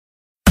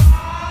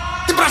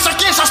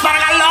προσοχή σας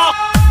παρακαλώ.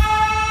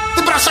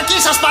 Την προσοχή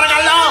σας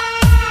παρακαλώ.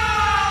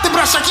 Την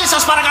προσοχή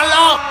σας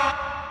παρακαλώ.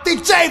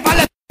 DJ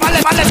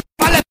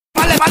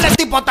βάλε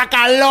τίποτα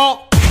καλό.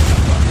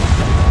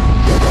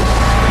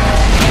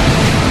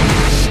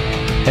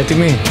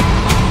 Έτοιμοι?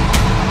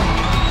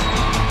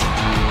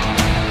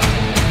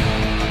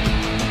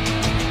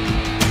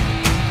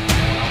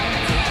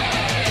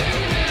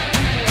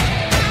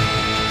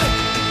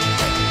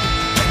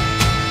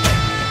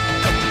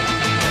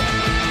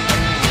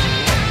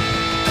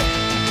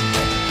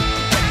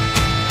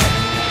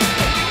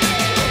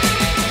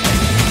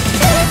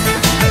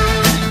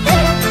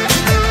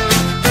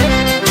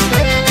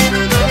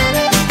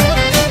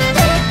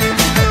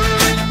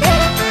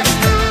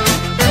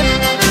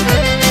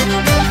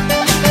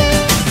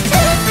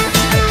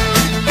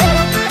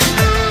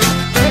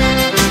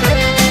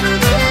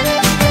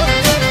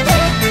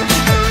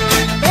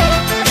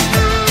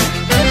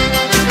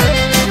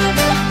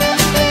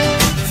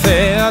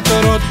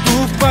 Θέατρο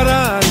του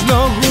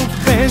παραλόγου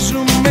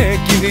παίζουμε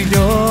κι οι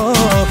δυο.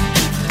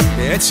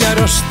 Έτσι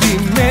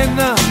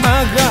αρρωστημένα μ'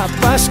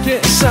 αγαπάς και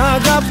σ'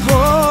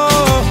 αγαπώ.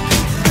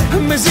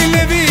 Με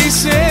ζηλεύεις,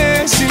 σε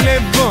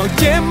ζηλεύω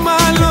και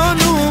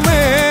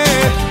μαλώνουμε.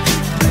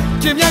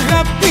 Και μια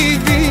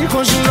αγάπη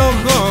δίχως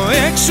λόγο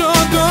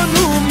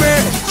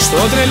εξοντώνουμε. Στο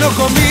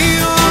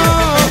τρελοκομείο,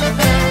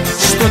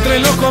 στο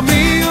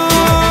τρελοκομείο.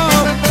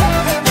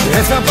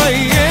 Δεν θα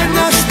πάει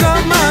ένας, θα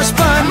μας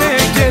πάνε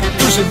και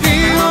τους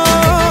δύο.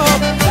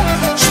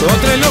 Στο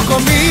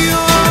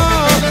τρελοκομείο,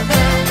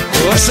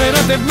 όσο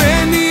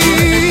ερωτευμένοι,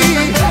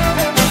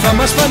 θα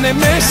μας πάνε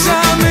μέσα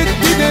με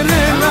την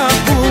τρέλα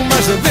που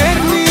μας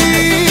δέρνει.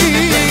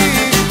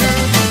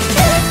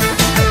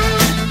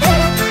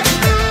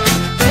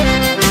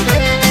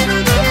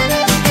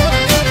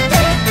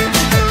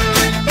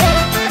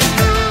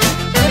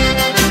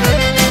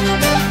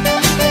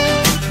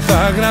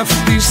 Θα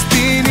γραφτεί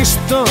στην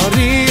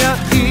ιστορία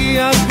η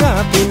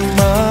αγάπη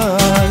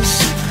μας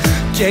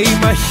και οι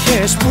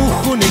μαχές που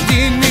έχουν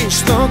γίνει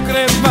στο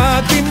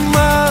κρεβάτι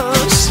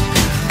μας.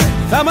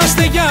 Θα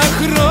είμαστε για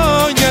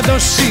χρόνια το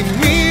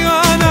σημείο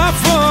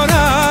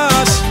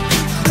αναφοράς.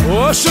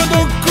 Όσο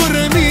το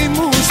κορμί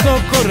μου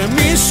στο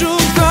κορμί σου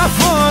θα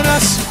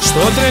φοράς.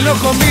 Στο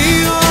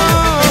τρελοκομείο,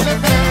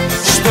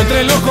 στο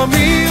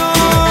τρελοκομείο.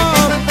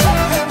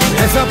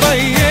 Δεν θα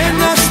πάει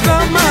ένας,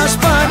 θα μας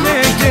πάνε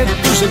και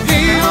τους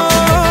δύο.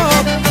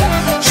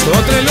 Στο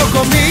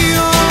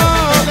τρελοκομείο,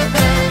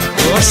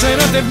 όσο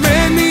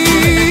ερωτευμένοι,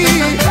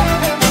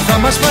 θα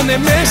μας πάνε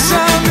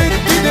μέσα με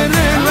την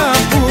τρέλα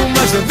που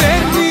μας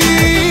δέρνει.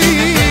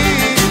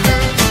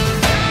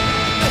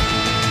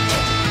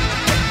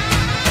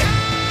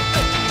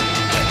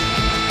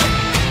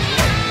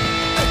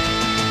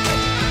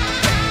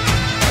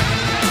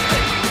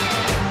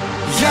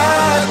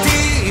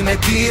 Γιατί με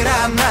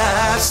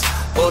τυραννάς,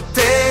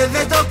 ποτέ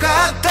δεν το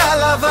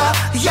κατάλαβα.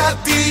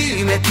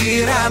 Γιατί με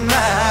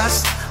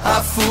τυραννάς,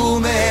 αφού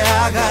με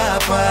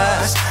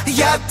αγαπάς.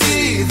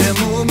 Γιατί δεν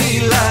μου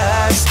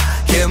μιλάς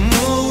και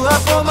μου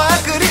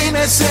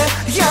απομακρύνεσαι.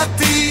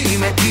 Γιατί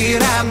με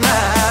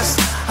τυραννάς,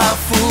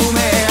 αφού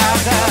με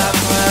αγαπάς.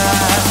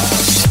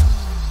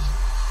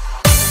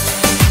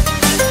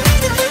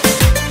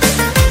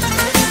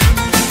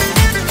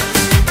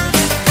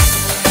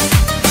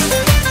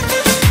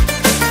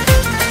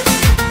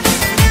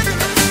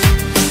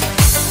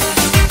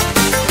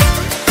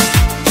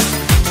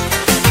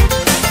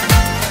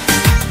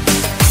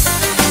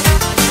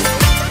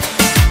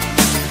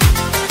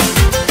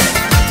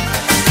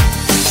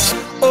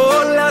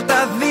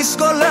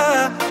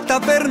 Τα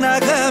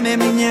πέρναγα με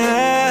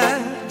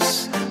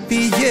μιας.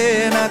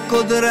 Πήγαινα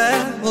κοντρά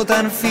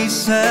όταν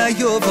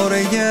φύσαγε ο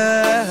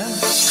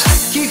βοριάς.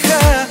 Κι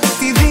είχα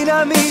τη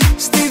δύναμη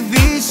στη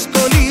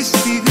δύσκολη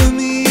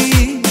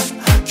στιγμή.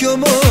 Κι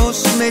όμως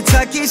με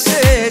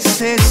τσάκισες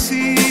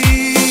εσύ.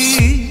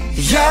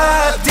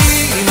 Γιατί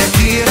με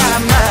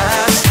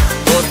τυραννάς,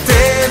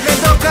 ποτέ δεν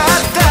το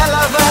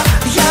κατάλαβα.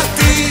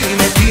 Γιατί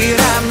με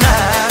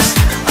τυραννάς,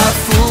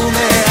 αφού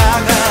με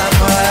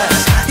αγαπάς.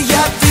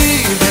 Γιατί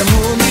δεν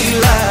μου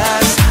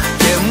μιλάς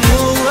και μου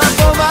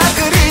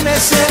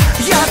απομακρύνεσαι.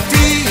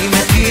 Γιατί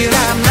με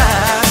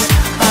τυραννάς,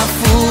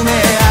 αφού με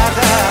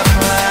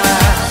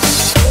αγαπάς.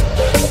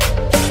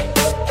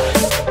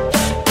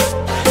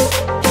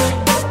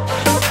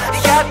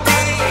 Γιατί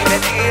με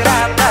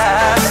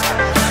τυραννάς.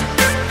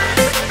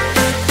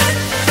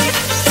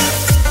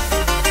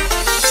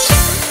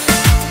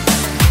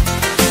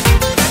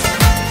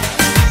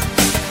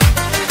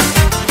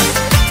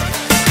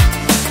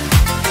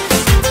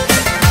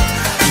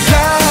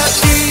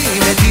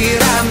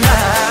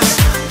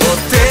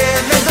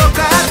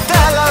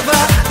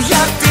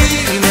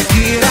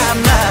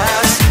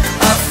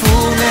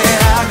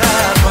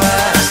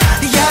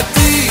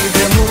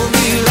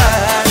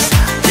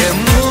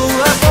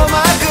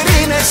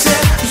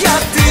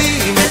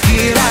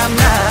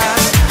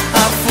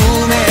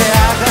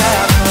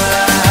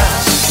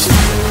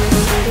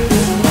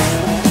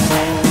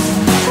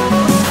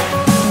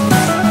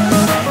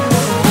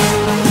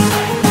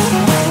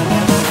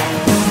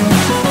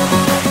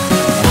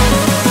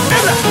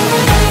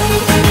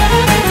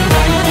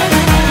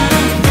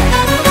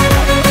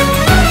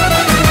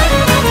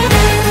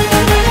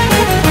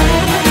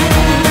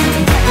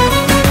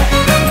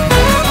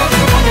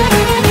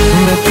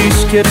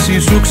 σκέψη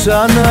σου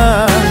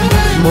ξανά.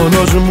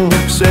 Μόνος μου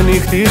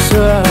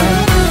ξενύχτησα,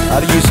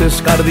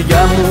 άργησες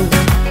καρδιά μου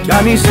κι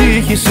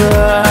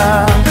ανησύχησα.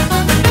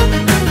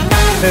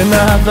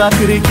 Ένα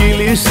δάκρυ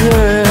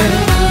κύλησε,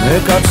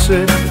 με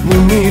κάψε,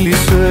 μου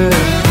μίλησε,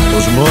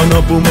 πως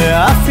μόνο που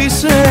με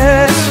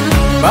άφησες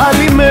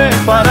πάλι με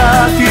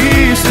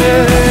παράτησες.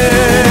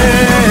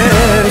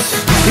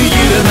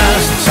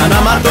 Γυρνάς σαν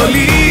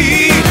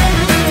αμαρτωλή,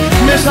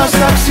 μέσα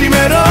στα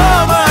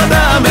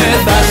ξημερώματα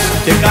μεθάς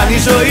και κάνει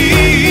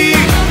ζωή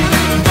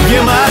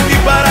γεμάτη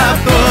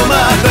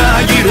παραπτώματα.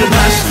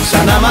 Γυρνάς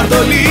σαν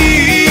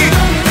αμαρτωλή,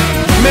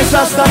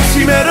 μέσα στα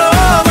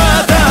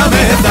ξημερώματα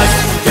μεθάς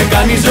και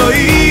κάνει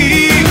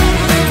ζωή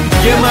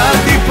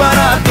γεμάτη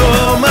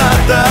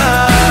παραπτώματα.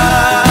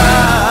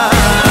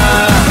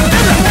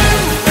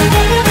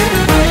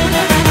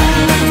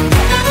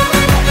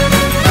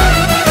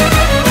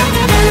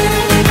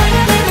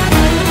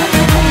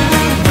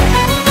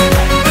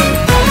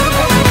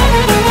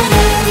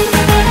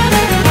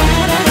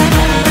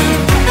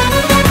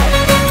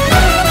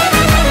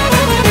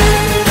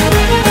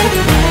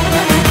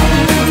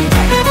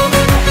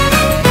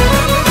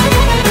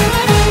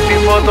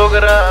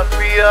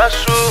 Φωτογραφία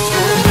σου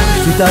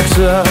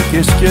κοίταξα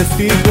και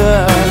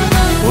σκεφτήκα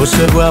πως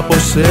εγώ από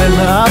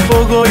σένα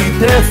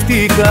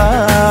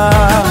απογοητεύτηκα.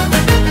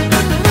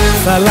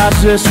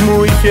 Θαλάσσες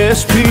μου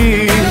είχες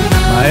πει,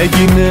 μα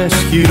έγινες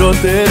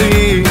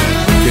χειρότερη,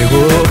 κι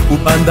εγώ που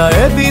πάντα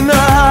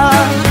έδινα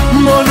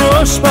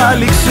μόνος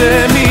πάλι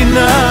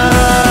ξέμεινα.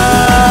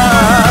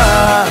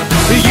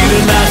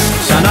 Γυρνάς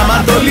σαν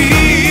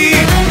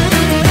αμαρτωλή,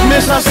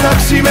 μέσα στα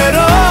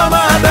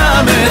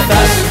ξημερώματα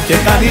μεθάς και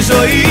κάνει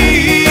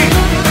ζωή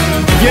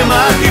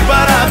γεμάτη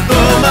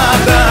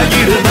παραπτώματα.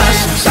 Γυρνάς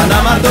σαν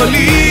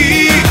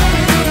αμαρτωλή,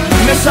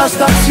 μέσα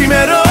στα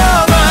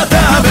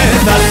ξημερώματα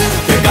μεθάς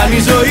και κάνει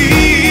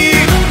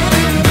ζωή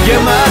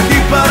γεμάτη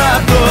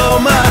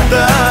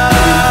παραπτώματα.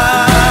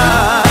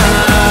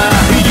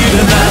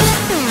 Γυρνάς.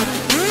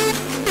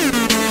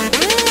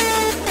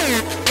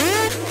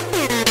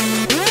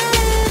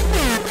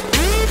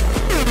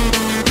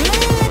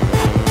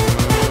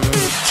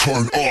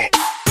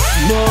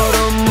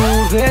 Μωρό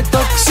μου δεν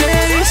το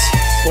ξέρεις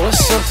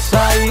πόσο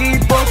θα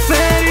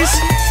υποφέρεις.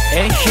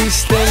 Έχεις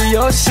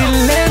τελειώσει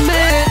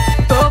λέμε,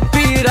 το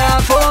πήρα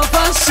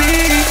απόφαση.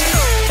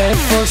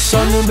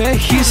 Εφόσον με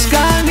έχεις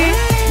κάνει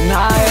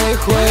να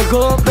έχω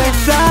εγώ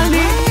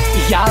πεθάνει,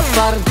 για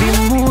πάρτι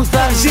μου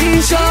θα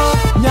ζήσω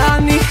μια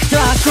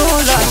νύχτα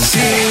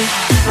κόλαση.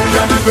 Κι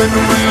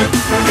ανεβαίνουμε,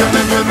 κι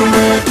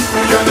ανεβαίνουμε,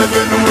 κι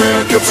ανεβαίνουμε,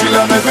 πιο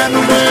ψηλά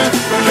ανεβαίνουμε.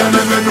 Κι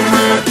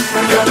ανεβαίνουμε,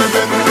 κι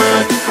ανεβαίνουμε,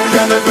 κι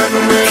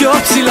ανεβαίνουμε, πιο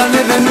ψηλά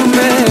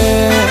ανεβαίνουμε.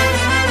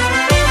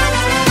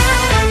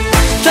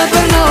 Θα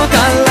περνάω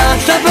καλά,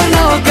 θα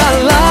περνάω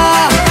καλά,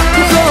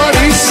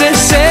 χωρίς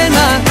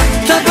εσένα.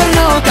 Θα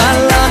περνάω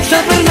καλά, θα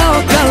περνάω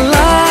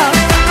καλά,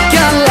 κι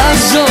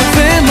αλλάζω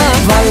θέμα.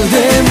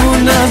 Βάλτε μου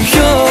να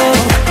πιω,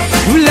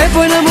 βλέπω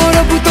ένα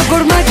μωρό που το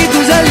κορμάκι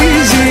του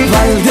ζαλίζει.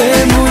 Βάλτε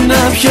μου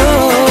να πιω,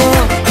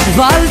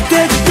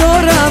 βάλτε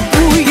τώρα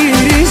που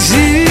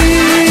γυρίζει.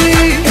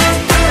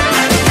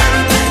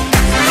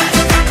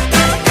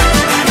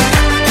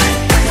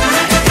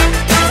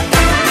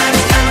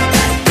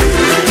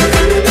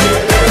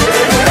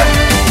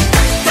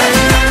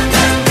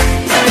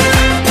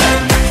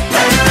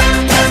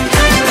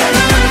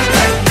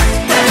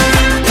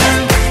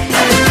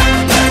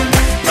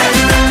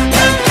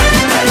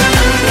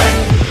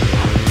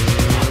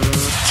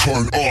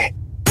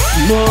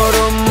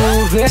 Μωρό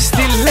μου δες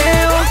τι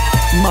λέω,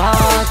 μα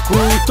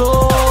ακού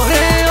το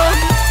ωραίο.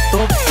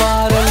 Το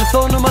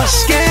παρελθόν μας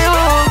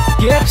καίω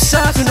και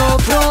ψάχνω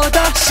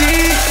πρόταξη.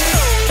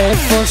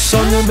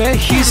 Εφόσον με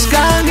έχεις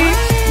κάνει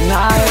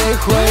να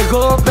έχω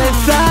εγώ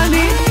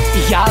πεθάνει,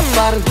 για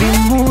πάρτι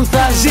μου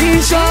θα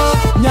ζήσω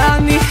μια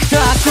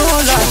νύχτα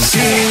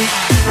κόλαση.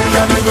 κι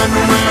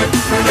ανεβαίνουμε,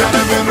 κι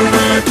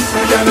ανεβαίνουμε,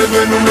 κι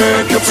ανεβαίνουμε,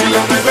 πιο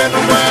ψηλά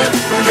ανεβαίνουμε.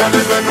 Κι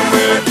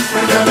ανεβαίνουμε,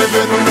 κι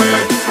ανεβαίνουμε,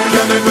 κι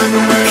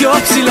ανεβαίνουμε, πιο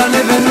ψηλά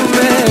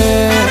ανεβαίνουμε.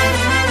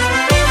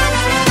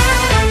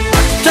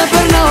 Θα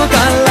περνάω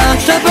καλά,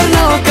 θα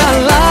περνάω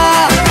καλά,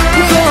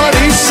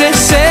 χωρίς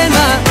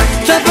εσένα.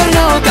 Θα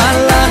περνάω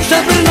καλά, θα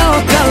περνάω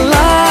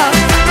καλά,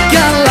 κι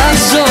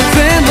αλλάζω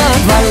θέμα.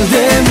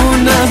 Βάλτε μου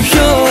να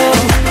πιω,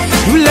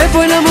 βλέπω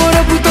ένα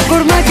μωρό που το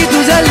κορμάκι του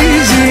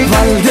ζαλίζει.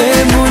 Βάλτε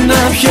μου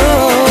να πιω,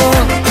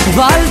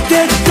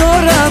 βάλτε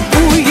τώρα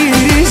που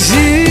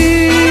γυρίζει.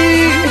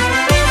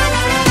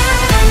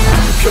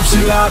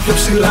 Πιο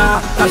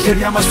ψηλά, τα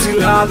χέρια μας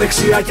ψηλά,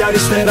 δεξιά και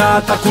αριστερά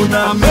τα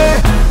κουνάμε.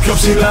 Πιο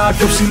ψηλά,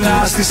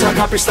 στις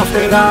αγάπης τα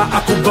φτερά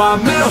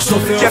ακουμπάμε, ως το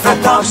Θεό θα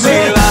πάμε.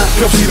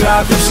 Πιο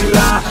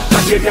ψηλά, τα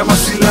χέρια μας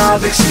ψηλά,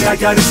 δεξιά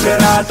και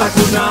αριστερά τα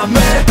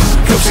κουνάμε.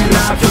 Πιο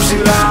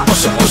ψηλά,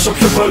 όσο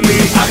πιο πολύ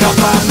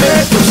αγαπάμε,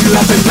 πιο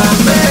ψηλά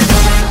πετάμε.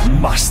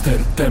 Master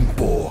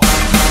Tempo.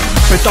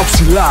 Πετάω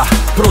ψηλά,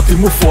 πρώτη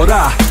μου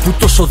φορά που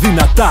τόσο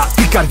δυνατά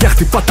η καρδιά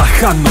χτυπά τα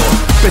χάνω.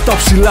 Πετάω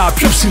ψηλά,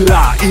 πιο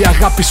ψηλά, η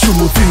αγάπη σου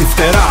μου δίνει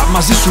φτερά.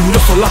 Μαζί σου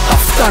νιώθω όλα τα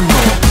φτάνω.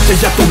 Και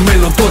για το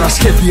μέλλον τώρα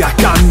σχέδια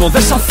κάνω.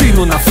 Δεν σ'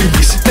 αφήνω να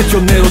φύγεις,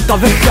 τέτοιον έρωτα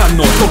δεν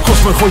χάνω. Το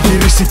κόσμο έχω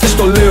γυρίσει και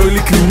στο λέω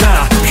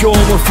ειλικρινά. Πιο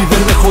όμορφη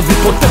δεν έχω δει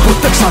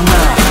ποτέ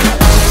ξανά.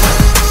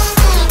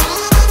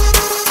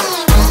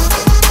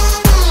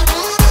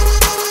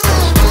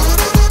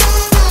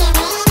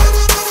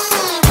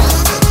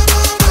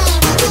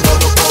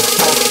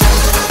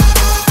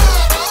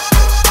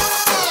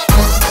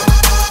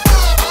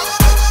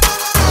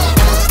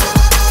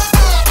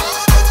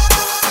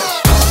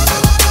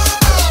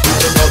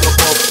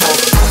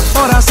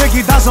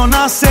 Κοιτάζω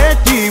να σε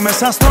εκεί,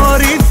 μέσα στο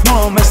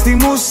ρυθμό, μες στη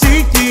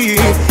μουσική.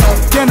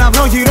 Και να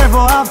βρω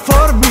γυρεύω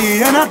αφορμή,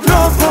 έναν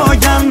τρόπο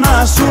για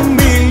να σου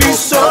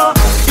μιλήσω.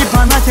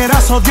 Είπα να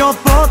κεράσω δυο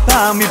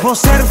ποτά, μήπως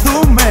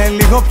έρθουμε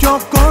λίγο πιο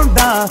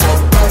κοντά.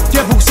 Και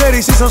που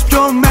ξέρεις ίσως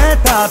πιο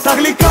μετά, τα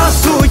γλυκά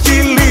σου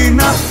χείλη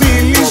να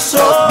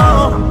φιλήσω.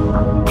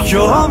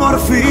 Πιο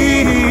όμορφη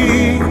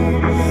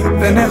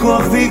δεν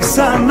έχω δει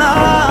ξανά,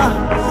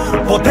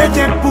 ποτέ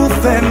και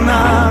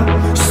πουθενά.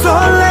 Στο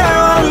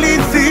λέω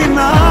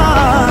αληθινά,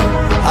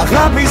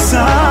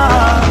 αγάπησα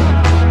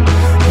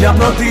για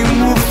πρώτη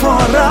μου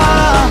φορά.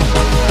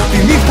 Τη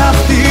νύχτα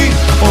αυτή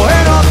ο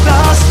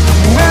έρωτας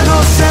μου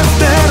έδωσε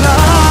φτερά.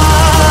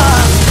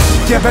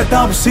 Και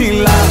πετάω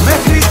ψηλά,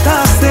 μέχρι τα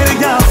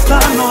αστέρια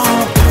φτάνω.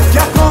 Κι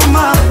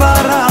ακόμα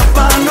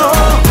παραπάνω,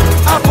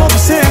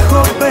 απόψε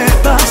έχω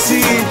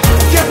πετάσει.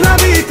 Και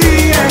πλανήτη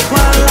έχω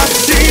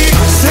αλλάξει,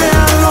 σε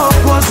άλλο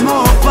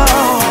κόσμο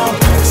πάω.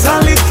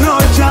 Σαν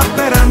λιθρόκια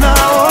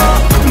περνάω,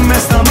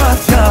 μες στα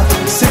μάτια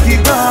σε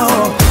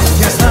κοιτάω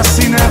και στα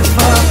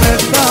σύννεφα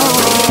πετάω.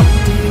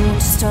 Do you want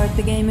to start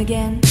the game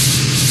again?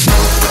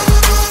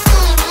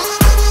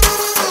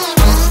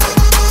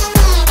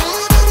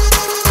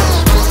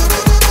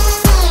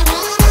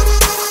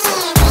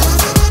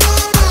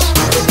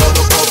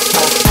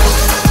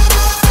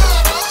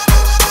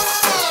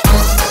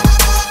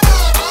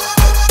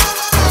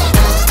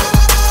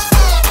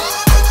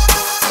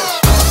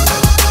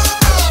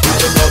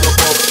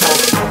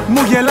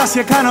 Μου γελάς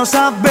και κάνω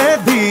σαν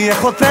παιδί,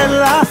 έχω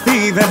τρελαθεί,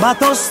 δεν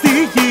πατώ στη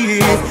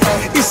γη.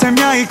 Είσαι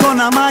μια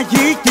εικόνα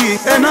μαγική,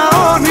 ένα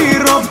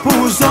όνειρο που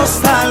ζω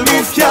στα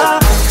αλήθεια.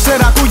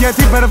 Ξέρω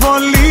ακούγεται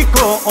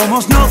υπερβολικό,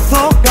 όμως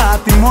νιώθω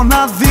κάτι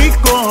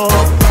μοναδικό.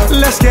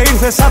 Λες και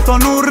ήρθες απ'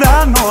 τον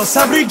ουρανό,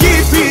 σαν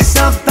πριγκίπης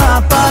απ'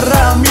 τα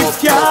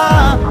παραμύθια.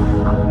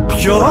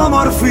 Πιο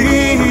όμορφη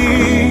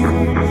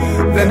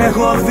δεν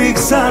έχω δει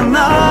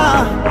ξανά,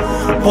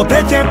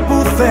 ποτέ και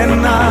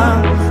πουθενά.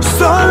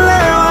 Στο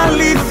λέω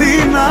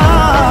αληθινά,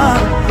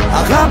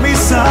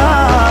 αγάπησα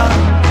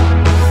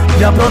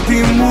για πρώτη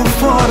μου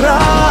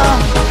φορά.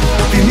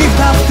 Τη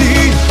νύχτα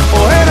αυτή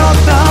ο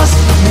έρωτας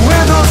μου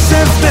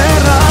έδωσε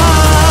φτερά.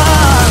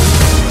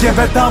 Και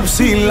πετάω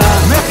ψηλά,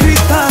 μέχρι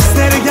τα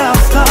αστέρια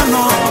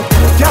φτάνω.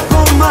 Κι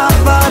ακόμα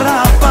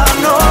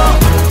παραπάνω,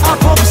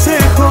 απόψε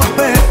έχω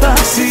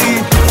πετάξει.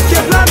 Και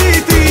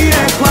πλανήτη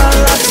έχω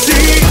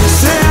αλλάξει,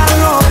 σε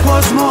άλλο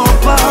κόσμο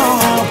πάω.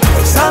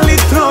 Σαν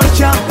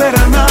λιθρόκια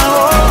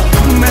περνάω,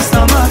 μες στα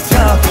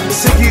μάτια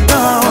σε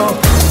κοιτάω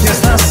και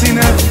στα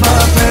σύννεφα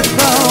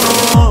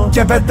πετάω.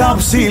 Και πετάω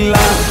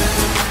ψηλά.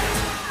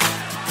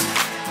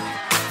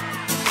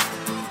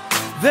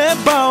 Δεν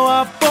πάω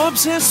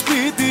απόψε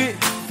σπίτι,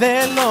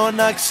 θέλω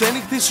να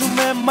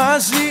ξενυχτήσουμε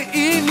μαζί.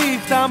 Η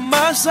νύχτα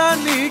μας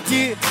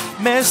ανήκει,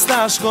 μες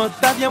στα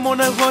σκοτάδια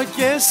μόνο εγώ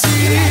και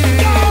εσύ.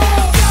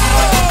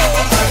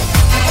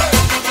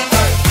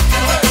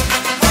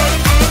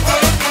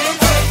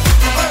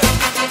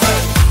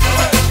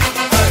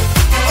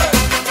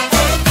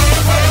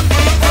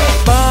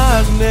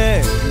 Πάνε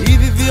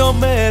ήδη 2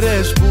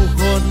 μέρες που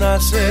έχω να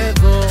σε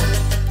δω.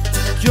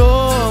 Κι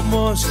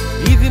όμως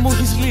ήδη μου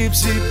έχεις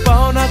λείψει,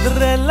 πάω να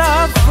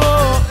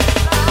τρελαθώ.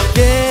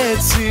 Κι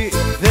έτσι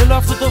θέλω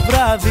αυτό το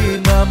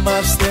βράδυ να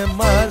είμαστε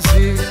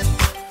μαζί.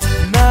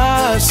 Να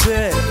σε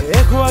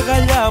έχω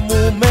αγκαλιά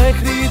μου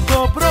μέχρι το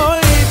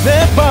πρωί.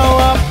 Δεν πάω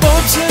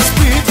απόψε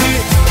σπίτι,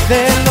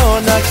 θέλω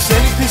να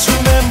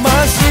ξενυχτήσουμε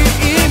μαζί.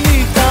 Η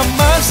νύχτα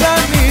μας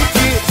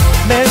ανήκει,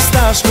 μες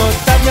στα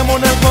σκοτάδια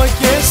μόνο εγώ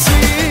και εσύ.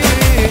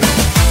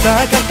 Τα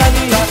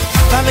κατάλληλα,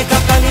 θα είναι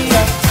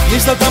κατάλληλα,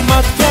 κλείστο τα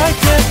μάτια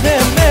και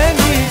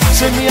δεμένη.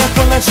 Σε μια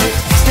κόλαση,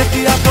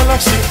 σκεφτή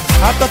απόλαυση,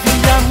 απ' τα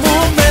φιλιά μου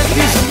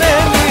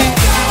μεθυσμένη.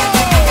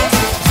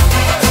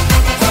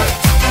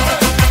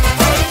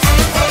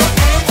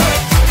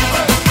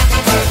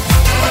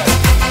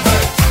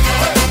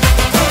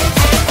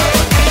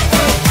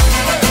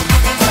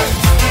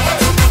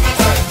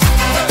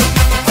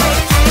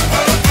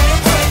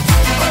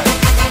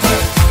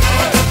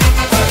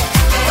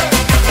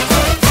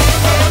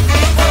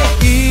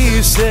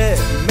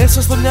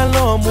 Μέσα στο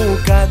μυαλό μου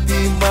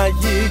κάτι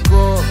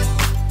μαγικό.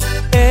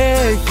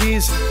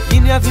 Έχεις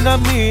γίνει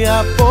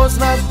αδυναμία, πώς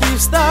να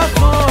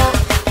αντισταθώ.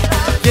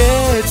 Κι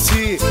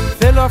έτσι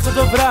θέλω αυτό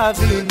το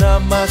βράδυ να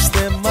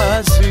είμαστε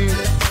μαζί.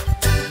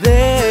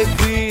 Δεν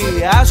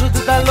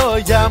χρειάζονται τα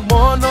λόγια,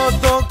 μόνο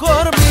το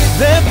κορμί.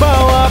 Δεν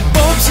πάω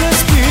απόψε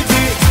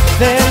σπίτι,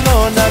 θέλω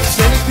να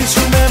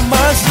ξελπίσουμε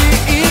μαζί.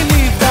 Η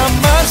νύχτα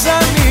μας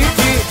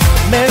ανήκει,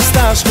 μες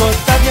στα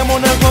σκοτάδια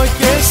μόνο εγώ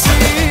και εσύ.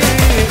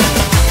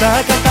 Τα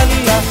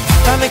κατάλληλα,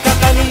 θα είναι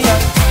κατάλληλα,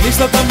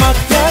 κλείστο τα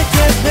μάτια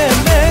και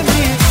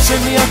δεμένη σε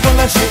μια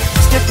κόλαση,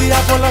 σκεφτή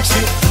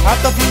απόλαυση,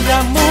 απ' τα φιλιά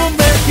μου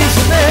με έχεις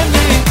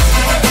μένει.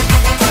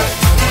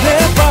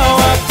 Δεν πάω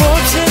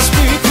απόψε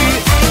σπίτι,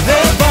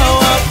 δεν πάω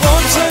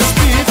απόψε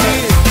σπίτι.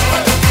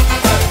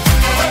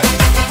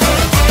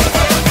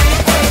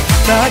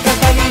 Τα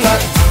κατάλληλα,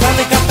 θα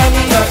είναι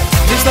κατάλληλα,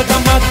 κλείστο τα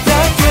μάτια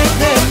και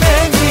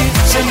δεμένη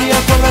σε μια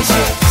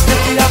κόλαση,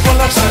 σκεφτή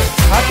απόλαυση,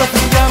 απ' τα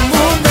φιλιά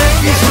μου με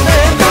έχεις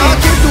μένει.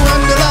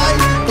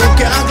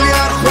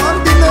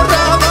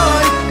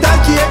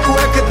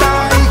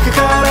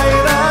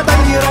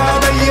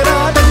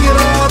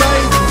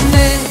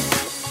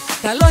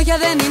 Τα λόγια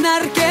δεν είναι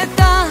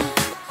αρκετά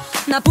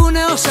να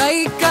πούνε όσα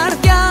η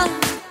καρδιά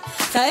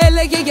θα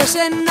έλεγε για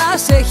σένα.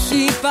 Σε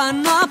έχει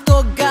πάνω από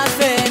τον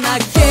καθένα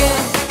και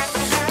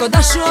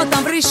κοντά σου όταν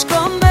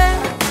βρίσκομαι,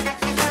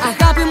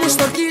 αγάπη μου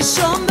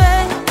στορκίζομαι.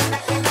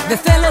 Δεν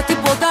θέλω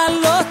τίποτα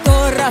άλλο,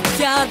 τώρα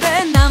πια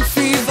δεν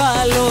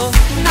αμφιβάλλω.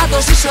 Να το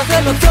ζήσω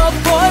θέλω πιο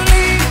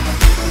πολύ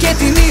και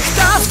τη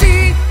νύχτα αυτή.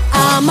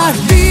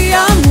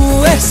 Αμαρτία μου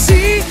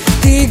εσύ,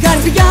 την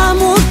καρδιά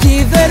μου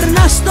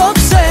κυβερνάς, το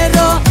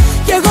ξέρω.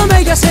 Κι εγώ με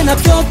για σένα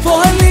πιο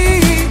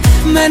πολύ,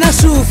 με ένα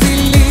σου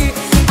φιλί.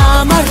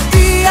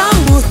 Αμαρτία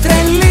μου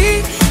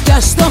τρελή, κι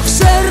ας το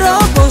ξέρω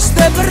πως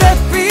δεν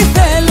πρέπει.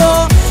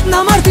 Θέλω να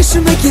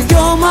αμαρτήσουμε κι οι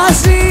δυο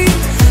μαζί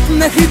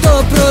μέχρι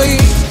το πρωί.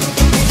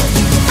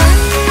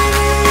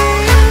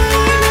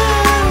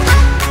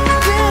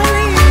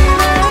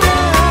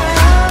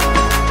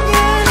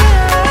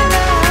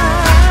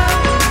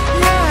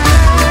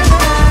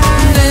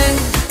 Ναι,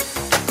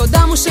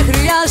 κοντά μου σε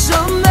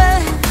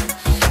χρειάζομαι,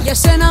 για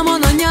σένα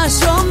μόνο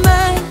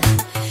νοιάζομαι.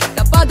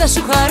 Τα πάντα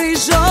σου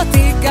χαρίζω,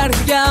 την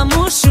καρδιά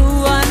μου σου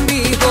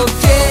ανοίγω.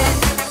 Και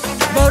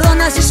μπορώ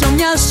να ζήσω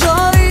μια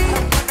ζωή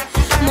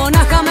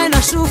μονάχα με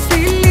ένα σου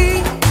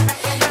φιλί.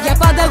 Για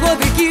πάντα εγώ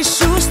δική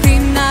σου,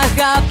 στην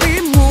αγάπη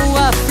μου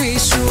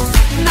αφήσου.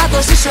 Να το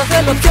ζήσω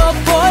θέλω πιο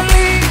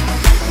πολύ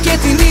και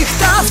τη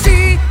νύχτα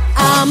αυτή.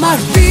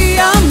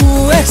 Αμαρτία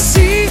μου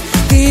εσύ,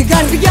 την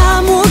καρδιά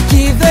μου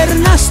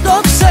κυβερνάς, το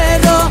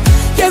ξέρω.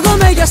 Κι εγώ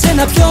με για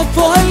σένα πιο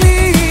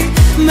πολύ,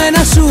 με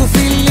ένα σου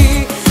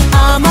φιλί.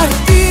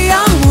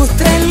 Αμαρτία μου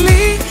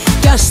τρελή,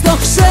 κι ας το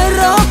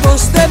ξέρω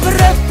πως δεν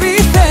πρέπει.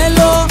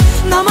 Θέλω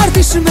να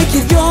αμαρτήσουμε κι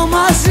οι δυο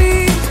μαζί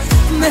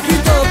μέχρι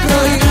το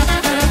πρωί.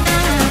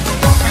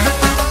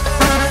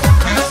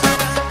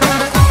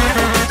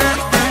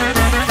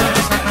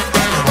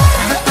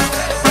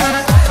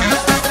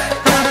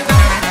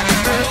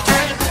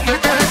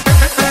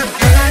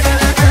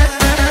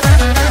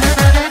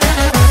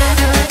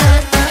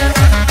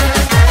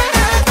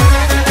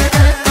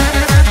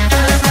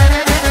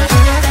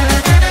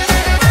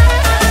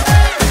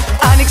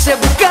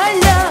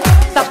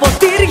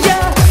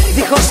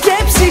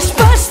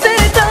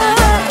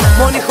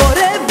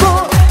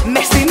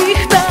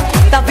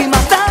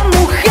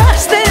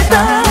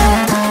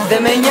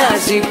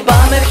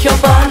 Πάμε πιο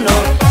πάνω,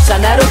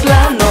 σαν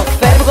αεροπλάνο,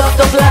 φεύγω από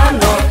το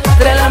πλάνο.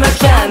 Τρέλα με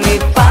πιάνει,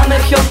 πάμε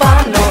πιο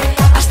πάνω,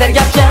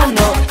 αστέρια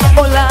πιάνω,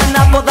 όλα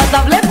ανάποδα τα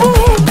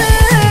βλέπουμε.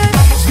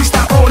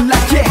 Σβήστα όλα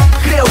και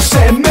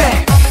χρέωσέ με,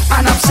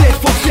 άναψε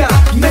φωτιά,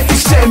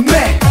 μέθησέ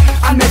με.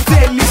 Αν με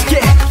θέλεις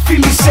και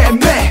φίλησέ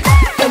με,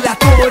 έλα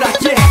τώρα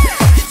και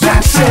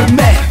φτιάξε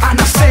με.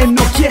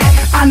 Ανασένω και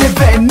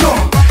ανεβαίνω,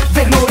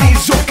 δεν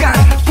γνωρίζω καν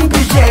που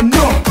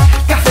πηγαίνω.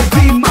 Κάθε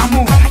βήμα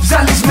μου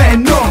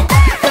ζαλισμένο,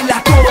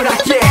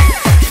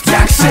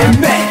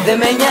 δεν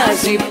με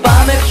νοιάζει,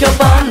 πάμε πιο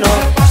πάνω,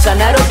 σαν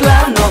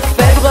αεροπλάνο,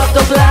 φεύγω από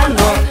το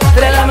πλάνο.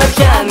 Τρέλα με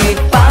πιάνει,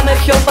 πάμε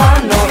πιο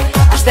πάνω,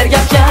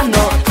 αστέρια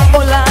πιάνω,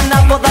 όλα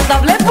ανάποδα τα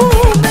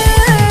βλέπουμε.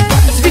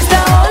 Σβήστα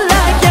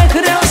όλα και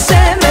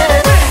χρέωσέ με,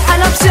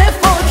 άναψε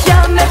φωτιά,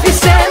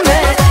 μέθησέ με.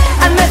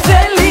 Αν με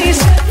θέλεις,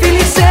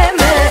 φίλησέ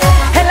με,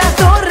 έλα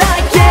τώρα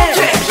και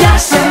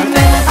πιάσε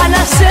με.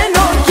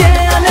 Ανασένω και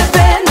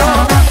ανεβαίνω,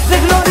 δεν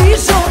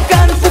γνωρίζω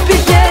καν που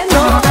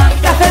πηγαίνω.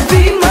 Κάθε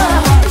βήμα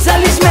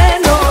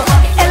ζαλισμένο,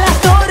 έλα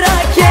τώρα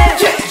και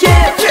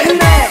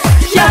ναι.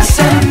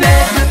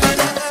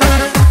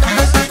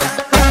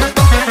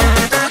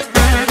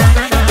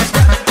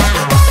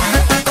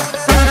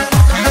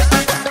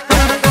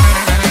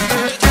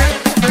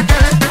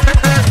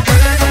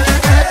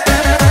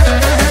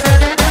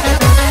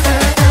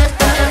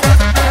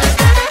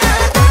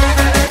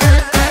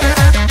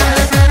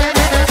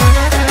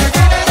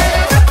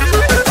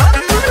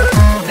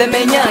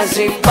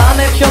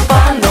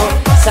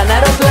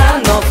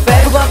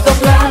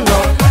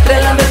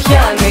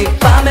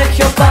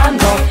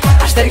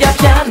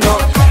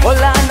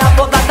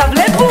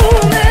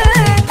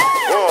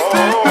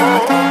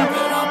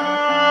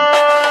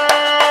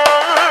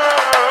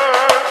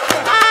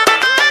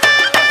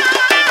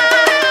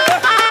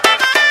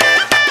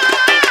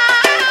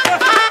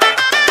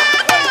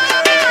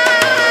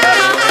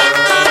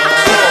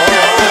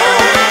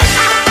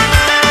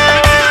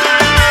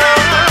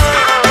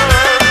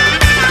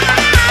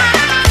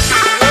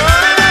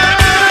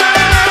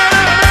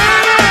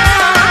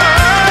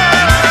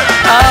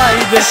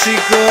 Άιντε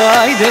σήκω,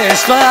 άιντε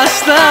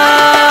σπάστα,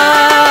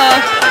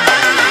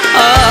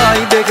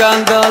 άιντε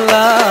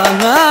κανταλά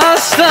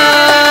νάστα.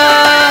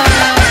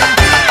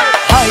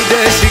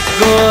 Άιντε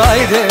σήκω,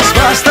 άιντε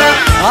σπάστα,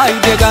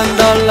 άιντε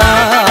κανταλά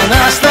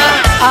νάστα.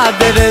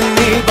 Άντε δεν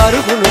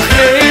υπάρχουν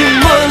χρέη,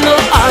 μόνο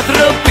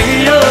άνθρωποι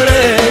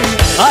ωραίοι.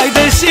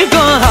 Άιντε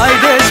σήκω,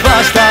 άιντε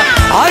σπάστα,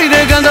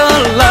 άιντε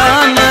κανταλά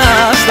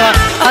νάστα.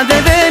 Άντε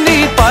δεν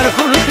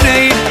υπάρχουν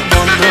χρέη,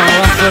 μόνο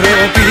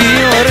άνθρωποι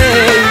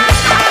ωραίοι.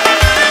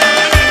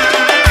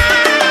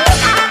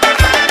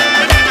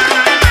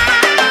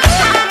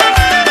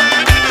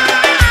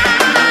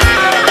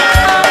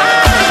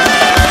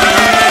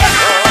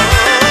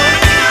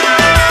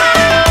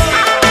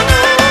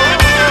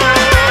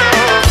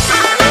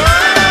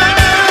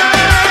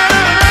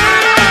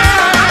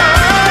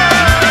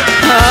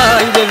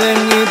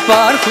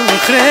 Υπάρχουν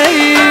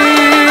χρέη,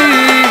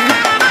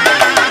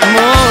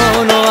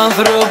 μόνο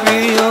άνθρωποι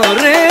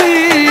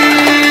ωραίοι.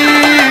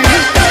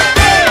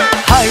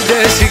 Άιντε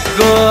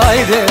σηκώ,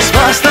 άιντε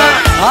σπάστα,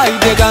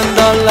 άιντε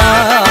κανταλά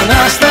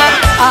νάστα.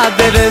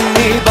 Άντε δεν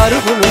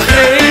υπάρχουν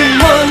χρέη,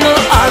 μόνο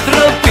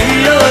άνθρωποι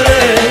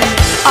ωραίοι.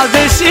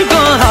 Άντε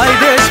σηκώ,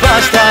 άιντε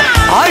σπάστα,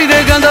 άιντε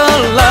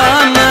κανταλά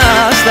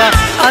νάστα.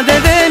 Άντε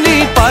δεν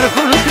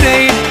υπάρχουν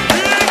χρέη.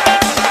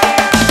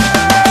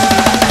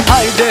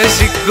 Άιντε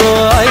σηκώ,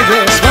 άιντε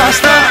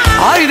σπάστα,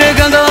 άιντε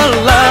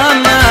κανταλά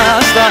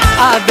νάστα.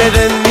 Άντε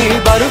δεν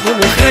υπάρχουν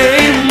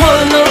χρέη,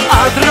 μόνο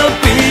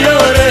άνθρωποι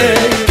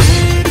ωραίοι.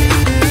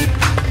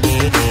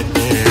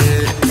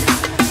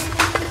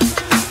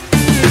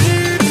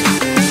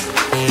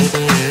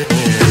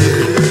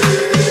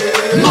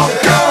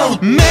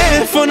 Με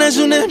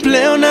φωνάζουνε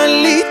πλέον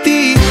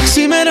αλήτη,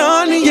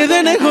 ξημερώνει και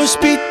δεν έχω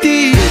σπίτι.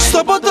 Στο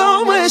ποτό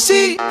μου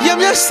εσύ για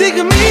μια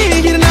στιγμή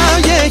γυρνάω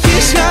και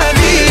έχεις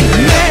χαθεί.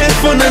 Με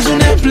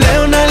φωνάζουνε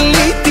πλέον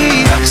αλήτη,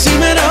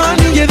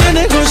 ξημερώνει και δεν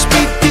έχω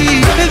σπίτι.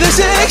 Δεν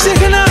σε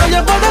ξεχνάω,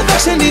 για πάντα θα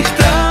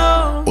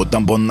ξενυχτάω.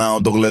 Όταν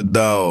πονάω το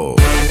γλεντάω.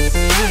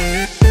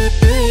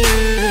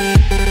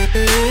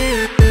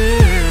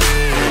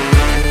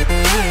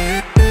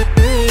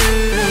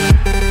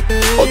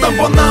 Όταν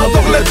πονάω το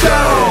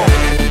γλεντάω.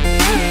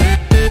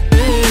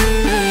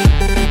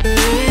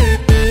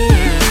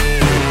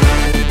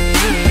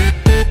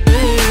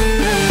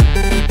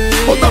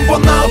 Όταν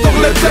πονάω το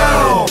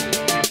γλεντάω.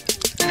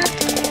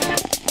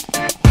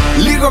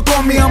 Λίγο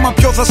ακόμη άμα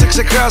πιο θα σε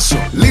ξεχάσω.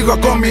 Λίγο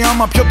ακόμη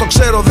άμα πιο το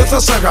ξέρω δεν θα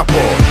σ'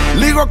 αγαπώ.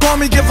 Λίγο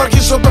ακόμη και θα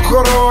αρχίσω το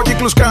χορό.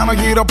 Κύκλους κάνω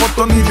γύρω από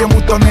τον ίδιο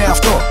μου τον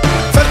εαυτό.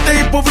 Φέρτε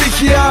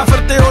υποβρύχια,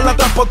 φέρτε όλα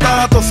τα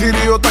ποτά. Το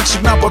θηρίο τα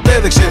ξυπνά ποτέ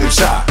δεν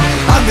ξεριψά.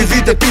 Αν τη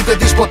δείτε πείτε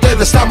της ποτέ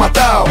δεν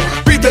σταματάω.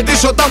 Πείτε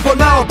της όταν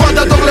πονάω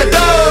πάντα το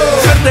γλεντάω.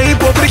 Φέρτε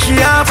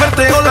υποβρύχια,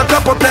 φέρτε όλα τα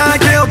ποτά.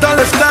 Και τα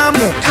λεφτά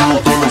μου,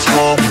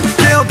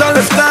 και τα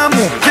λεφτά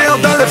μου, και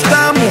τα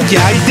λεφτά μου. Κι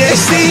άιντε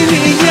στην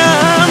υγειά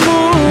μου.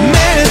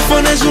 Με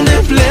φωνάζουνε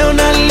πλέον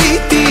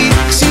αλήτη,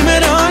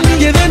 ξημερώνει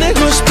και δεν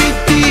έχω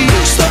σπίτι.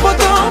 Στο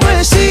ποτό μου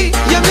εσύ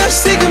για μια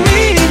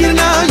στιγμή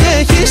γυρνάω και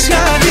έχεις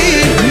χαθεί.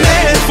 Με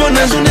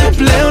φωνάζουνε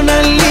πλέον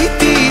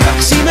αλήτη,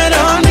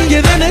 ξημερώνει και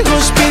δεν έχω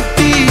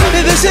σπίτι.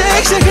 Δεν σε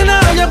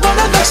ξεχνάω, για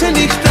πάντα θα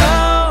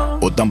ξενυχτάω.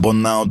 Όταν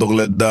πονάω το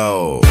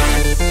γλεντάω.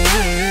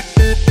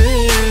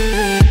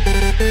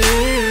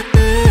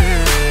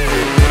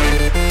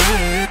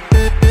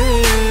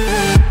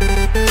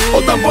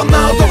 Όταν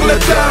πονάω το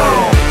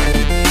γλεντάω.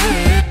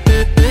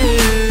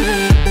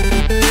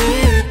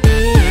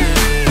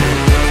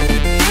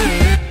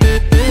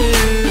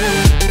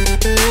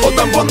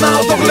 Όταν πονάω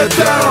το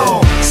γλεντάω.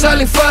 Σ'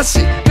 άλλη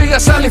φάση, πήγα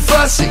σ' άλλη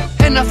φάση.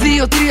 1,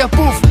 2, 3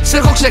 πουφ, σε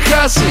έχω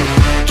ξεχάσει.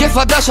 Και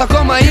φαντάσου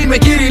ακόμα είμαι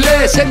κύριλε.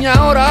 Σε μια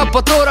ώρα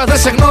από τώρα δεν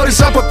σε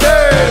γνώρισα ποτέ.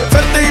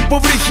 Φέρτε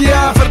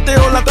υποβρύχια, φέρτε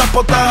όλα τα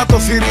ποτά. Το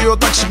θηρίο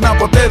τα ξυπνά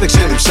ποτέ δεν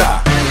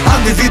ξεριψά. Αν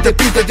τη δείτε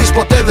πείτε της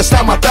ποτέ δεν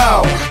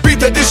σταματάω.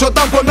 Πείτε της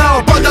όταν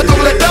πονάω πάντα το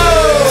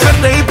γλεντάω.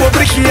 Φέρτε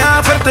υποβρύχια,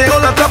 φέρτε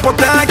όλα τα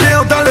ποτά. Και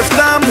τα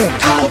λεφτά μου,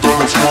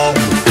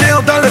 και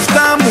τα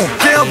λεφτά μου,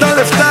 και τα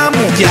λεφτά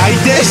μου. Κι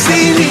άιντε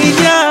στην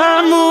υγειά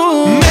μου.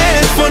 Με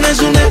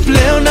φωνάζουνε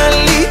πλέον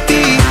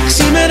αλήτη,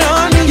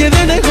 ξημερώνει και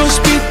δεν έχω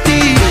σπίτι.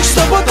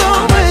 Στο ποτό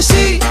μου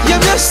εσύ για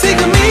μια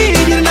στιγμή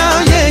γυρνάω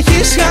και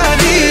έχεις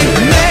χαθεί.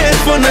 Με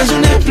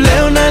φωνάζουνε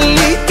πλέον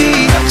αλήτη,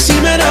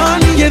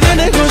 ξημερώνει και δεν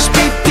έχω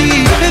σπίτι.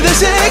 Δεν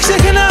σε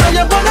ξεχνάω,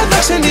 για πάντα θα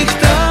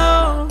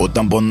ξενυχτάω.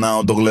 Όταν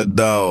πονάω το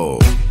γλεντάω.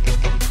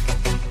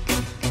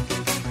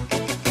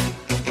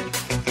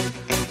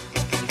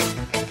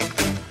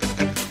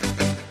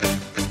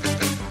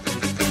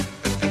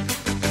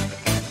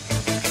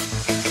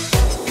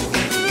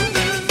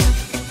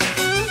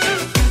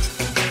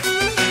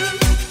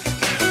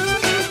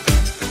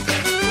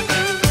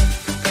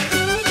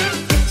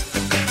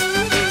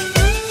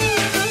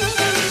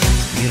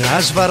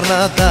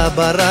 Άσβαρνα τα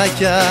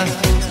μπαράκια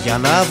για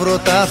να βρω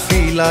τα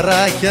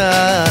φιλαράκια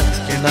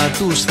και να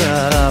τους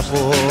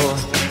θαραπώ.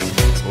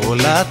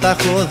 Όλα τα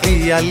έχω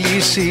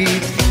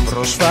διαλύσει,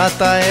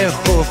 πρόσφατα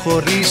έχω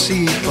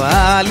χωρίσει,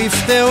 πάλι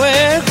φταίω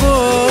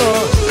εγώ.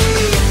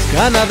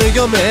 Κάνα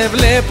δυο με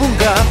βλέπουν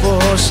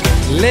κάπως,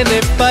 λένε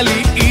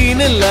πάλι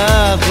είναι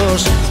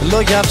λάθος.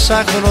 Λόγια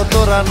ψάχνω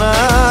τώρα να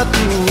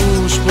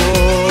τους πω.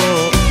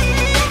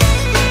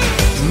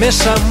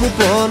 Μέσα μου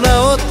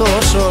πονάω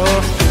τόσο,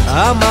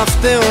 άμα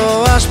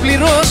φταίω ας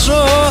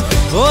πληρώσω.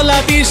 Όλα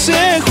τις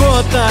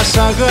έχω, τα σ'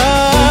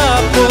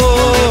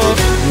 αγαπώ.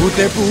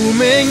 Ούτε που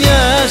με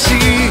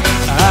νοιάζει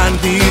αν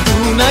τη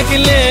δουν να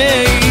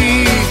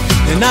κλαίει,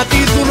 να τη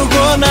δουν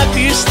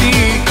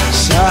γονατιστή,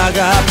 σ'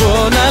 αγαπώ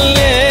να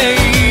λέει.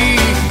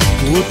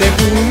 Ούτε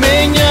που με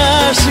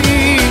νοιάζει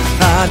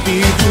αν τη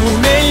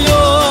δουνε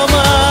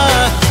λιώμα,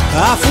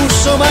 αφού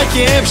σώμα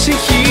και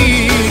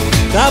ψυχή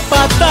τα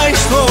πατάει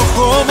στο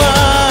χώμα.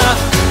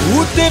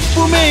 Ούτε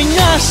που με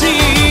νοιάζει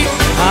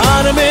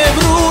αν με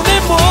βρουνε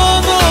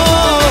μόνο,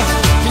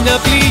 μια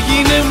πληγή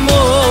είναι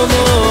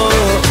μόνο,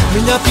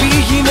 μια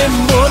πληγή είναι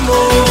μόνο.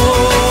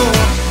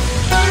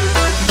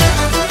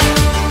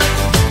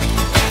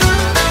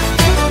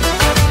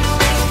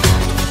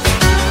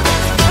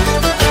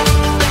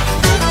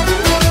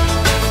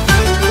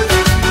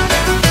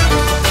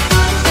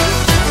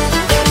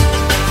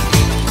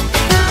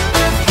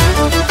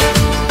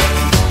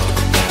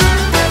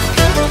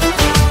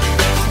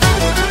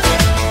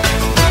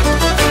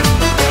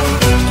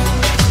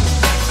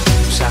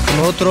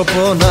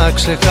 Τρόπο να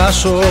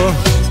ξεχάσω,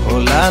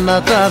 όλα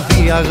να τα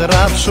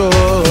διαγράψω.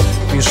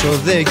 Πίσω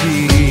δεν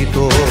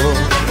κοιτώ,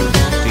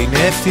 την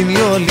ευθύνη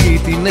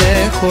όλη την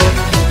έχω,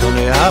 τον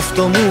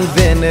εαυτό μου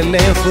δεν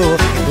ελέγχω.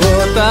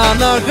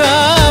 Όταν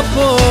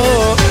αγαπώ,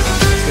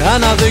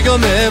 κάνα δυο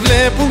με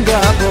βλέπουν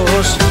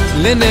κάπως,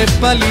 λένε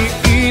πάλι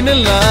είναι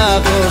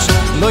λάθος.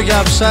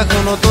 Λόγια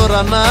ψάχνω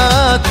τώρα να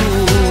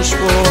τους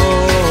πω.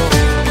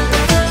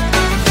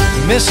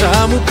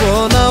 Μέσα μου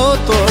πονάω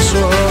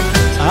τόσο,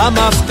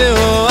 άμα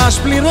φταίω ας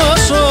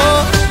πληρώσω.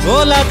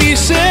 Όλα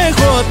τις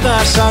έχω, τα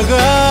σ'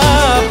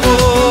 αγαπώ.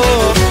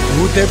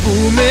 Ούτε που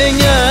με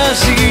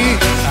νοιάζει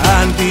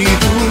αν τη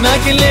δουν να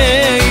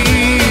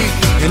κλαίει,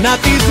 να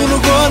τη δουν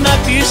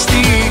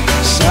γονατιστή,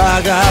 σ'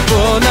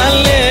 αγαπώ να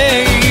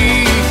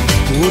λέει.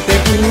 Ούτε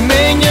που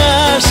με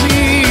νοιάζει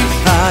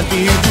αν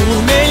τη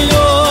δουνε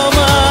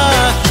λιώμα,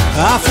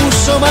 αφού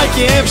σώμα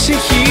και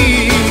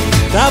ψυχή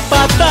τα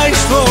πατάει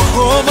στο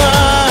χώμα.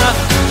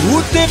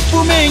 Ούτε που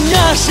με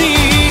νοιάζει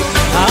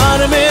αν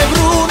με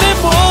βρουνε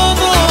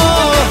μόνο,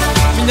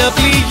 μια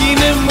πληγή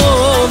είναι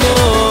μόνο,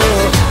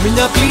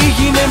 μια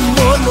πληγή είναι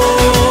μόνο.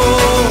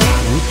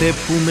 Ούτε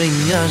που με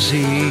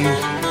νοιάζει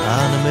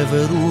αν με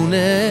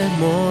βρουνε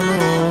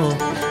μόνο,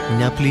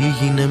 μια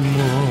πληγή είναι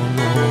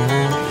μόνο,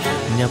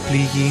 μια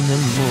πληγή είναι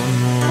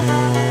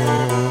μόνο.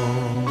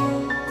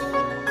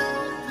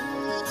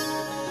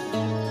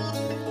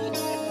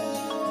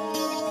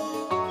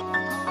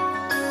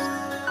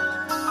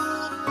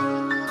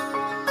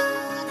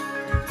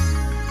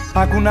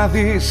 Άκου να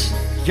δεις,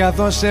 για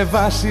δώσε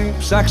βάση,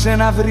 ψάξε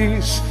να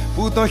βρεις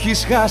που το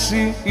έχεις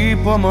χάσει. Η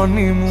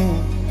υπομονή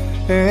μου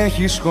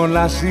έχει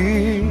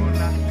σχολάσει.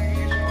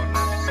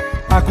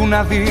 Άκου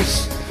να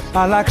δεις,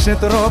 αλλάξε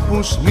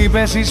τρόπους, μη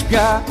παίζεις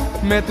πια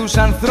με τους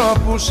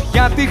ανθρώπους,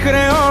 γιατί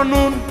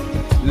χρεώνουν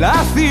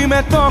λάθη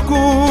με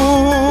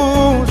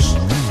τόκους.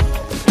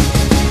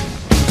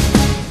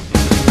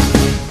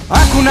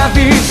 Άκου να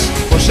δεις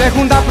πως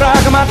έχουν τα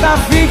πράγματα,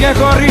 φύγε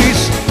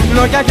χωρίς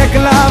λόγια και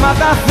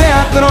κλάματα.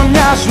 Θέατρο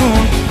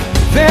μοιάζουν,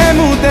 δεν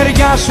μου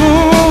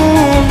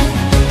ταιριάζουν.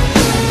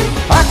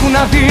 Άκου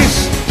να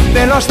δεις,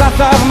 τέλος τα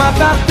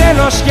θαύματα,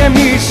 τέλος κι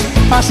εμείς.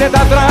 Άσε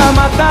τα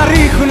δράματα,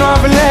 ρίχνω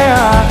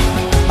αυλαία,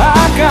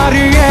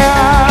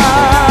 ακαριέα.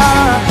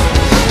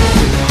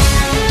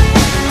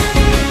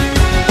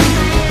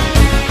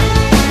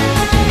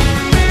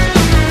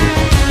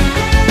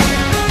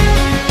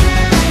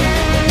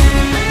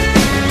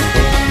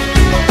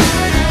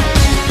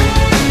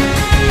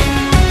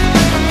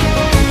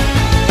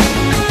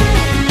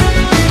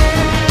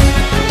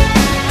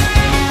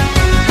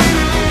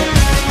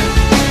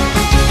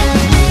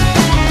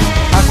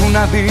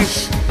 Να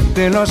δεις,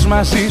 τέλος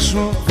μαζί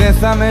σου δεν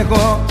θα είμαι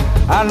εγώ,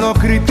 άλλο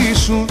κριτή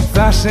σου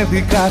θα σε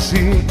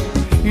δικάσει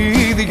η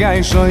ίδια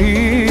η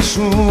ζωή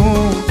σου.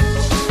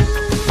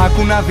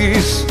 Άκου να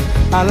δεις,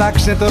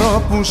 αλλάξε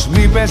τρόπους,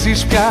 μη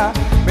παίζεις πια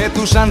με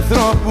τους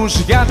ανθρώπους,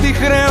 γιατί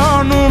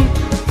χρεώνουν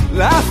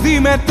λάθη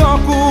με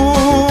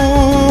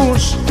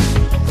τόκους.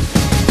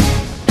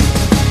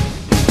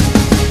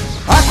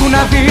 Άκου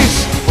να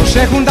δεις πως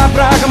έχουν τα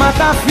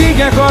πράγματα,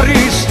 φύγε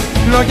χωρίς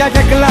λόγια και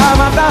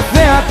κλάματα.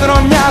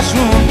 Θέατρο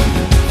μοιάζουν,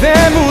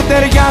 δεν μου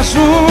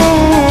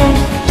ταιριάζουν.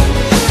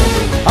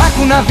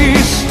 Άκου να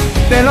δεις,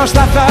 τέλος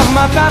τα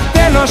θαύματα,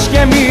 τέλος κι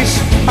εμείς.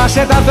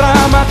 Άσε τα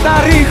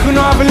δράματα,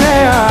 ρίχνω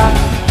αυλαία,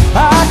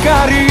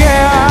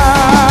 ακαριέα.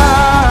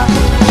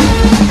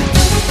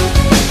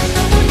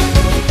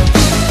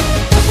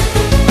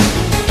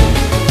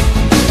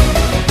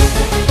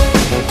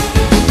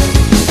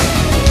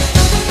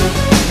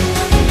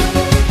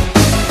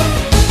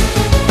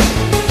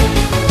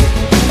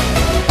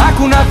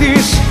 Άκου να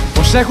δεις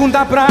πως έχουν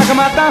τα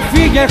πράγματα,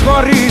 φύγε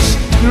χωρίς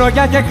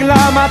λόγια και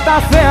κλάματα.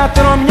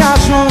 Θέατρο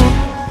μοιάζουν,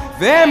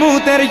 δεν μου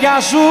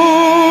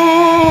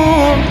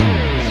ταιριάζουν.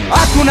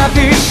 Άκου να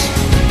δεις,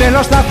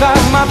 τέλος τα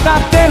θαύματα,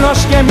 τέλος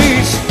κι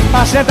εμείς.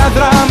 Άσε τα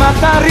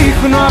δράματα,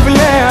 ρίχνω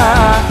αυλαία,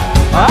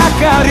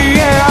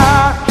 ακαριέα.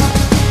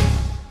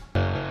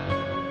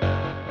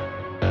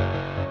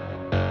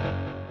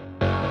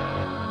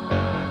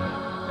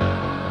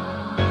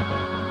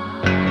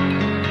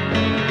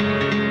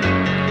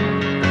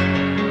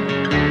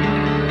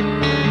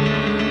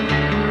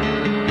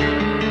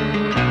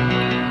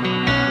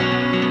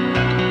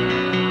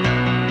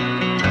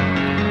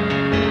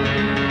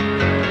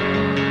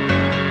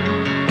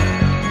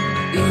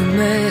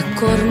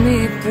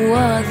 Κορμί που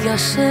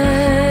άδειασε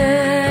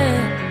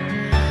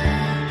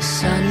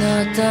σαν να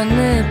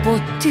ήτανε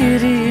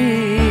ποτήρι.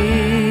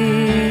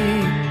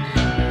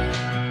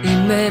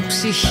 Είμαι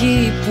ψυχή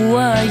που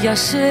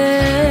άγιασε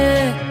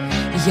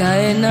για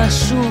ένα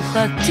σου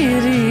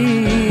χατήρι.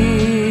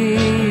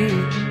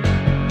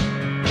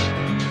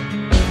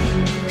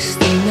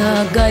 Στην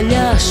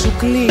αγκαλιά σου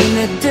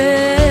κλείνεται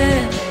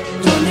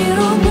το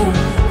όνειρό μου,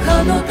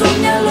 χάνω το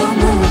μυαλό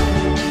μου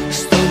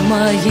στο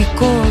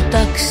μαγικό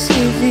ταξίδι.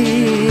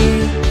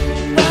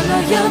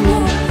 Παναγιά μου,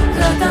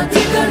 κράτα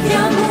την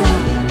καρδιά μου,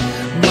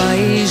 μα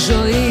η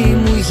ζωή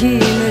μου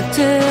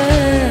γίνεται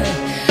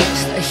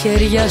στα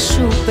χέρια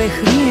σου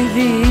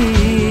παιχνίδι.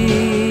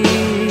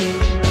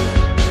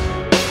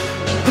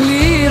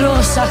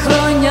 Πλήρωσα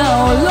χρόνια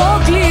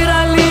ολόκληρα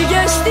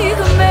λίγες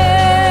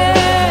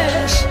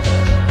στιγμές.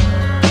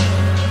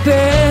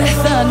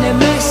 Πέθανε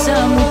μέσα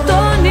μου το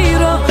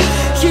όνειρο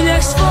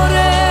χίλιες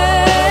φορές.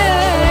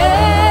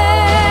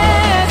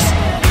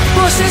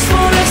 Πόσες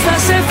φορές θα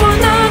σε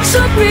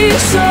φωνάξω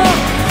πίσω,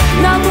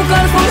 να μου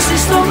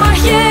καρφώσεις το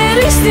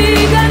μαχαίρι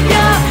στην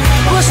καρδιά.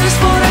 Πόσες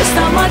φορές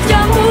τα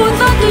μάτια μου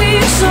θα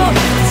κλείσω,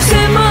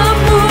 ψέμα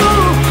μου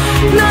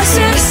να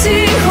σε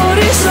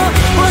συγχωρήσω.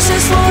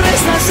 Πόσες φορές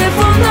θα σε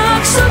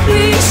φωνάξω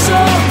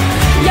πίσω,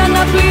 για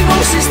να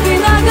πληγώσεις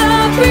την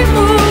αγάπη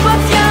μου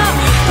βαθιά.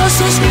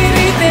 Τόσο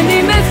σκληρή δεν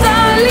είμαι, θα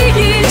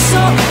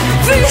λυγίσω.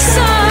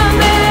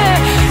 Φύσαμε,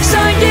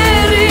 σαν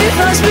γέρι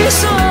θα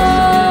σβήσω.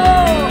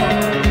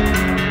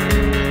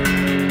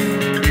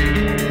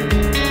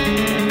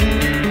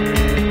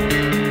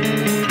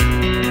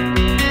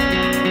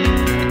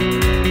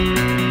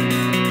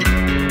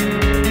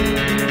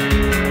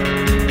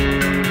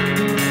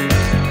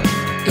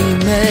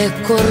 Είμαι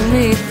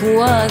κορμί που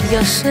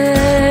άδειασε,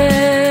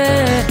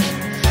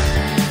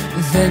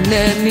 δεν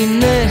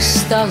έμεινε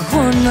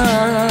σταγόνα.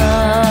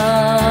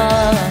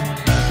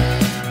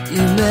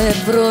 Είμαι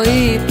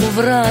πρωί που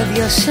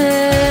βράδιασε,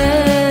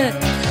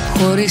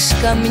 χωρίς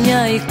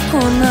καμιά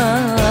εικόνα.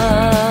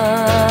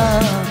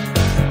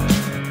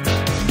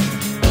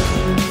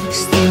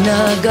 Στην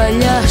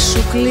αγκαλιά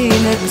σου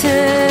κλείνεται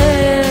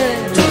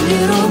το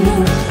όνειρό μου,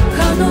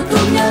 χάνω το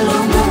μυαλό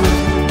μου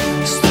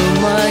στο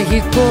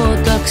μαγικό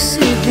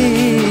ταξίδι.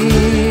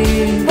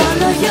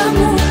 Παναγιά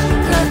μου,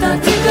 κράτα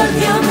την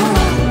καρδιά μου,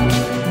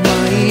 μα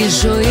η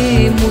ζωή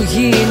μου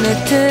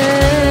γίνεται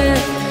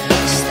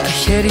στα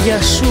χέρια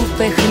σου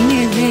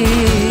παιχνίδι.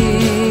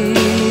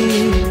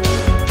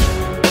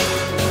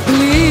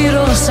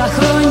 Πλήρωσα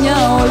χρόνια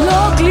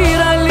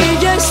ολόκληρα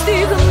λίγες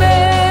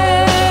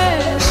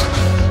στιγμές.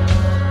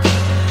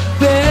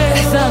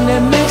 Πέθανε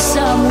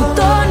μέσα μου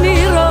το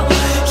όνειρο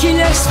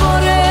χίλιες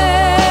φορές.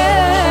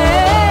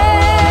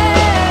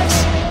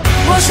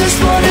 Πόσες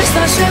φορές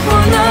θα σε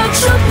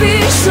φωνάξω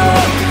πίσω,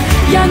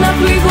 για να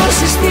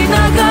πληγώσεις την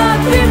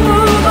αγάπη μου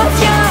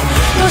βαθιά.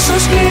 Τόσο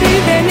σκληρή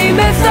δεν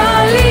είμαι, θα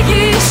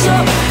λυγίσω.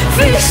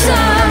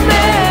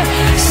 Φύσαμε,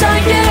 σαν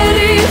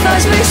γέρι θα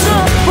σβήσω.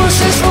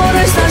 Πόσες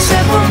φορές θα σε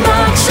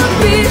φωνάξω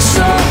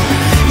πίσω,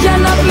 για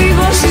να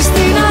πληγώσεις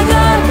την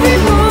αγάπη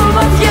μου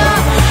βαθιά.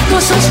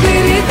 Τόσο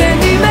σκληρή δεν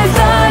είμαι,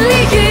 θα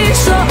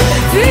λυγίσω.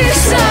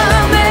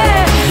 Φύσαμε,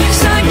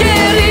 σαν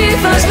γέρι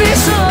θα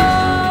σβήσω.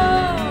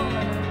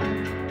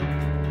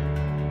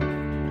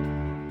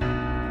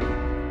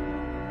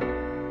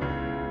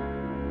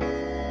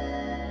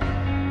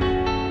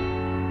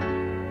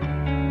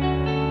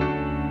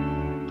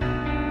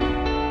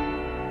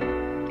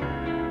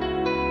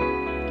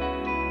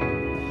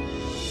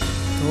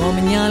 Το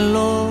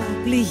μυαλό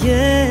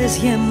πληγές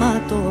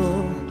γεμάτο,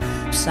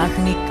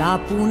 ψάχνει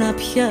κάπου να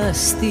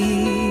πιαστεί.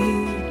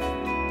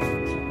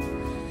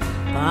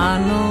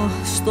 Πάνω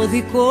στο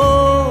δικό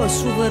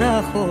σου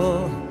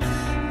βράχο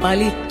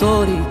πάλι το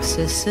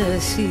ρίξες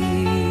εσύ.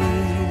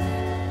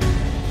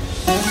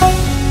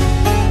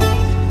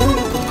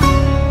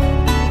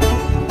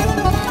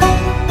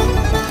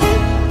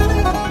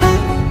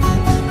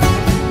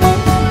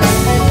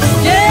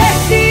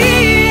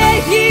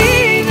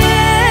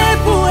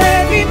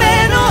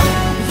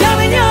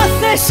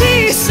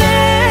 Σε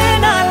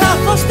ένα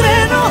λάθος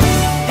τρένο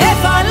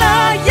έβαλα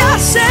για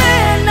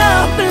σένα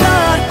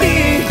πλάτη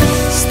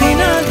στην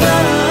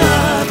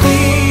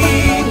αγάπη.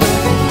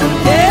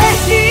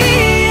 Τι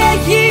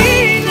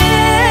έγινε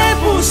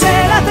που σε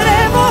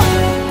λατρεύω,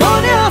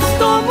 τον εαυτό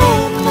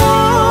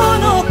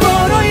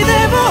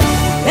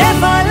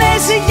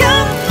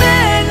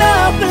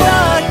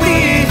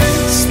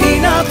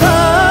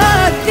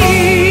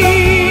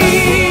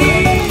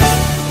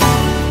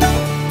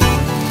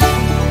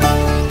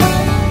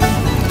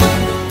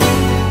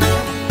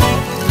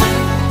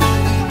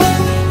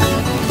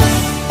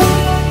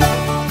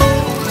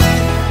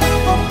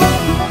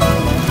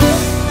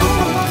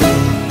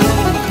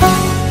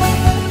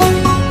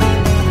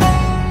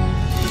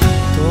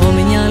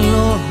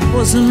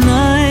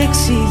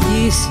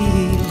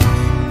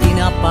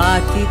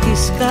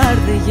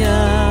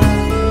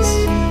καρδιάς.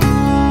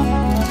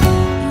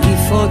 Η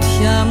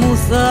φωτιά μου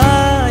θα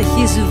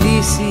έχει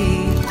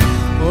σβήσει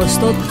ως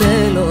το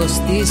τέλος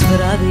της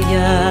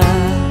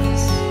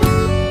βραδιάς.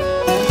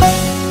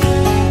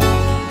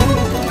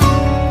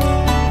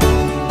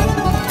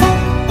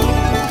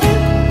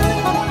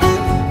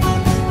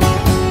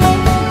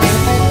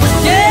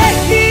 Και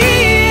τι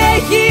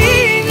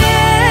έγινε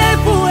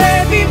που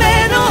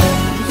επιμένω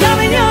για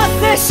μια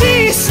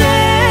θέση σε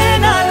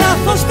ένα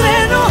λάθος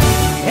τρένο?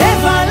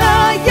 Έβαλα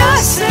για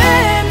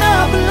σένα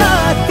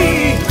πλάτη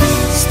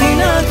στην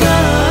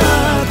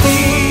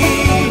αγάπη.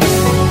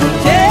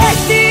 Και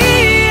τι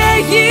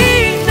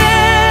έγινε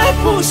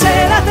που σε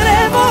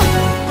λατρεύω?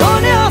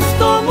 Τον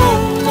εαυτό μου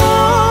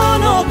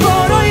μόνο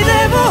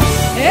κοροϊδεύω.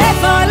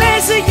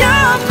 Έβαλες για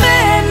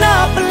μένα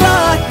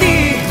πλάτη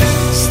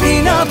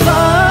στην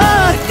απάτη.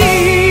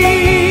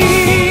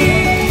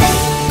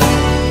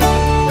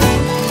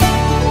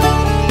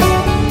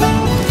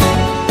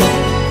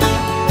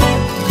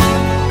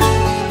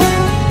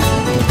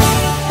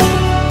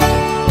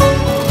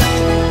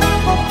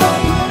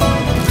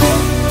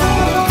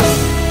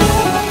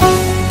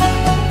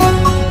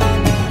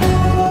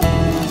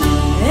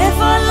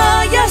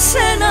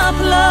 Σένα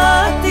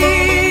πλάτη,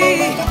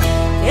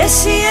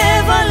 εσύ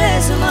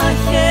έβαλες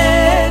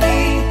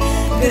μαχαίρι,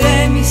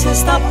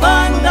 γκρέμισες τα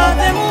πάντα,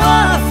 δεν μου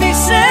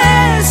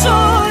άφησες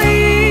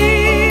ζωή.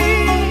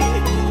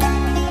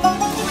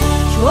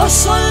 Κι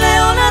όσο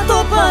λέω να το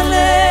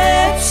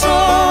παλέψω,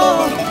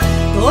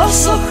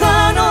 τόσο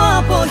χάνω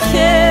από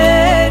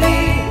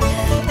χέρι.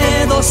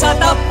 Έδωσα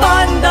τα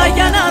πάντα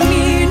για να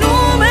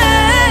μείνουμε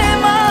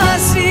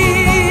μαζί.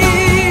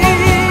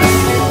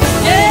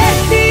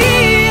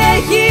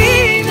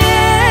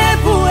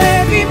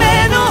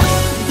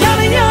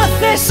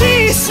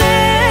 Εσύ σε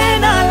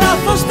ένα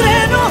λάθος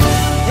τρένο,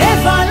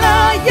 έβαλα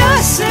για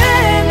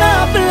σένα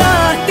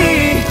πλάτη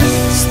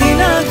στην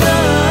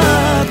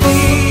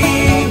αγάπη.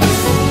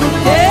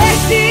 Και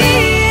τι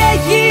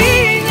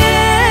έγινε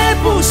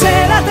που σε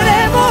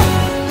λατρεύω?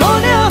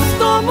 Τον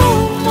εαυτό μου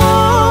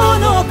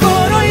μόνο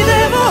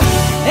κοροϊδεύω.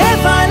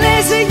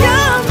 Έβαλες για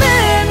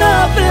μένα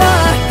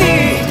πλάτη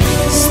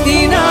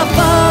στην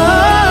απάτη.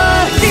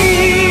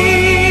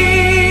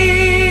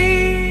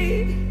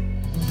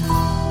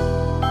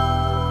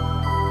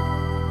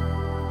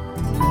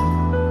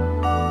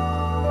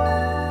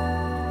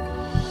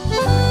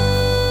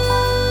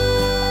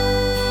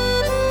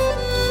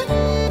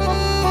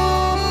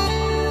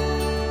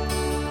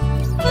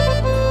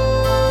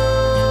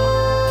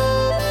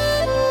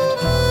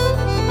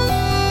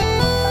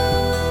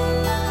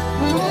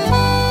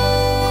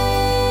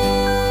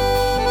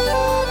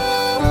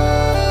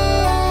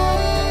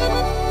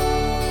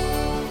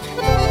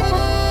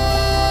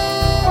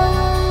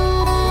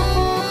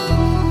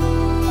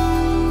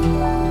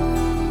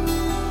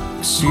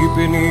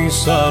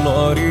 Ξύπνησα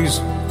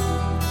νωρίς,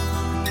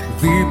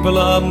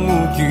 δίπλα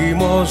μου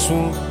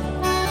κοιμώσουν,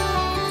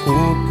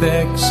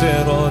 ούτε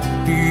ξέρω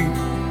τι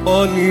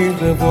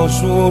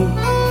ονειρευόσουν.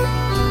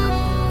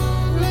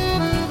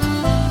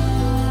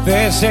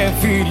 Δε σε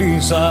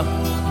φίλησα,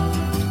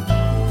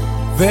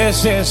 δε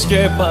σε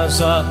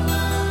σκέπασα,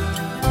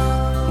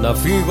 να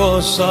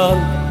φύγω σαν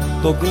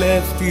το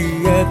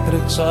κλέφτη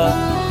έτρεξα.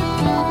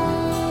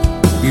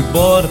 Την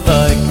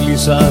πόρτα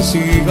έκλεισα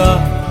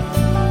σιγά,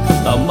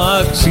 τα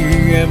μάξι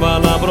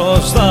έβαλα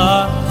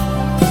μπροστά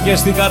και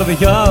στην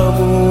καρδιά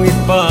μου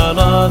είπα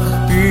να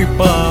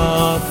χτύπα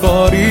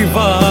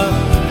θόρυβα.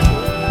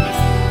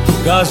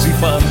 Βγάζει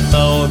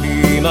πάντα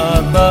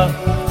οδυνατά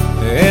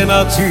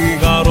ένα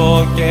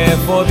τσιγάρο και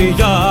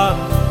φωτιά,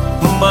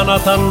 μα να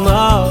τα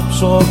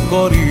ανάψω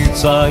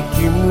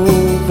κοριτσάκι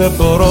μου δεν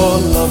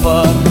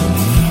πρόλαβα.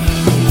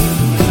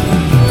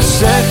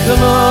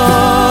 Ξέχνα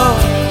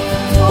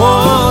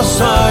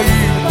όσα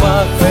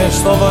είπα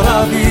χθες το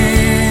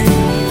βράδυ,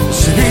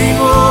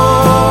 σβήνω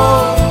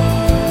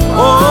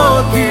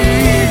ό,τι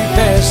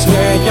είπες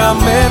και για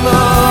μένα.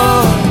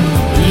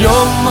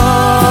 Λιώμα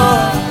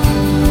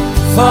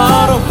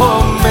θα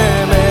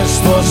έρχομαι μες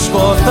στο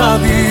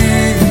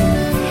σκοτάδι,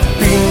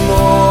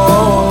 πίνω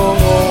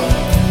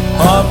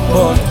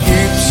από εκεί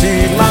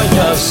ψηλά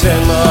για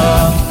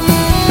σένα.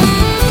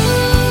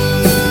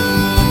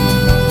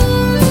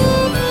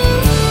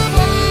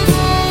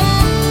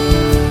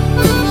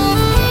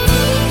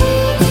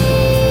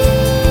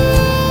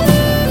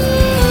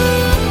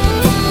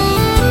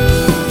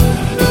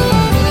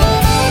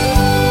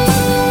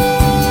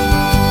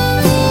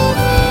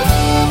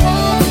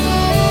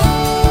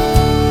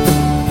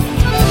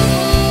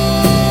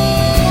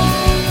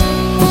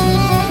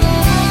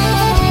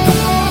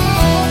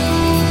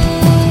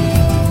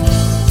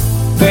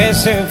 Δε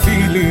σε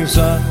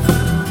φίλησα,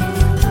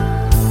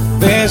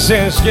 δε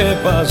σε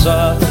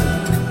σκέπαζα,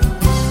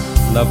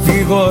 να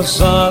φύγω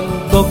σαν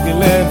το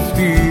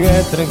κλέφτη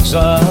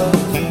έτρεξα.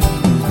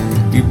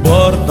 Την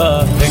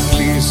πόρτα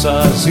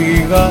έκλεισα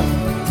σιγά,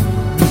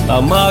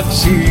 τα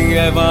μάξι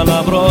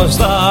έβαλα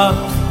μπροστά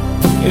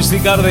και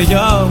στην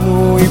καρδιά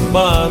μου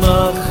είπα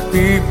να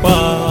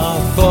χτύπα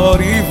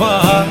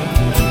θόρυβα.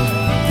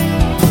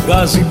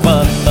 γκάζι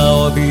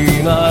πατάω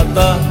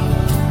δυνατά,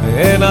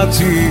 ένα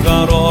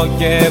τσιγάρο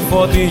και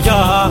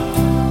φωτιά.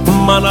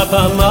 Μα να τα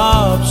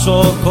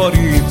ανάψω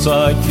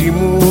κοριτσάκι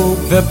μου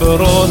δεν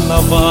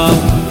πρόλαβα.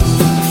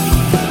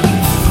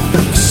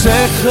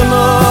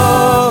 Ξέχνω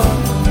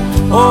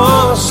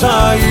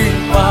όσα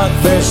είπα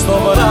χθες το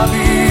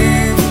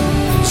βράδυ,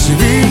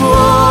 σβήνω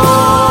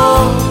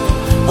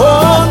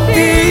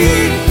ό,τι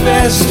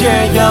είπες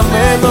και για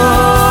μένα.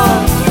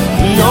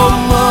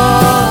 Λιώμα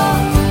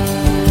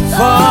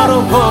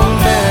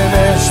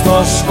φαργωμένες στο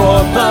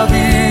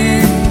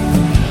σκοτάδι,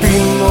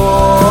 πίνω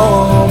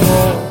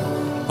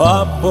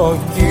από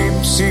εκεί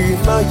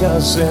ψηλά για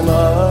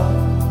σένα.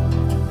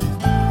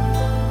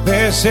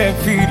 Δε σε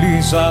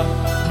φίλησα,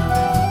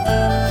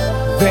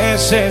 δε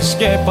σε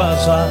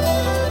σκέπαζα,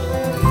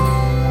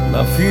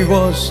 να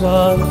φύγω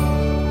σαν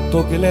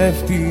το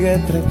κλέφτη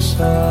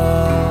έτρεξα.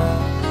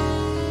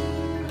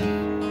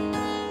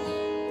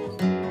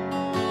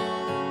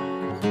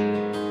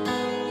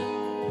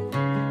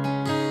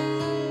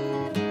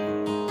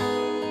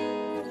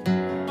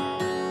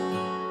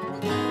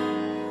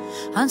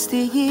 Αν στη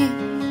γη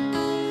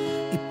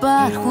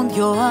υπάρχουν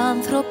δυο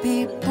άνθρωποι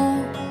που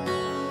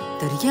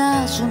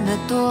ταιριάζουνε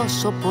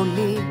τόσο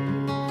πολύ,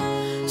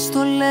 στο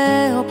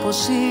λέω πως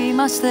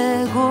είμαστε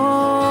εγώ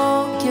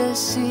και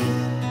εσύ.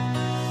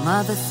 Μα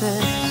δε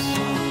θες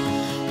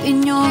ή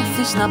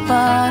νιώθεις να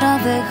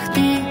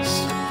παραδεχτείς,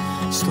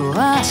 στο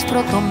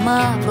άσπρο το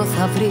μαύρο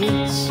θα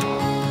βρεις,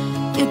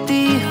 και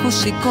τείχους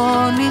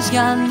σηκώνεις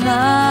για να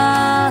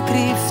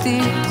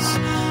κρυφτείς.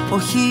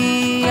 Όχι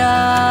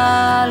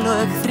άλλο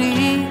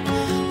εχθροί,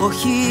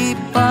 όχι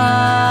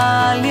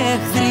πάλι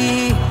εχθροί.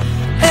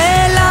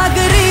 Έλα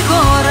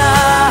γρήγορα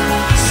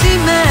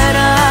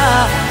σήμερα,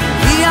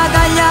 η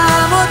αγκαλιά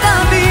μου όταν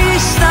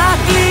μπεις θα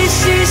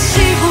κλείσει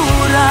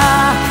σίγουρα.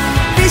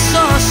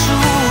 Πίσω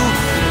σου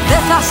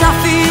δεν θα σ'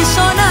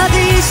 αφήσω να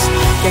δεις,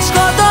 και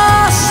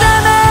σκοτώσε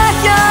με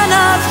για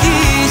να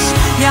βγεις.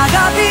 Η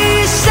αγάπη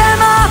σε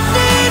μ' απ'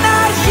 την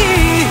αρχή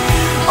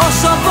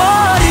όσο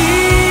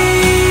μπορείς.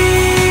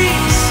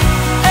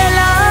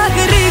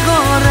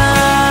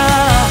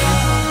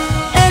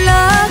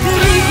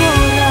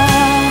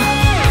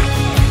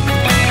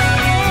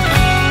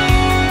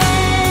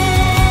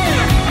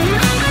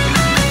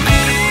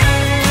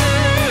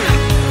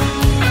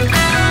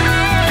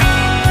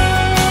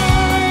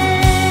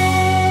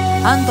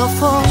 Αν το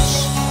φως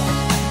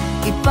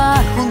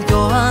υπάρχουν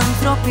δυο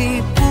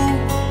άνθρωποι που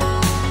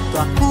το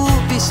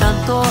ακούμπησαν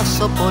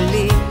τόσο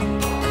πολύ,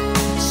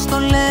 στο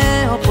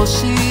λέω πως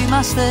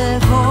είμαστε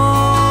εγώ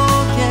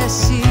και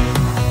εσύ.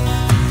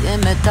 Και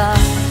μετά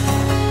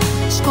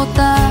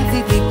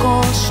σκοτάδι δικό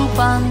σου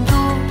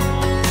παντού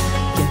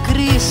και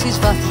κρίσεις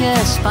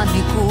βαθιές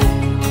πανικού.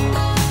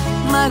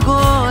 Μα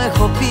εγώ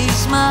έχω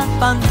πείσμα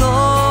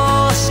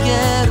παντός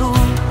καιρού,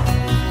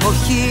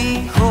 όχι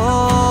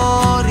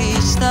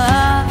χωριστά,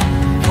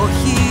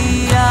 όχι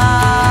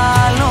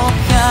άλλο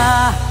πια.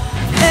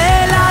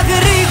 Έλα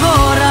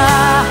γρήγορα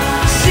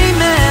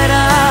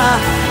σήμερα,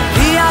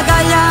 η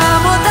αγκαλιά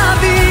μου όταν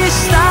μπεις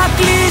θα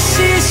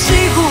κλείσει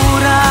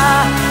σίγουρα.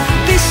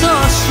 Πίσω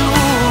σου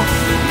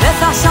δεν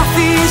θα σ'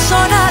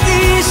 αφήσω να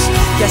δεις,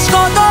 και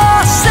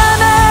σκοτώσε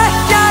με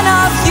για να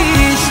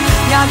βγεις.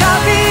 Η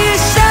αγάπη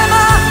σε μ'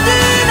 απ'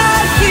 την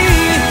αρχή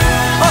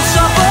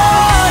όσο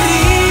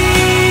μπορείς.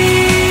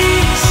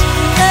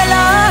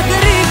 Έλα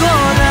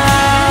γρήγορα,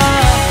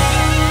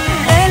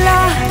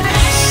 έλα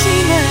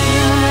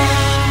σήμερα.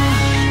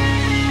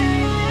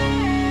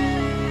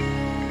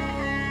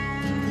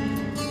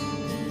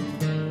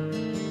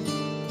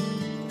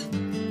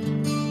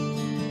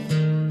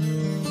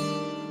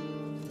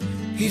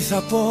 Ήρθα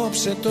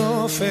απόψε το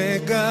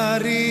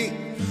φεγγάρι,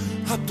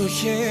 απ' το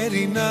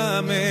χέρι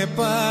να με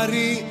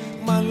πάρει,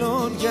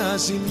 μάλλον για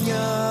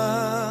ζημιά.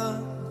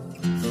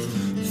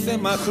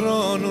 Θέμα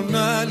χρόνου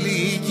να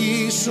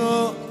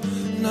λυγίσω,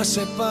 να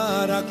σε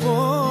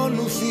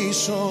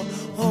παρακολουθήσω,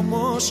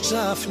 όμως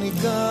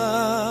ξαφνικά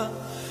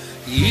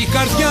η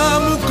καρδιά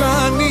μου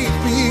κάνει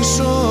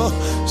πίσω,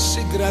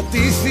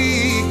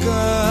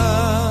 συγκρατήθηκα.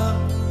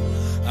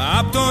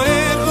 Απ' το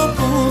έργο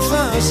που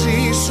θα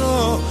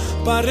ζήσω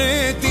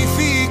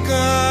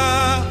παραιτηθήκα.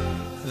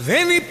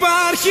 Δεν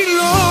υπάρχει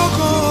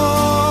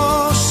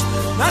λόγος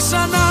να σ'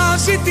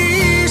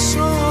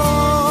 αναζητήσω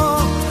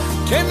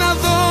και να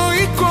δω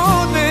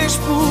εικόνες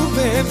που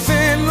δεν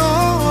θέλω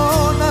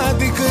να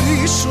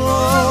αντικρίσω.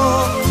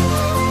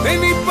 Δεν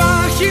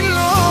υπάρχει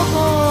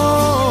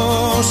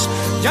λόγος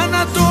για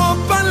να το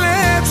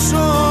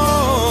παλέψω,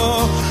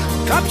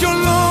 κάποιο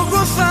λόγο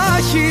θα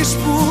έχεις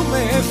που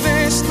με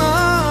θες να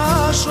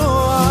ζω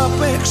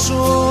απ'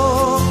 έξω.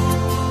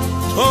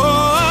 Το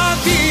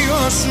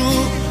αδείο σου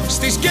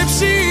στη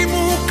σκέψη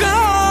μου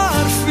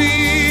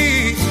καρφί,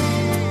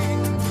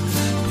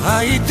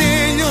 πάει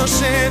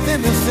τέλειωσε,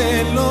 δεν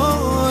θέλω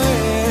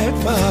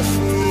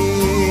επαφή.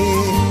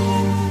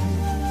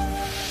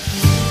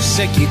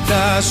 Σε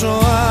κοιτάζω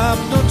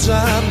απ' το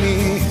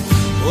τζάμι,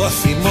 ο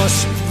θυμός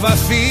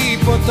βαθύ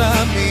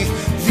ποτάμι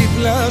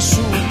δίπλα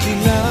σου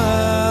κυλά.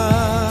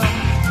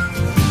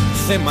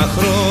 θέμα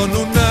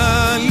χρόνου να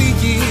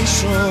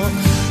λυγίσω,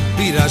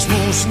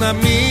 πειρασμούς να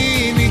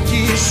μην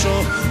νικήσω.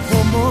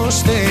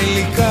 Όμως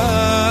τελικά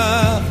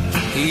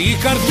η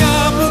καρδιά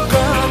μου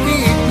κάνει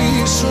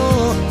πίσω,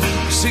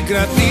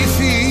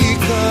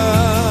 συγκρατήθηκα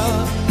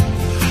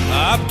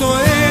απ' το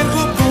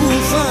έργο που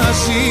θα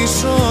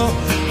ζήσω,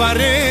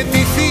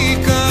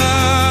 παραιτηθήκα.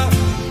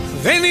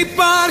 Δεν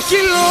υπάρχει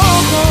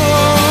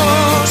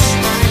λόγος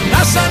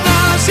να σ'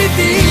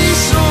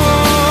 αναζητήσω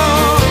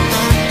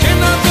και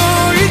να δω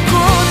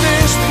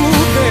εικόνες που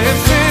δεν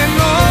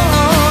θέλω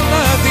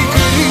να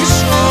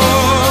αντικρίσω.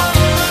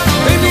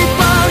 Δεν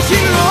υπάρχει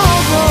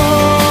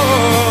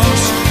λόγος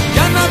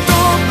για να το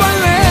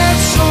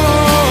παλέψω,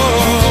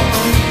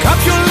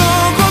 κάποιο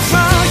λόγο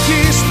θα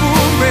έχεις που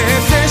με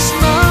θες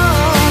να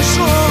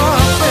ζω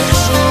απ'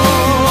 έξω.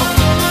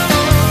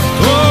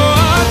 Το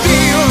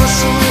αντίο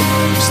σου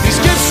στη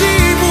σκέψη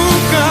μου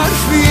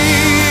καρφί,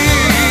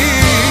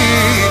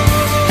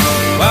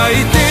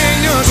 πάει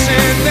τέλειωσε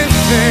δεν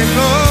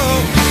θέλω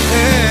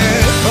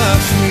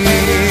επαφή.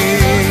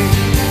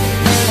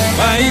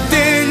 Πάει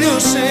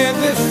τέλειωσε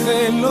δεν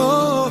θέλω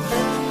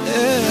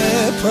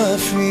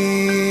επαφή.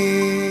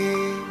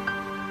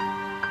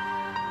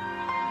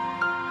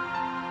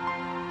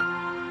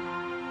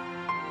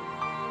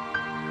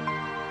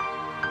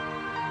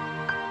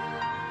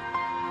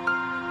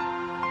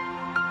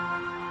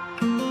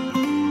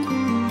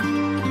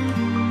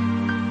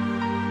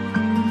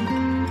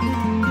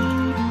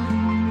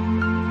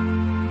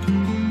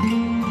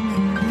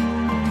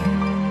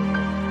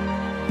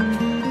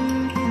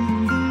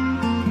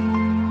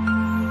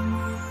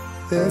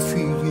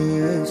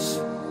 Έφυγες,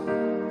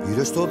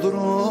 πήρες στο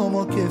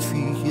δρόμο και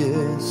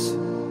φύγες.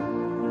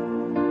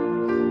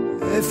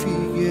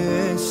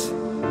 Έφυγες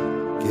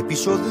και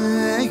πίσω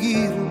δεν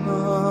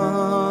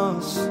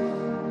γυρνάς.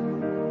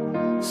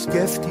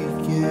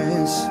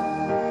 Σκέφτηκες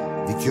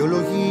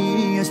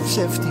δικαιολογίες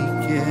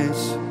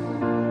ψεύτικες.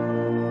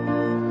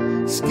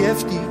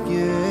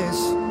 Σκέφτηκες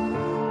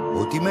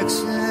ότι με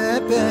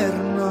ξεπερνάς.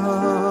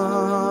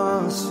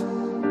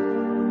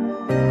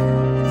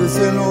 Δεν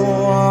θέλω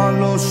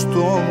άλλο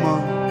στόμα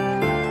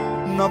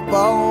να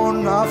πάω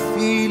να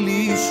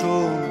φιλήσω.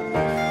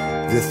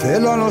 Δεν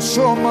θέλω άλλο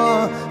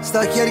σώμα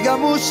στα χέρια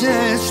μου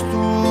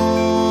ζεστό.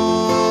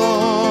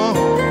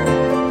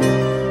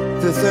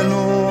 Δεν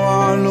θέλω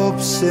άλλο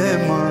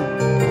ψέμα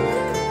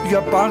για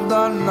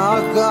πάντα να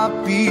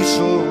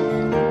αγαπήσω.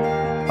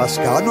 Ας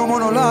κάνω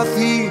μόνο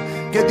λάθη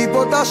και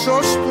τίποτα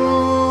σωστό.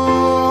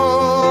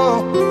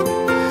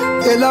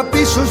 Έλα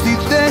πίσω στη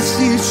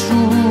θέση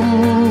σου,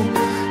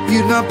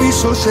 γύρνα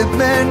πίσω σε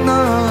μένα.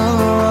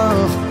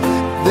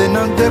 Δεν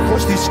αντέχω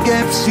στη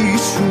σκέψη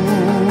σου,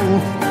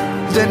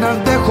 δεν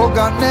αντέχω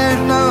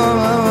κανένα.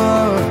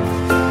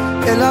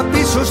 Έλα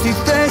πίσω στη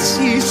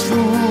θέση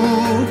σου,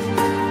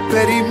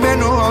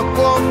 περιμένω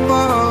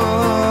ακόμα.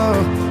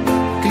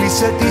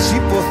 Κλείσε τις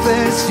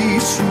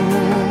υποθέσεις σου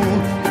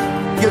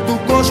και του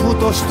κόσμου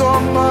το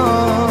στόμα.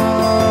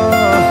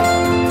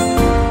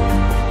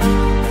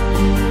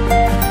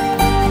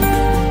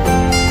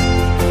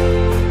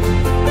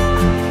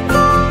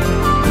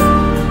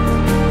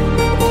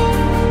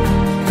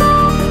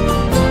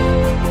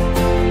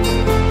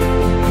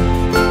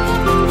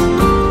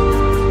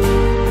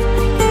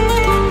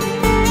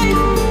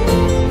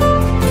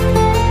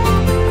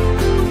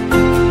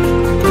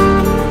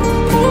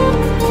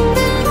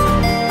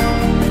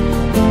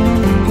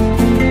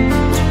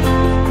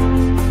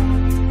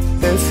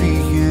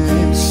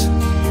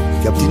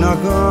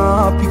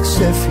 Αγάπη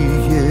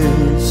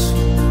ξέφυγες,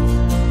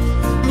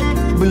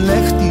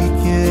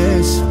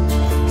 μπλέχτηκες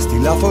στη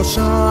λάθος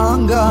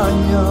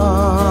αγκαλιά.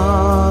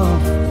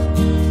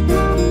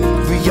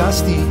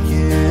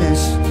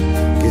 Βιάστηκες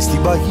και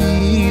στην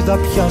παγίδα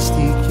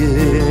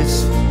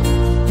πιάστηκες.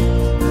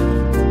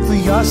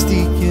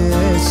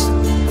 Βιάστηκες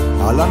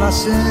αλλά να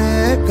σε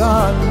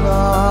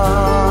καλά.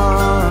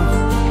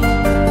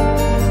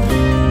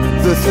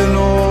 Δεν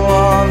θέλω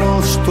άλλο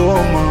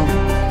στόμα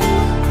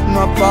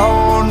να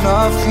πάω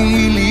να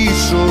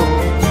φιλήσω.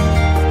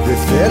 Δεν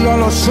θέλω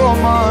άλλο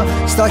σώμα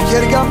στα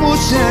χέρια μου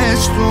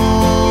ζεστό.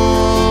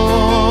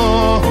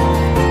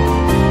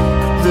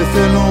 Δεν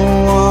θέλω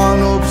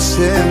άλλο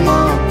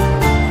ψέμα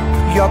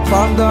για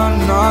πάντα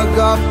να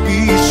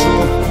αγαπήσω.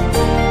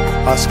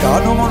 Ας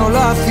κάνω μόνο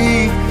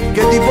λάθη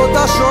και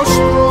τίποτα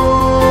σωστό.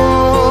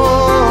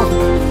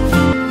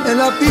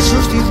 Έλα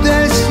πίσω στη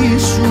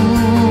θέση σου,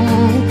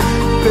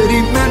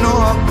 περιμένω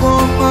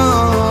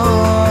ακόμα.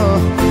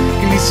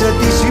 Κλείσε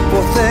τις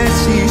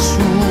υποθέσεις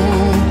σου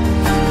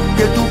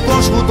και του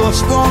κόσμου το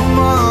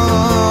στόμα.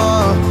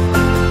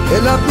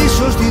 Έλα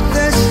πίσω στη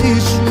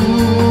θέση σου.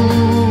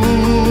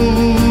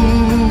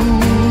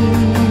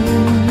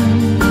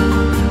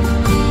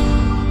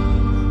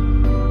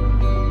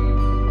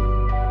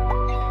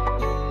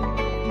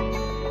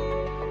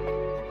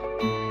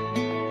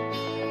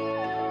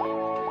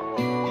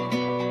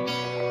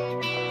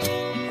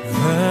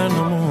 Δεν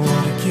μου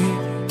αρκεί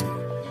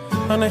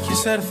αν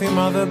έχεις έρθει,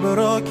 μα δεν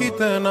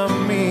πρόκειται να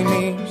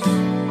μείνεις.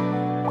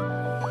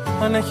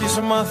 Αν έχεις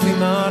μάθει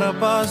να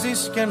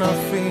αρπάζεις και να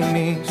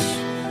αφήνεις,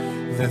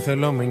 δεν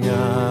θέλω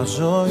μια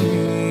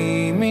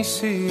ζωή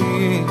μισή.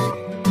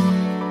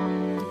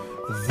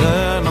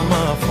 Δεν μ'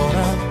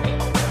 αφορά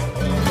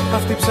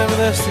αυτή η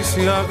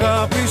ψευδαίσθηση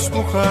αγάπης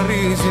που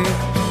χαρίζει,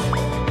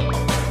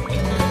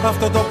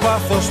 αυτό το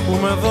πάθος που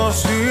με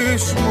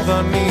δώσεις μου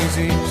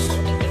δανείζεις.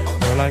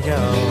 Όλα για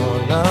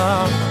όλα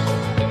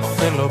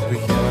θέλω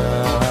πια.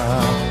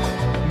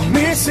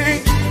 Μίση,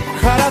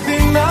 χαρά τι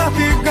να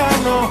την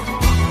κάνω,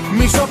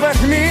 μισό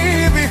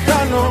παιχνίδι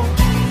χάνω,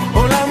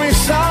 όλα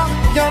μισά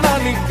για να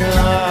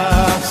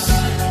νικάς.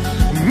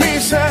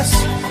 Μίσες,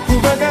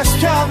 κουβέντες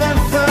πια δεν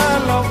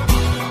θέλω,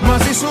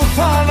 μαζί σου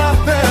θα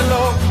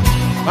ανατέλω,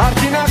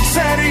 αρκεί να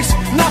ξέρεις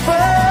να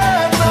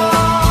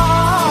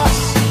περνάς.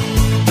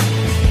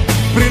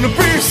 Πριν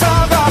πεις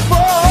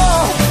αγαπώ,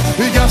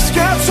 για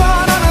σκέψου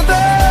αν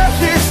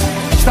αντέχεις,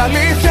 στα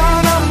αλήθεια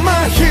να μ'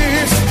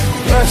 έχεις,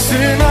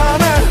 εσύ να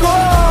είναι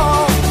εγώ.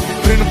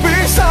 Πριν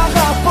πεις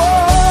αγαπώ,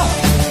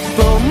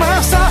 το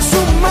μέσα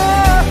σου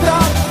μέτρα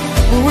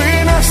που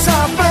είναι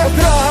σαν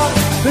πέτρα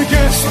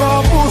και στο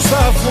που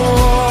σταθώ.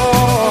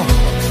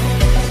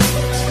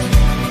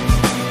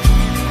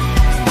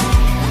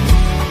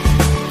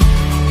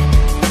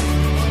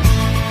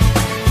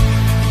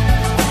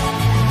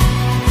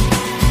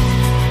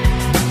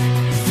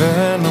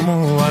 Δεν μου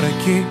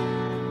αρκεί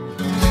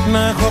να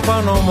έχω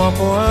πάνω μου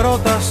από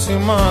ερώτα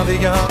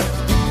σημάδια,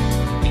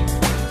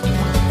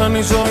 αν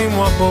η ζωή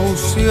μου από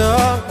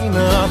ουσία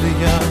είναι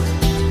άδεια,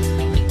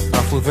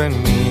 αφού δεν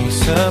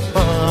είσαι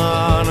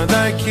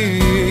πάντα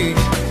εκεί.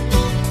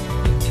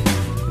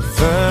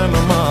 Δεν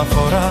μ'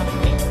 αφορά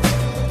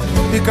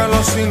η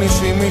καλοσύνη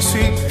σου η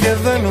μισή και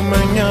δεν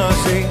με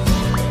νοιάζει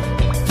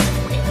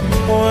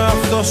ο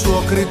εαυτός σου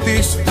ο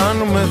κριτής αν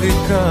με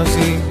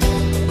δικάζει.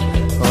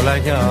 Όλα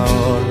για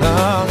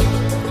όλα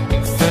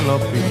θέλω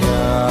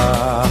πια.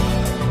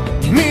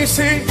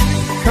 Μίση,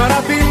 χαρά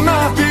τι να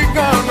την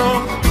κάνω,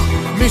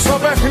 μισό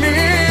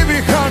παιχνίδι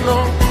χάνω,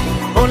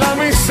 όλα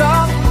μισά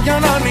για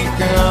να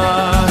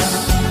νικάς.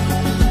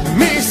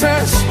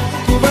 Μίσες,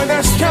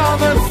 κουβέντες πια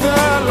δεν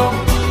θέλω,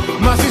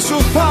 μαζί σου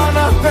θα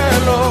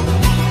ανατέλω,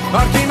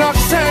 αρκεί να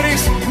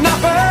ξέρεις να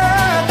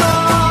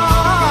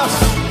περνάς.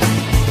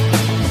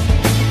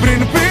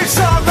 Πριν πεις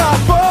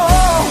αγαπώ,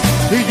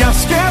 για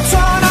σκέψου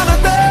αν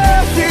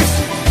αντέχεις,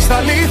 στα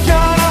αλήθεια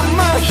να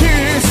μ'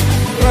 έχεις,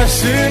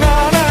 εσύ να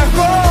είναι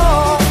εγώ.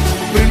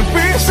 Πριν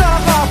πεις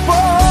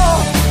αγαπώ,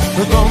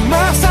 το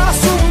μέσα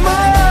σου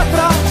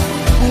μέτρα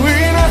που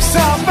είναι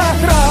σαν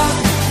πέτρα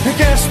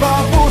και σπα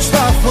που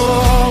σταθώ.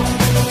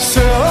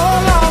 Σε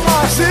όλα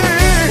μαζί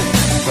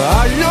θα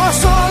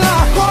λιώσω όλα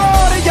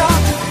χώρια,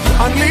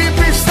 αν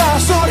λείπεις τα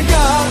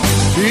ζωριά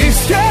η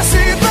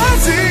σχέση δεν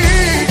ζει.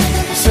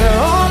 Σε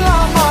όλα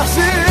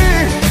μαζί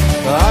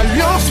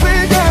αλλιώς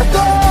φύγε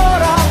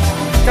τώρα,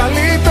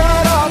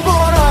 καλύτερα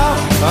μπορώ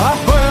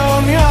από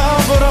αιώνια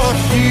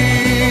βροχή.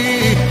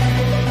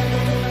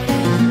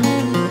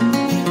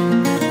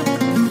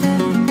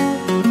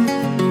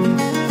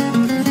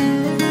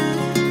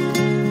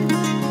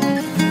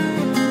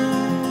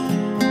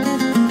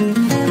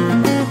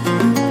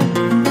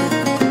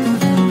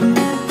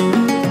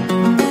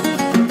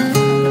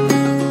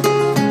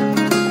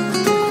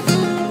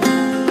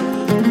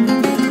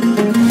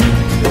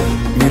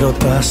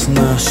 Ρωτάς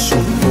να σου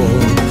πω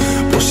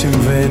πως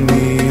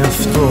συμβαίνει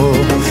αυτό,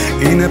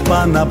 είναι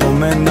πάνω από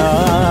μένα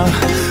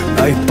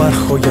να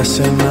υπάρχω για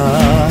σένα.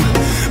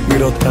 Μη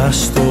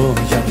ρωτάς το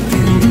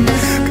γιατί,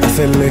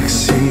 κάθε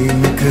λέξη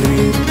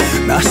μικρή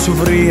να σου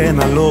βρει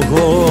ένα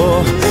λόγο,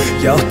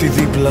 για ό,τι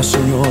δίπλα σου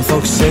νιώθω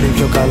ξέρει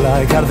πιο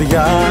καλά η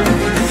καρδιά.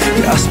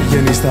 Και ας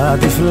πηγαίνει στα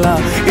τυφλά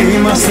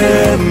είμαστε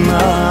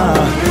ένα,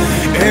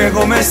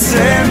 εγώ με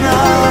σένα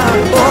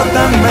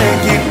όταν με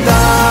κοιτάς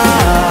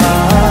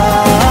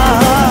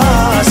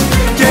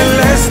και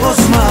λες πως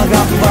μ'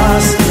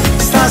 αγαπάς,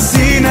 στα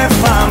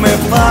σύννεφα με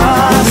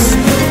πας.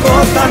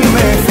 Όταν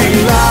με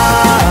φιλάς,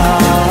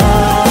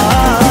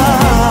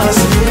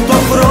 το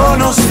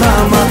χρόνο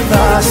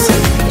σταματάς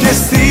και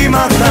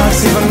αισθήματα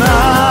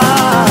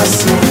ξυπνάς.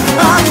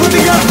 Άκου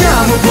την καρδιά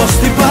μου πως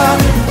τυπά,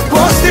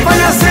 πως τυπά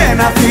για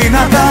σένα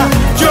δυνατά,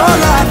 κι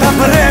όλα τα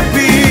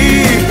πρέπει,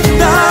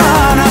 τα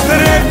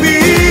ανατρέπει.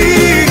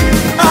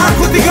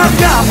 Άκου την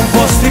καρδιά μου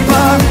πως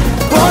τυπά,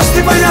 πως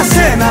τυπά για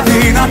σένα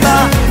δυνατά,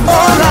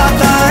 όλα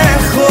τα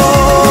έχω,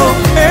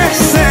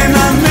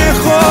 εσέναν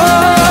έχω.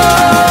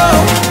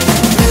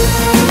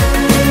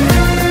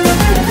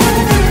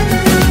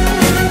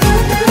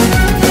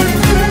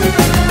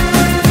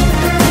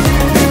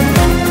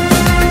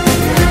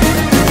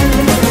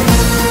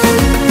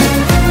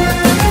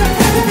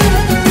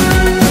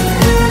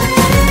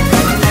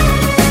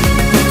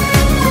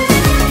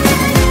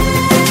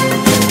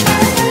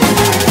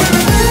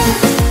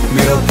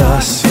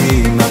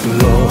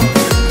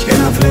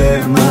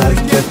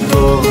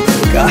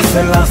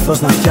 Κάθε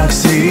λάθος να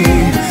φτιάξει,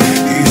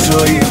 η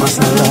ζωή μας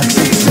να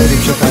αλλάξει. Ξέρει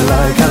πιο καλά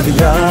η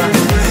καρδιά,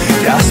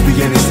 κι ας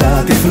πηγαίνει στα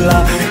τυφλά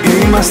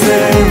είμαστε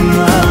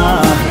ένα,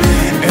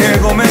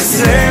 εγώ με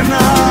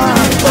σένα.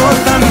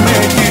 Όταν με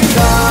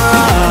κοιτάς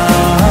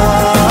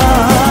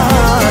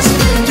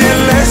και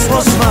λες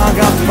πως μ'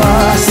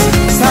 αγαπάς,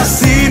 στα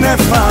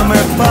σύννεφα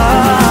με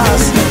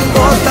πας.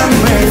 Όταν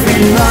με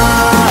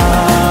φιλάς,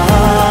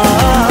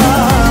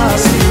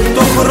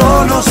 το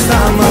χρόνο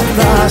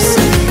σταματάς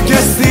και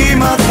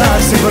αισθήματα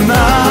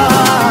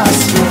ξυπνάς.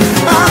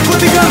 Άκου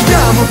την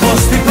καρδιά μου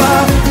πως τυπά,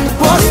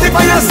 πως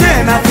τυπά για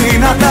σένα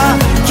δυνατά,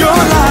 κι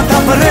όλα τα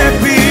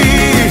πρέπει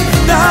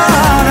να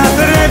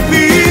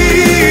ανατρέπει.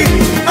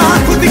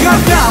 Άκου την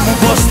καρδιά μου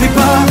πως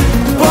τυπά,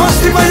 πως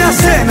τυπά για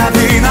σένα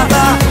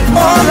δυνατά,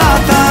 όλα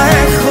τα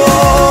έχω,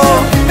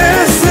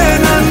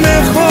 εσέναν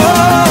έχω.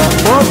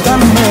 Όταν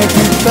με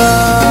κοιτάς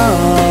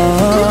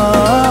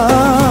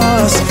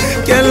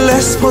και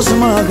λες πως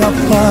μ'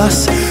 αγαπάς,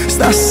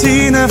 στα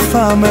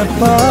σύννεφα με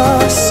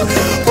πας.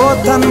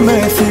 Όταν με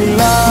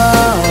φιλάς,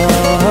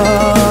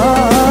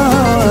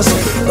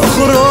 το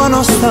χρόνο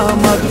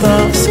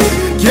σταματάς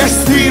και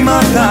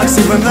αισθήματα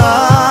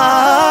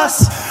ξυπνάς.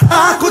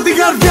 Άκου την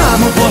καρδιά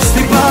μου πως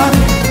τυπά,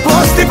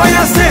 πως τυπά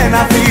για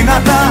σένα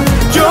δυνατά,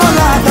 κι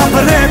όλα τα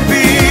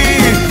πρέπει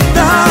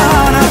να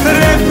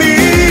ανατρέπει.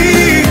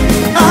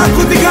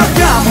 Άκου την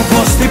καρδιά μου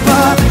πως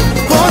τυπά,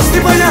 πως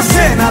τυπά για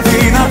σένα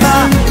δυνατά,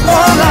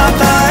 όλα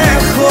τα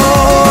έχω,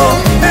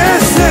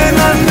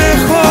 εσέναν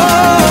έχω.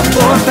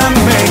 Όταν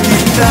με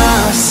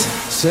κοιτάς,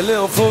 σε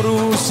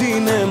λεωφορού,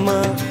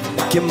 σινέμα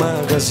και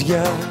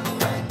μαγαζιά,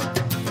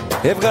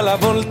 έβγαλα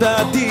βόλτα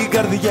την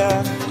καρδιά,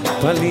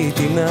 πάλι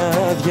την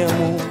άδεια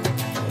μου.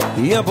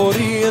 Οι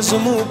απορίες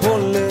μου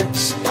πολλές,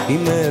 οι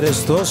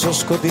μέρες τόσο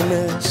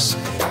σκοτεινές,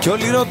 κι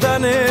όλοι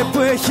ρωτάνε που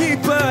έχει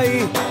πάει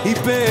η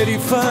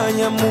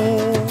περηφάνια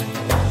μου.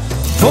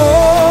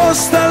 Πώς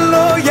τα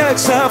λόγια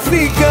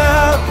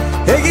ξαφνικά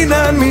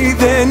έγιναν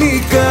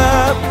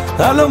μηδενικά,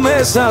 άλλο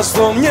μέσα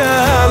στο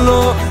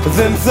μυαλό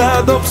δεν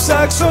θα το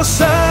ψάξω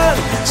σαν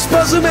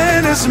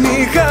σπασμένες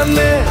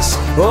μηχανές.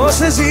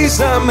 Όσες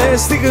ζήσαμε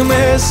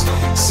στιγμές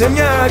σε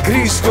μια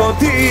άκρη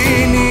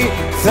σκοτεινή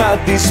θα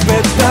τις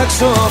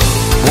πετάξω.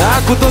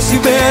 Άκου το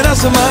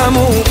συμπέρασμά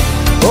μου,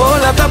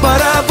 όλα τα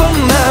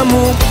παράπονά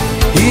μου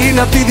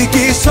είναι απ' τη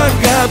δική σου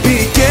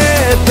αγάπη και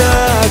τα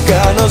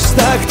κάνω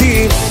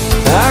στάχτη.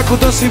 Άκου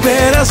το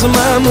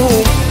συμπέρασμά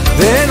μου,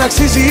 δεν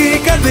αξίζει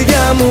η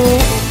καρδιά μου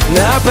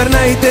να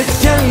περνάει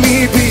τέτοια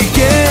λύπη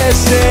και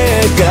σε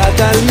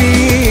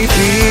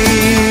καταλείπει.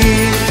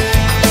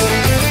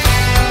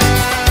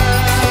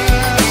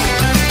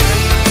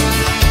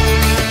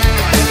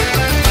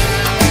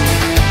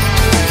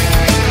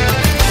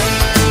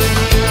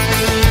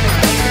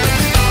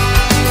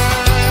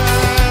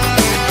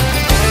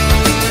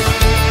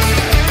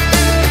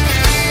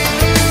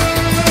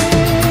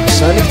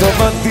 Σαν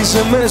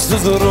νυχτοβάτισε μες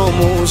στους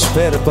δρόμους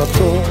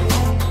περπατώ,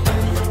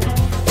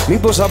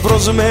 μήπως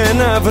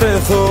απρόσμενα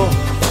βρεθώ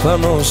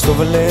πάνω στο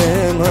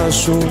βλέμμα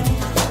σου.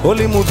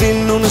 Όλοι μου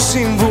δίνουν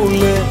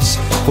συμβουλές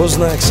πως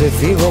να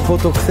ξεφύγω από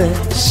το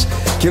χθες,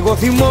 κι εγώ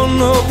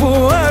θυμώνω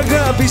που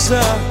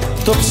αγάπησα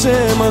το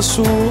ψέμα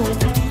σου.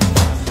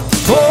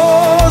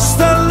 Πως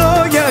τα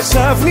λόγια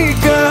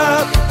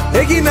ξαφνικά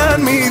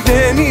έγιναν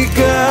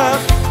μηδενικά,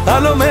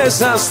 άλλο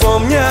μέσα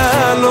στο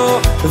μυαλό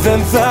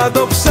δεν θα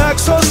το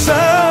ψάξω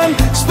σαν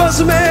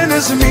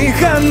σπασμένες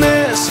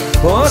μηχανές.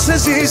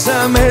 Όσες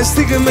ζήσαμε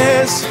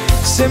στιγμές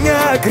σε μια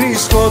άκρη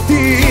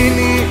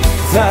σκοτεινή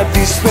θα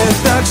τις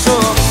πετάξω.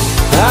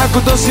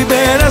 Άκου το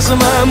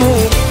συμπέρασμά μου,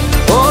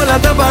 όλα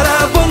τα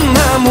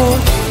παράπονά μου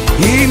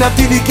είναι απ'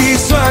 τη δική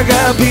σου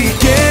αγάπη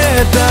και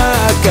τα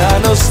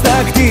κάνω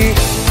στάχτη.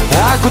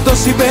 Άκου το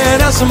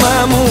συμπέρασμά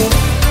μου,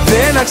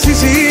 δεν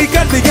αξίζει η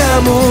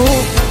καρδιά μου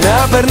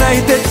να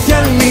περνάει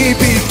τέτοια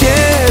λύπη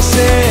και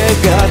σε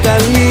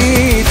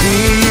καταλείπει.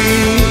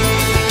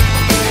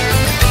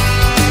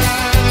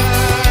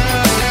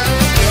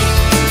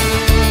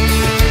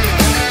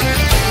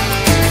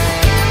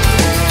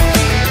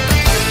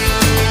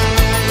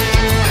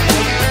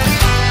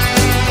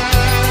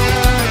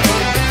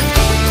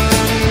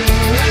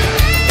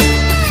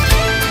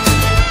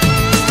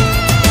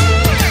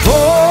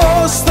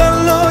 Πώς τα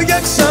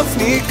λόγια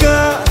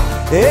ξαφνικά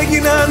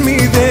έγιναν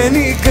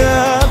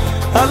μηδενικά,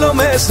 άλλο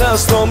μέσα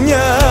στο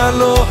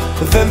μυαλό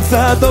δεν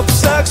θα το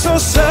ψάξω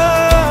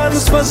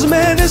σαν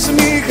σπασμένες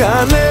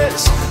μηχανές.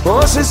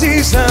 Όσες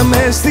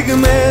ζήσαμε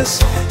στιγμές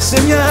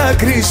σε μια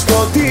άκρη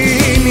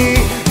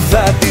σκοτεινή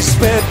θα τις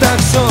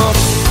πετάξω.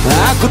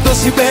 Άκου το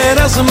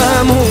συμπέρασμά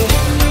μου,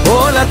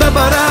 όλα τα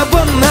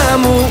παράπονά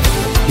μου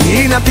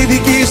είναι απ' τη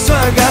δική σου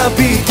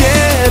αγάπη και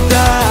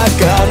τα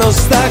κάνω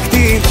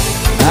στάχτη.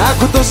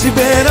 Άκου το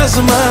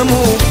συμπέρασμά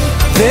μου,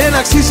 δεν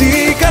αξίζει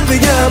η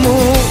καρδιά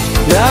μου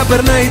να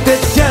περνάει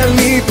τέτοια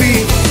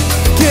λύπη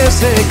και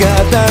σε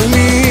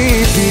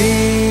καταλείπει.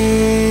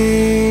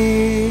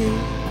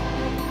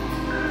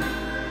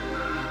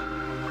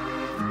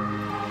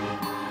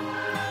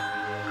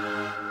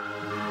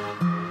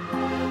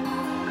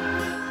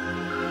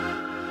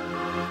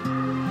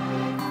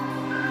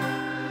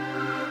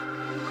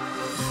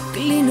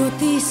 Κλείνω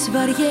τις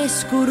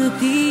βαριές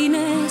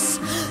κουρτίνες,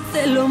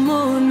 θέλω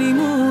μόνη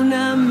μου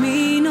να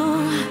μείνω.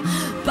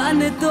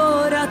 Πάνε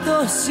τώρα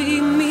τόσοι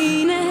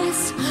μήνες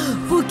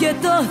που και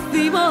το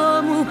θυμό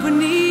μου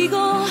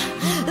πνίγω.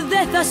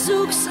 Δεν θα σου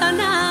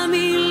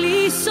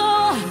ξαναμιλήσω,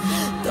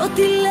 το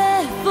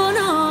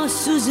τηλέφωνο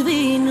σου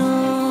σβήνω.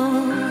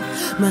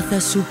 Μα θα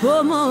σου πω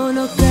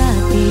μόνο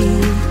κάτι,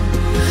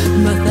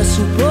 μα θα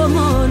σου πω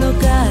μόνο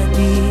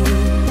κάτι.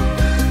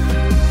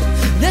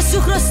 Δεν σου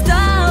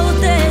χρωστάω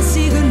ούτε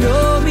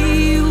συγγνώμη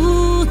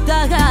ούτε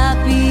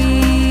αγάπη.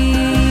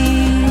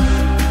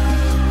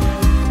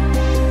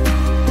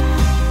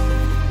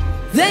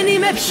 Δεν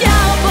είμαι πια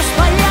όπως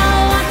παλιά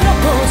ο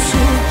άνθρωπός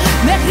σου.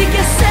 Μέχρι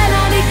και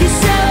σένα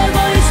νίκησε ο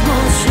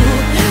εγωισμός σου.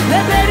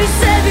 Δεν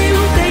περισσεύει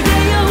ούτε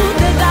γέλιο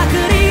ούτε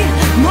δάκρυ.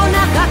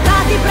 Μόναχα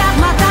κάτι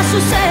πράγματα σου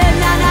σε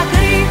μια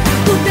άκρη.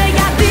 Ούτε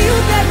γιατί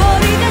ούτε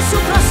μπορεί δεν σου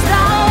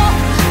χρωστάω.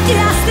 Και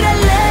ας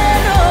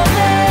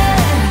τρελαίνομαι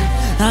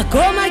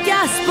ακόμα κι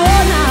ας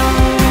πονάω.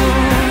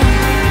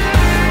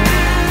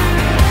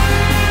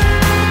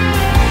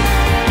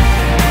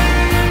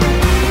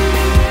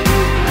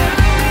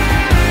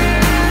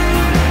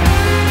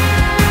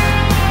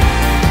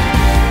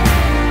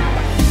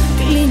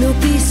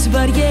 Τις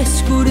βαριές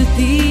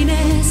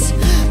κουρτίνες,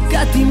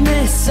 κάτι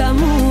μέσα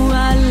μου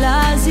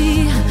αλλάζει.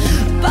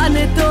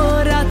 Πάνε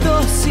τώρα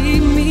τόσοι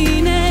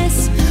μήνες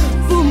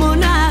που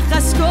μονάχα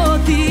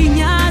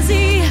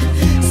σκοτεινιάζει.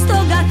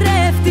 Στον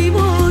καθρέφτη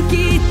μου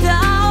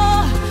κοιτάω,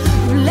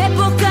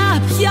 βλέπω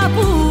κάποια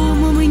που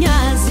μου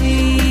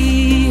μοιάζει.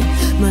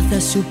 Μα θα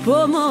σου πω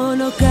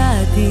μόνο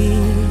κάτι,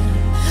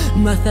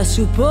 μα θα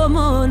σου πω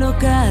μόνο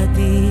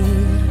κάτι.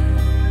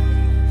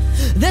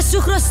 Δεν σου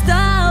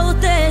χρωστάω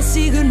ούτε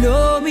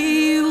συγγνώμη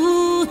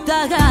ούτε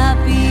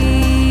αγάπη.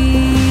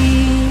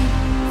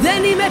 Δεν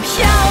είμαι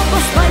πια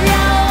όπως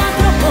παλιά ο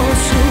άνθρωπός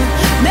σου.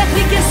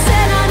 Μέχρι και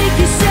σένα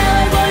νίκησε ο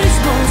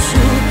εγωισμός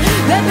σου.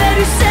 Δεν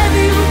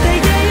περισσεύει ούτε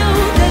γέλιο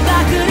ούτε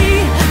δάκρυ.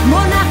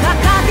 Μόναχα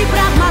κάτι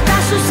πράγματα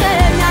σου σε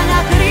μια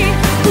άκρη.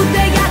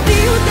 Ούτε γιατί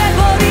ούτε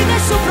μπορεί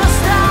δεν σου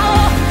χρωστάω.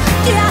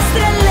 Και ας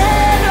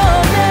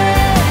τρελαίνομαι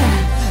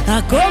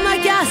ακόμα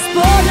κι ας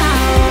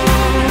πονάω.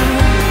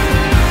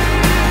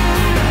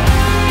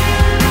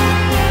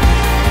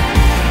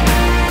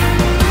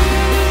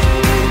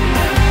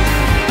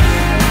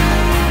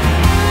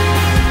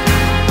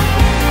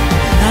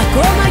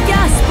 Ακόμα κι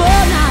ας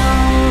πονάω.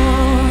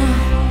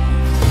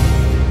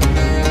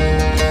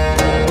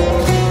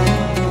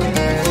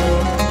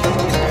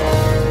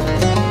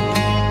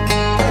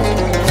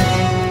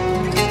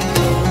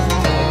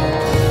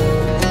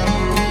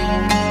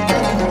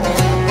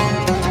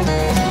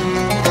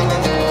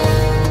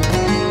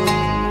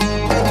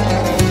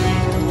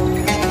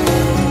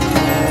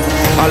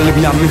 Άλλη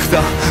μια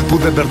νύχτα που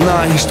δεν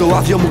περνάει. Στο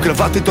άδειο μου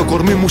κρεβάτι το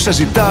κορμί μου σε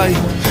ζητάει.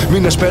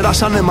 Μήνες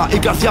περάσανε μα η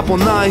καρδιά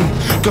πονάει.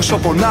 Κι όσο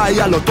πονάει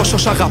άλλο τόσο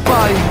σ'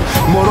 αγαπάει.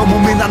 Μωρό μου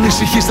μην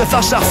ανησυχείς δεν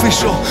θα σε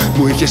αφήσω.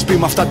 Μου είχες πει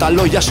με αυτά τα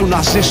λόγια σου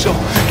να ζήσω.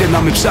 Και να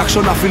μην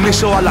ψάξω να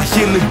φιλήσω άλλα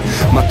χείλη.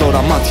 Μα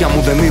τώρα μάτια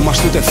μου δεν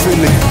είμαστε ούτε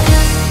φίλοι.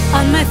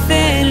 Αν με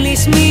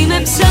θέλεις μη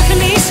με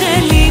ψάχνεις σε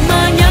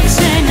λιμάνια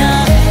ξένα.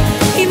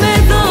 Είμαι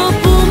εδώ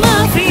που μ'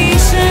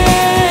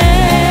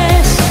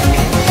 αφήσες.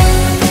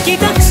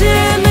 Κοίταξε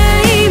με,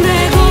 είμαι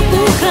εγώ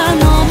που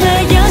χάνομαι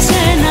για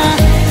σένα.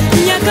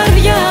 Μια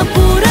καρδιά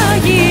που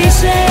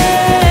ράγισες.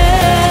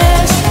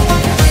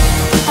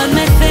 Αν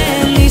με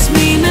θέλεις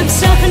μη με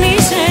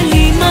ψάχνεις σε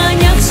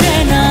λιμάνια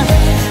ξένα.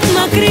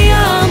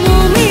 Μακριά μου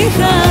μη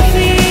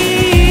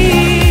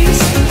χαθείς.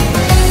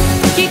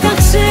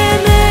 Κοίταξε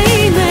με,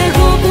 είμαι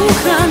εγώ που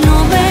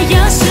χάνομαι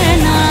για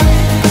σένα.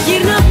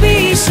 Γύρνα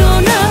πίσω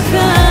να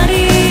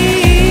χαρείς.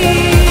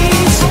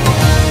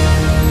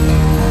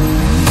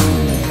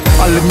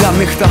 Άλλη μια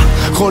νύχτα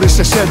χωρίς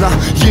εσένα.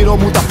 Γύρω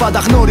μου τα πάντα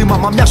γνώριμα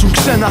μα μοιάζουν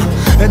ξένα.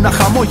 Ένα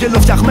χαμόγελο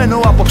φτιαγμένο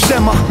από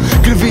ψέμα.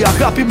 Κρυβή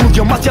αγάπη μου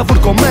δυο μάτια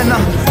βουρκωμένα.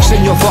 Σε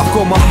νιώθω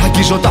ακόμα,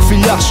 αγγίζω τα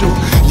φιλιά σου.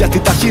 Γιατί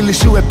τα χείλη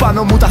σου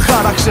επάνω μου τα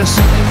χάραξες.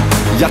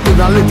 Για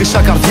την αλήτησα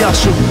καρδιά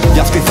σου. Γι'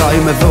 αυτή θα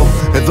είμαι εδώ,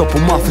 εδώ που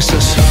μ'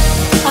 άφησες.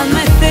 Αν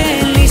με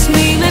θέλεις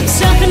μη με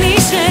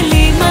ψάχνεις σε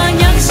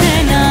λιμάνια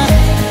ξένα.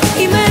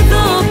 Είμαι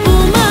εδώ που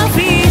μ'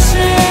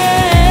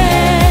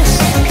 αφήσες.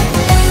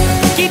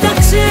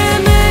 Κοίταξε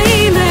με,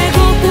 είμαι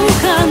εγώ που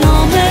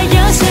χάνομαι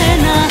για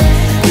σένα.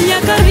 Μια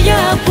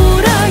καρδιά που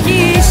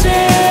ράγισες.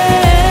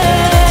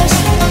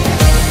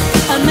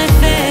 Αν με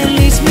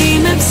θέλεις μη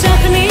με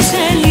ψάχνεις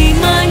σε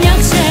λιμάνια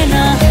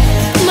ξένα.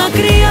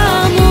 Μακριά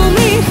μου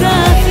μη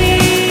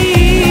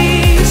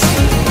χαθείς.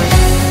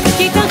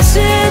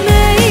 Κοίταξε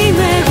με,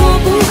 είμαι εγώ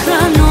που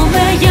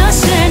χάνομαι για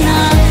σένα.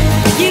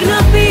 Γύρνα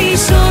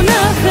πίσω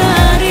να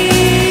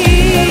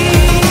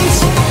χαρείς.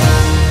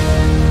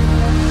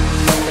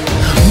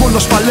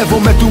 Μόνος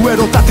παλεύομαι του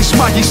έρωτα τις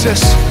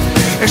μάγισσες.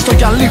 Έστω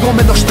κι αν λίγο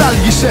με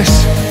νοστάλγησες.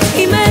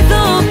 Είμαι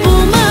εδώ που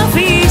μ'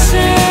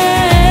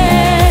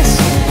 αφήσες.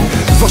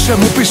 Δώσε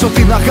μου πίσω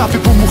την αγάπη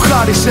που μου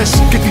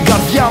χάρισες. Και την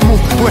καρδιά μου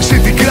που εσύ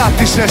την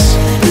κράτησες.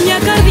 Μια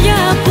καρδιά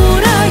που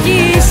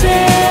ράγισες.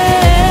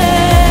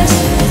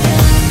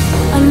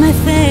 Αν με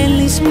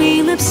θέλεις μη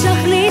με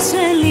ψάχνεις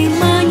σε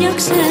λιμάνια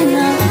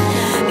ξένα.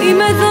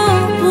 Είμαι εδώ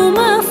που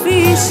μ'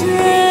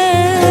 αφήσες.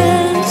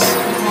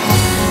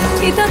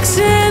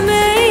 Κοίταξε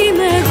με,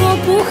 είμαι εγώ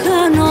που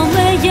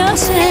χάνομαι για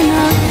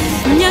σένα.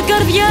 Μια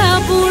καρδιά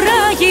που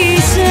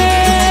ράγισες.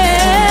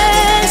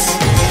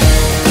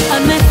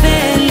 Αν με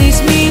θέλεις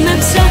μη με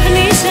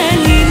ψάχνεις σε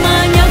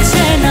λιμάνια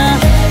ξένα.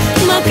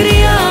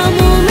 Μακριά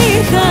μου μη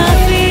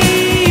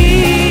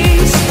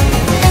χαθείς.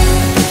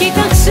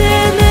 Κοίταξε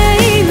με,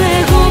 είμαι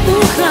εγώ που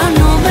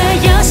χάνομαι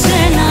για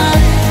σένα.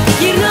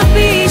 Γύρνα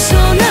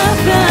πίσω να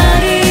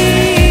χαρείς.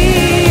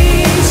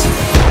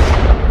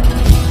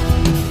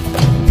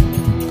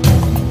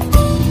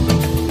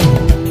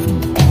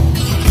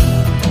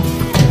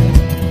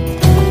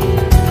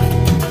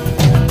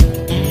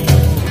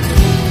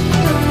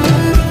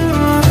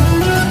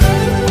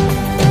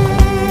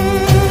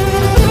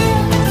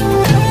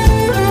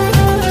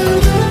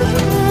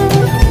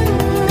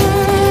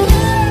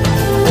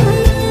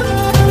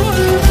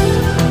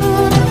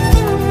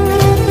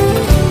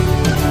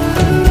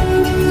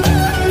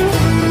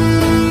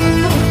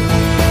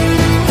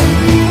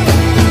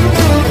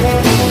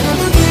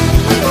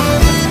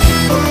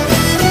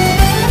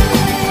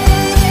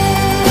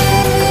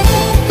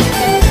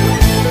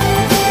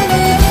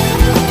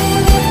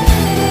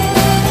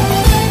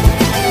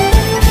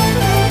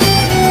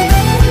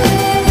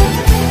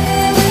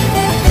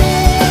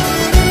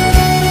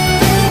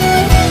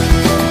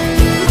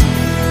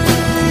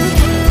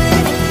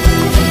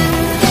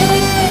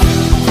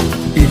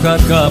 Είχα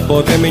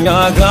κάποτε μια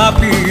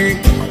αγάπη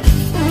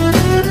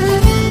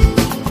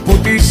που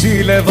τη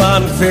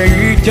ζήλευαν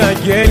θεοί κι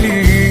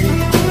αγγέλοι.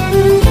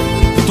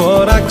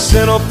 Τώρα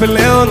ξέρω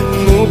πλέον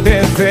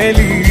ούτε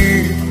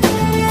θέλει,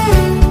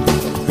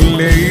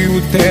 λέει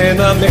ούτε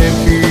να με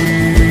πει.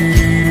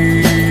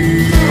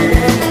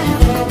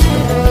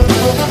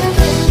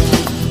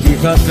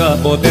 Είχα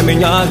κάποτε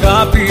μια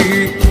αγάπη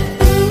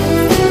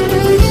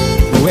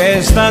που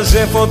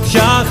έσταζε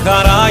φωτιά,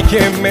 χαρά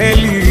και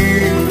μέλι.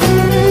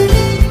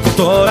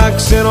 Τώρα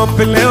ξέρω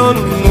πλέον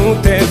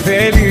ούτε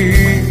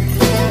θέλει,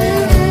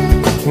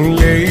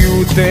 λέει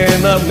ούτε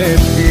να με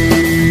πει.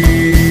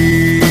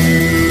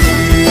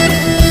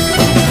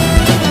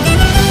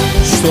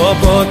 Στο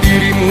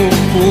ποτήρι μου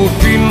που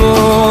πίνω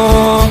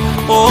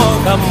ο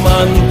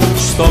χαμάν,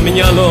 στο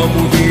μυαλό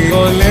μου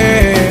δύο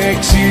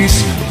λέξεις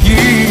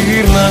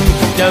γύρναν.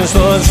 Κι αν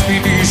στο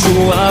σπίτι σου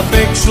απ'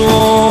 έξω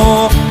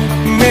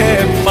με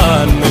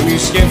πάνε, μη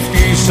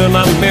σκεφτείς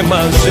να με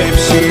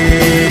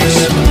μαζέψεις.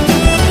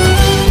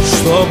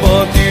 Στο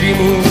ποτήρι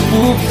μου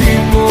που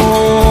πίνω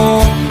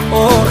ο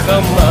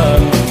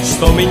χαμάν,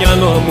 στο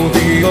μυαλό μου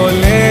δύο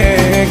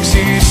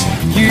λέξεις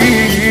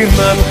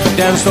γύρναν.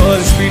 Κι αν στο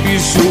σπίτι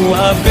σου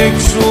απ'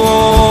 έξω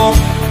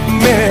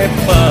με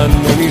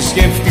πάνε, μη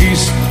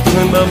σκεφτείς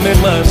να με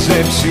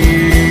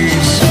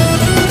μαζέψεις.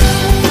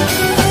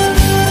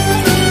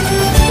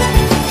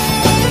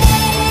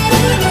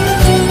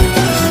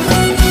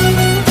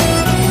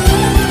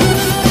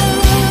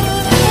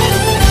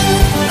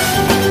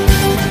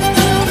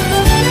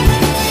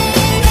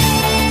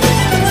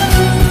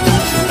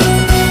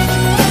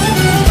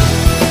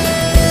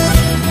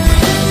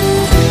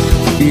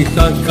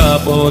 Είχα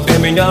κάποτε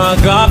μια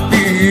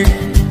αγάπη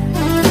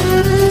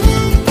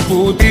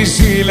που τη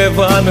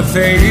ζήλευαν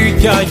θεοί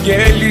κι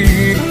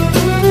αγγέλοι.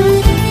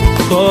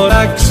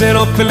 Τώρα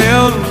ξέρω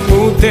πλέον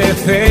ούτε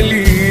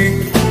θέλει,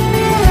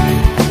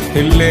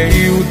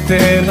 λέει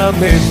ούτε να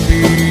με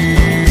πει.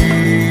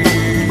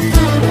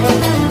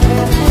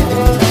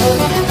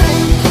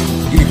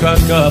 Είχα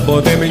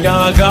κάποτε μια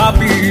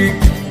αγάπη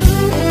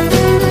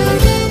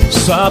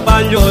σαν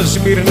παλιό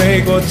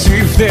σμυρνέικο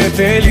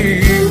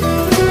τσιφτετέλι.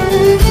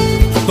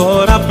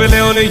 Τώρα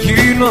πλέον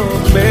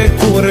γίνομαι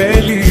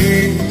κουρέλι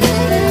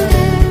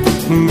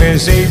με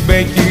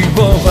ζεϊμπέκι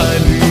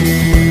βοβαλί.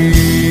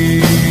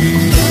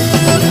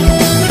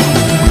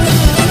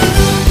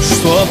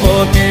 Στο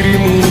ποτήρι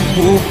μου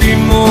που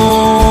πίνω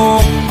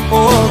ο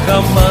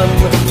χαμάν,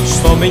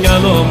 στο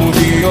μυαλό μου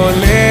δύο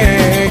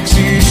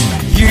λέξεις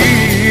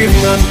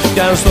γύρναν. Κι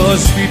αν στο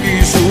σπίτι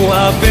σου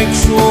απ'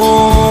 έξω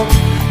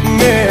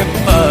με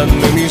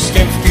πάνε, μη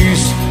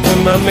σκεφτείς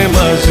να με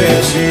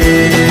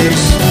μαζέψεις.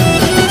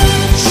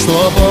 Στο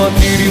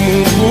ποτήρι μου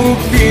που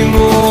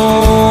πίνω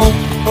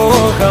ο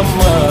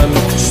χαμάν,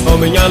 στο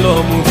μυαλό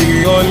μου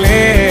δύο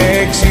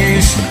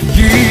λέξεις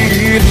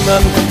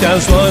γύρναν. Κι αν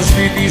στο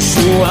σπίτι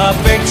σου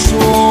απ'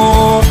 έξω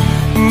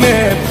με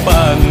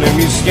πάνε,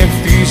 μη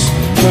σκεφτείς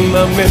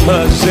να με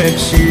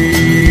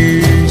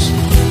μαζέψεις.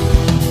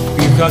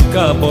 Είχα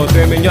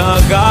κάποτε μια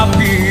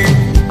αγάπη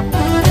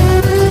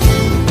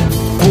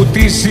που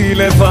τη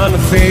ζήλευαν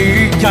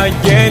θεοί κι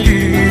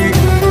αγγέλοι.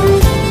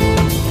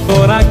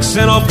 Τώρα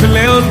ξέρω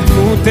πλέον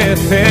ούτε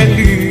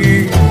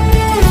θέλει,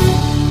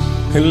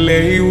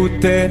 λέει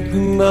ούτε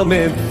να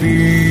με πει.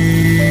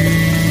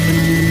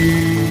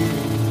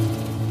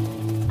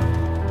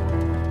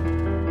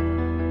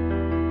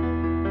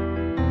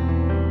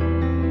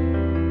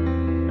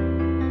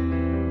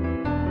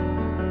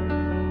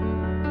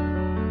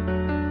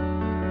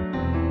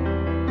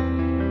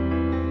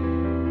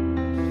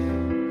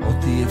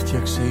 Ό,τι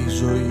έφτιαξε η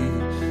ζωή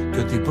και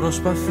ό,τι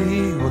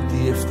προσπαθεί, ό,τι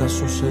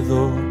έφτασε ως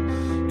εδώ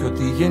κι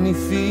ό,τι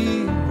γεννηθεί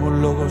ο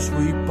λόγος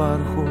που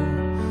υπάρχω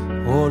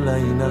όλα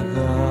είναι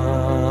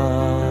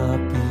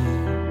αγάπη.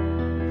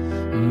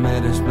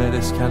 Μέρες,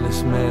 μέρες κι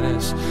άλλες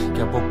μέρες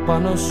κι από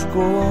πάνω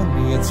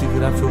σκόνη, έτσι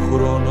γράφει ο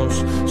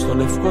χρόνος στο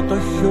λευκό το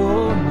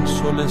χιόνι,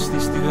 σ' όλες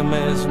τις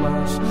στιγμές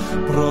μας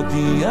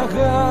πρώτη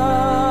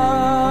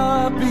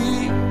αγάπη.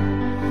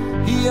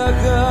 Η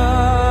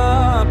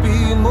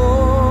αγάπη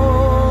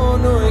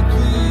μόνο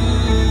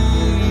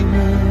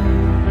εκείνη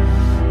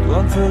του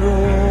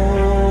ανθρώπου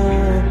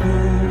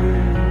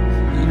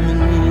η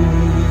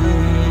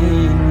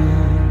μνήμη.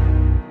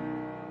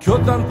 Κι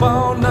όταν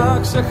πάω να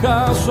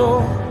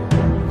ξεχάσω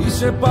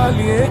είσαι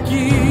πάλι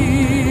εκεί.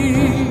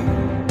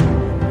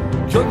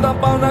 Κι όταν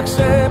πάω να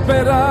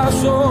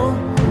ξεπεράσω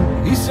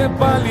είσαι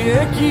πάλι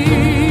εκεί.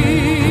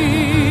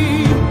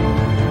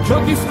 Κι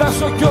ό,τι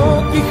φτάσω κι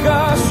ό,τι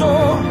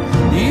χάσω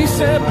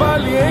είσαι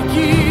πάλι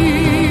εκεί.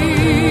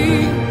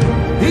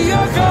 Η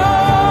αγάπη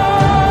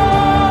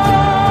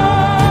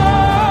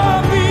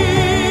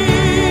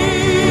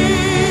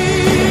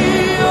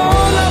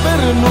όλα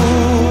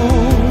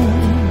περνούν,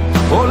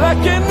 όλα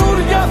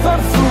καινούρια θα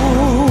έρθουν.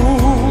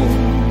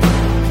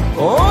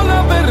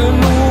 Όλα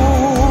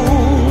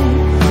περνούν,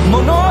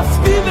 μόνο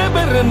αυτή δεν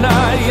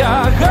περνάει η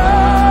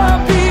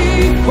αγάπη.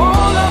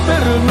 Όλα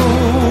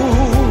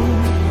περνούν,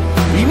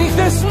 οι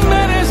νύχτες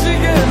μέρες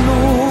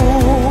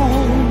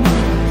γεννούν,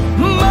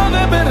 μα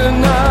δεν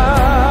περνά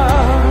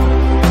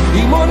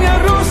η μόνη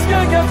αρρώστια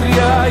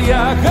γιατριά η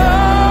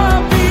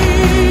αγάπη.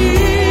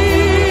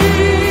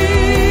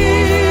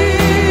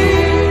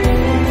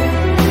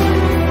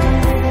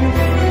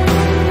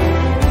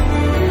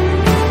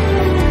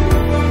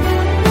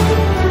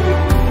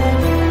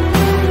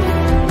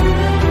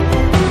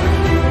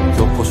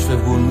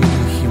 Φεύγουν οι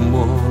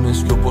χειμώνες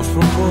κι όπως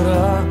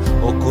προχωρά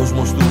ο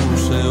κόσμος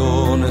τους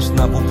αιώνες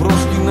να που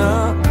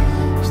προσκυνά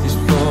στις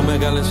πιο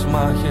μεγάλες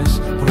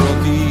μάχες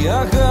πρώτη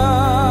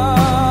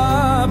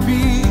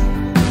αγάπη.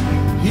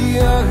 Η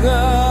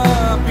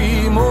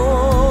αγάπη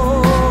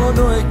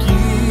μόνο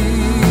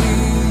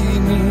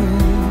εκείνη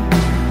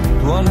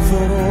του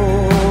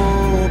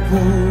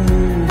ανθρώπου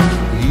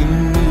η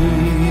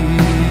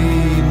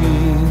μνήμη.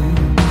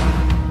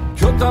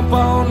 Κι όταν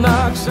πάω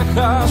να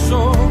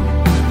ξεχάσω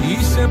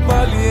είσαι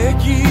πάλι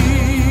εκεί.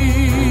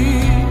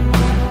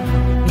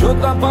 Κι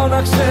όταν πάω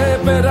να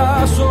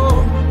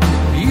ξεπεράσω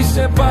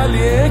είσαι πάλι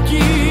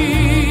εκεί.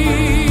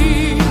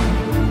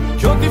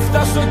 Κι ό,τι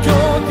φτάσω κι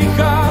ό,τι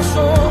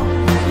χάσω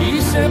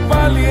είσαι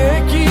πάλι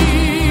εκεί.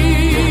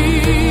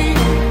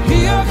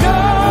 Η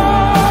αγάπη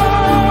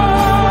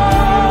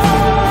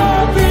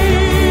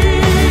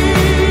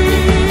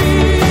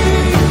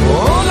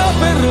όλα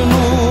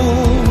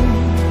περνούν,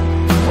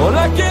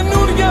 όλα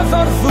καινούρια θα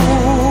έρθουν.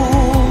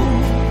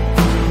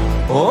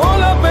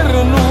 Όλα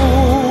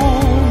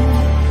περνούν,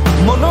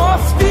 μόνο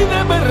αυτή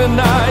δεν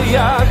περνάει η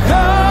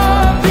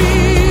αγάπη.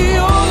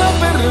 Όλα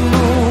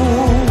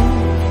περνούν,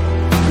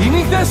 οι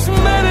νύχτες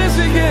μέρες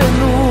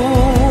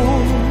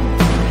γεννούν,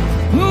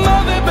 μα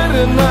δεν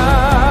περνά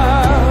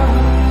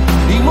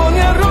η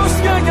μόνη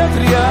αρρώστια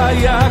γιατριά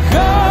η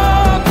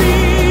αγάπη.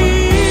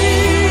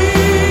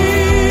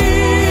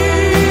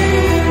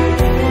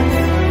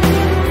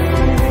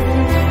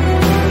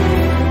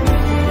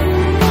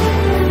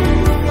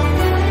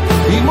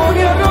 Η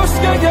μόνη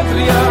αρρώστια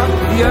γιατριά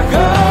η αγάπη.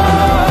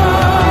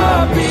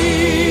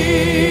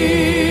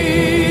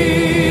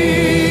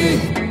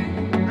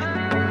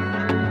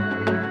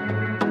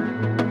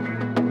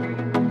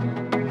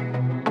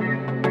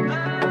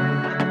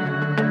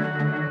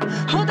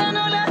 Όταν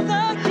όλα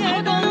θα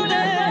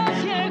καίγονται,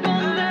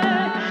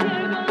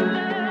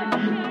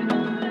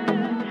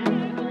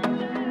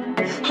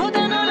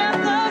 όταν όλα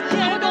θα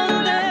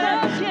καίγονται.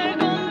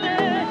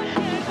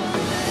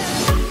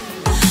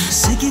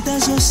 Σε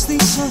κοιτάζω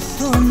στις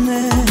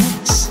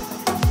οθόνες,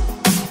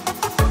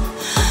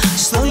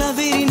 στο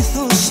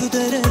λαβύρινθο σου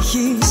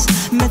τρέχεις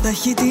με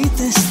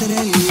ταχύτητες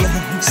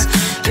τρελές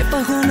και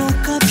παγώνω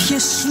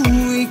κάποιες σου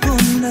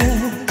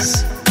εικόνες.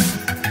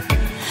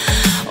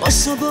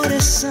 Όσο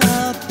μπόρεσα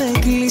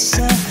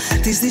απέκλεισα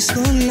τις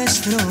δύσκολες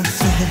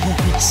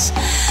στροφές.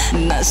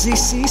 Να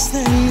ζήσεις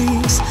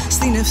θέλεις,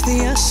 στην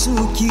ευθεία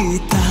σου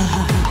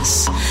κοιτάς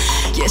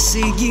και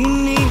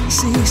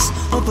συγκινήσεις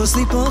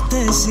οπωσδήποτε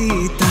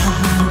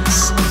ζητάς.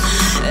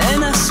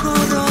 Ένας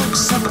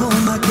χορός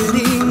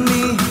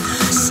απομακρύνει,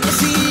 σε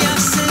φιλιά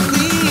σε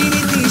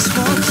δίνει της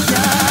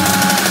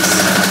φωτιάς.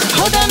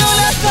 Όταν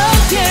όλα θα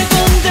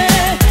καίγονται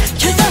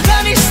και θα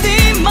χάνεις τη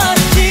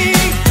μάχη,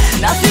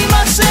 να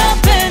θυμάσαι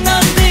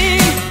απέναντι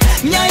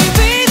μια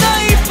ελπίδα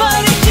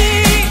υπάρχει.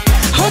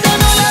 Όταν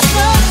όλα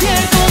θα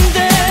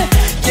καίγονται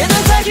και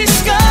δεν θα έχεις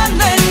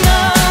κανένα,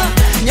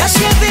 μια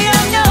σχεδία,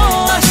 μια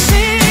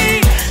όαση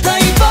θα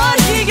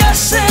υπάρχει για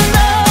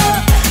σένα.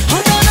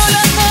 Όταν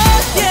όλα θα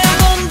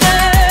καίγονται,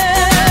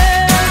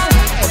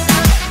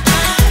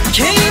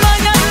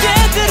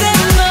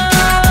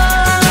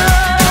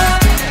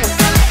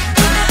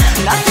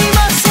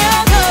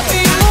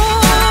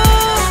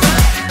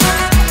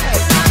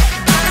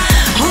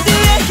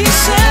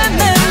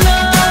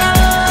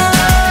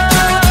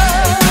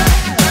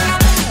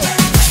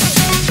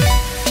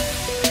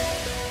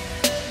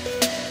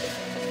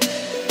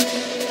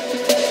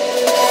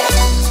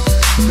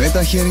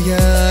 τα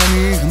χέρια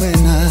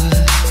ανοιγμένα.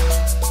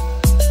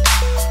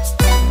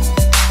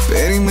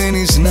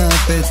 Περιμένεις να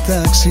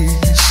πετάξεις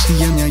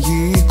για μια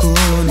γη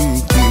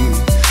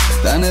εικονική,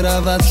 τα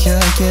νερά βαθιά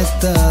και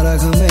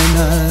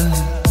ταραγμένα.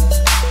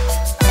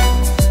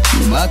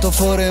 Μα το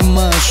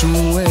φόρεμά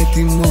σου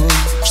έτοιμο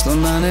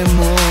στον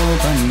άνεμο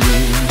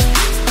πανί.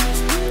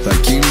 Θα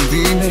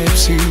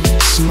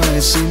κινδυνεύσεις μα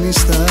εσύ μη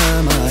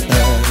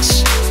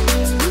σταματάς.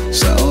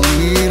 Στα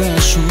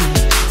όνειρά σου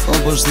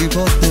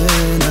οπωσδήποτε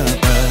να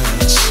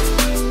πας.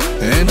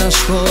 Ένας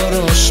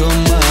χώρος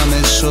σώμα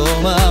με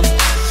σώμα,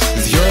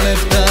 2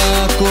 λεπτά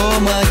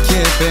ακόμα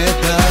και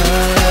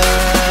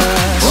πετάς.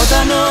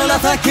 Όταν όλα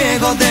θα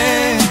καίγονται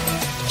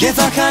και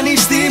θα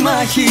χάνεις τη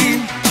μάχη,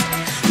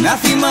 να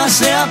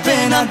θυμάσαι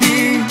απέναντι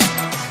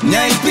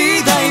μια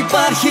ελπίδα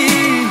υπάρχει.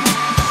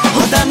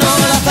 Όταν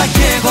όλα θα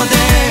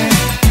καίγονται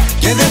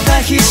και δεν θα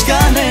έχεις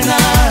κανένα,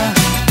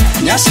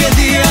 μια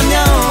σχεδία,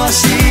 μια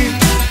όαση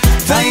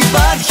θα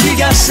υπάρχει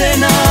για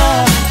σένα.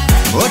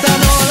 Όταν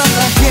όλα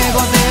θα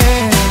καίγονται,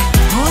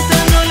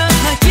 όταν όλα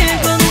θα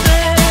καίγονται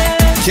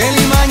και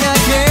λιμάνια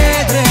και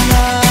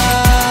τρένα,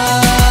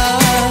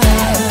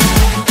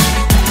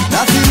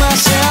 να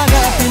θυμάσαι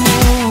αγάπη μου,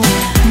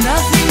 να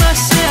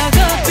θυμάσαι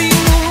αγάπη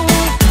μου,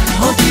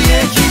 ότι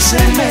έχεις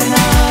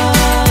εμένα.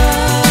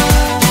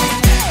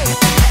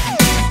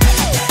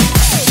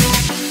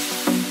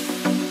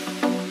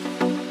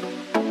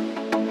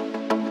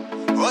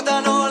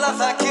 Όταν όλα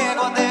θα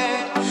καίγονται,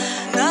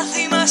 να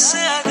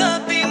θυμάσαι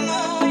αγάπη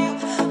μου,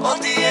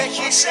 ότι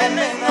έχεις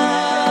εμένα.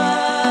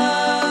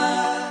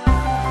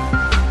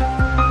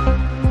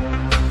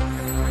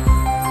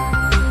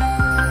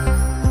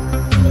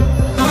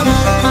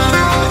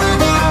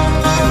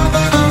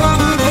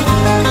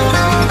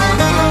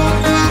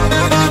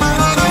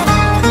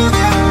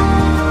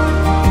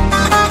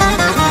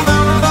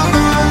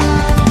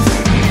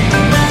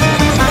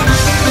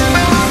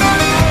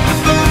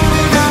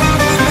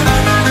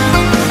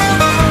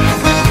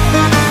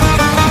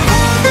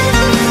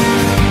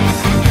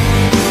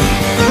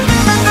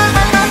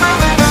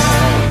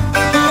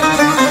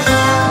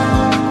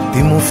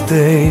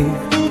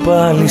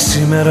 Πάλι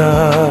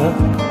σήμερα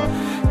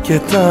και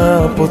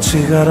τα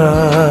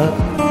ποτσιγαρά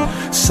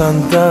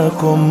σαν τα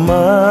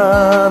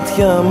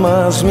κομμάτια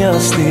μας μια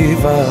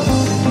στίβα.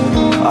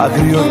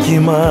 Άγριο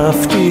κύμα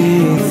αυτή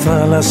η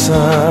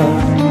θάλασσα,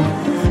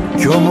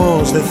 κι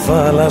όμως δεν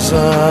θα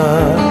άλλαζα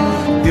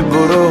την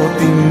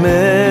πρώτη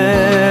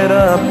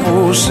μέρα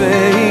που σε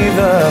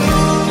είδα.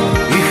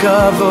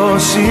 Είχα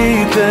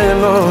δώσει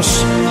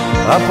τέλος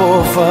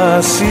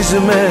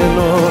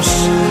αποφασισμένος,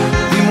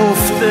 τι μου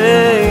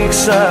φταίει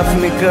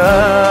ξαφνικά.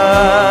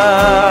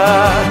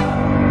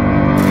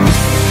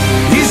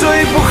 Η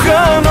ζωή που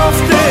χάνω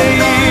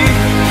φταίει,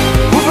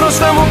 που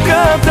μπροστά μου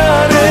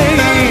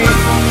καταραίει.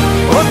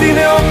 Ό,τι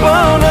νέο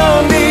πάω να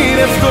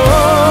ονειρευτώ,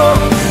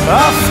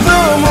 αυτό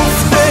μου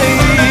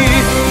φταίει.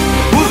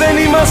 Που δεν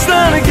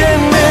ήμασταν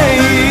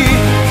γενναίοι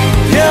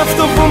και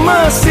αυτό που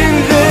μας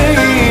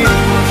συνδέει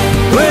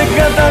το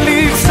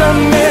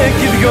εγκαταλείψαμε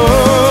κι οι δυο,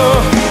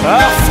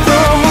 αυτό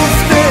μου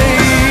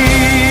φταίει.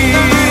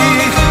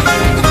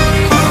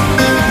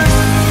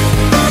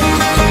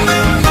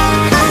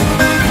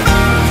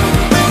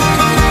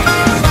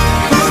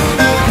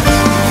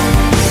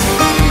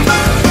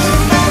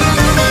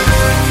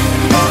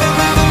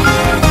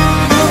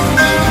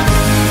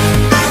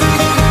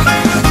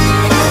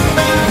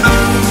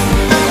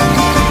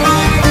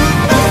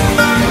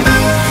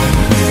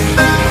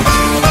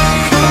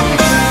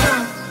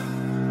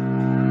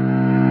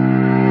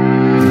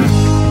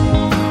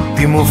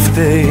 Τι μου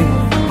φταίει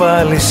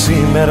πάλι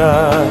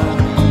σήμερα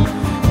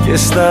και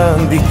στα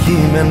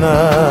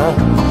αντικείμενα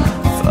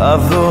θα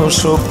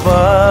δώσω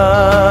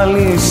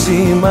πάλι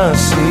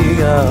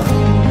σημασία.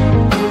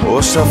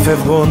 Όσα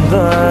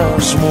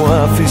φεύγοντας μου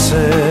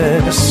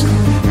άφησες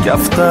κι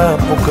αυτά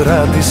που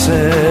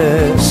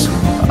κράτησες,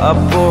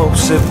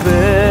 απόψε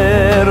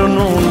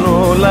παίρνουν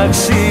όλα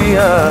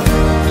αξία.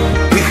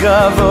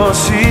 Είχα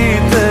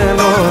δώσει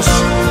τέλος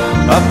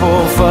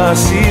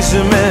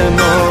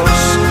αποφασισμένος,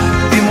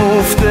 τι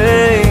μου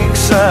φταίει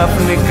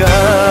ξαφνικά.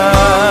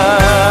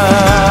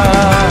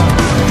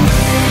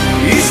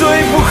 Η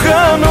ζωή που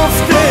χάνω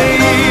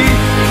φταίει,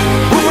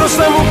 που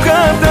μπροστά μου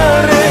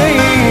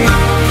καταραίει.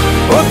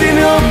 Ό,τι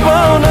νέο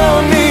πάω να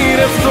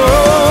ονειρευτώ,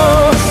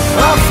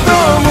 αυτό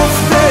μου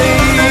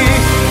φταίει.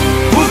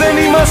 Που δεν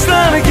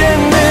ήμασταν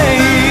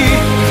γενναίοι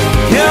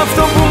και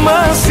αυτό που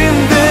μας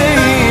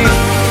συνδέει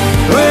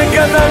το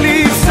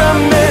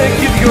εγκαταλείψαμε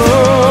κι οι δυο,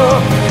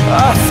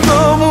 αυτό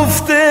μου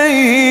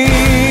φταίει.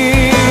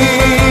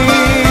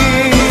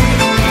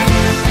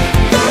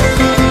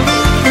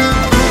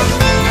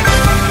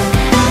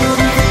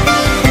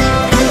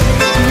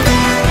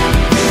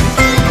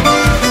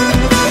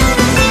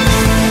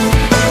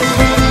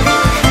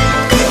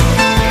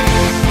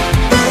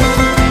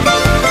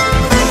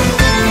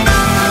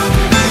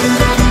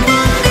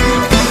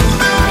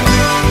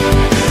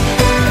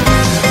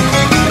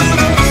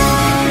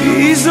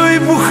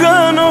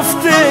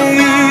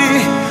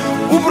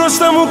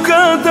 Μπροστά μου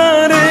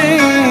καταραίει.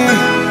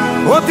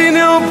 ό,τι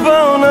νέο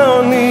πάω να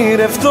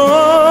ονειρευτώ.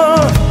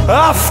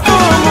 Αυτό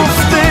μου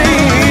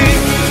φταίει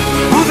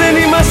που δεν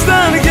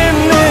ήμασταν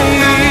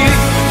γενναίοι,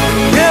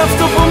 και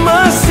αυτό που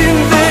μας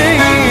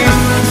συνδέει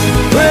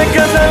το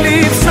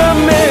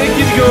εγκαταλείψαμε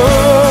κι οι δυο.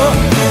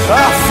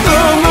 Αυτό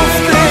μου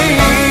φταίει.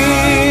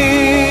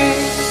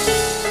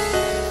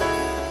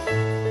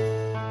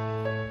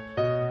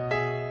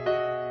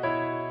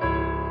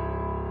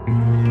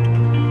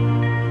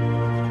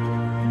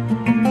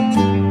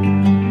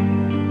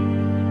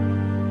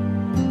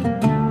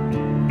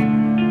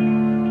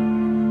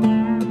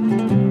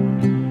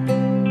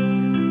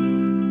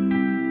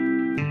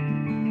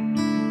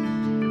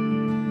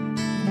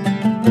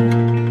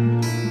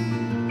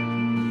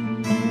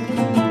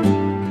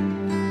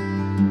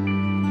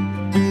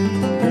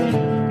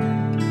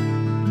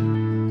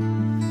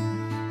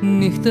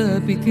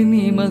 Νύχτα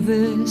πυκνή μα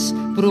δες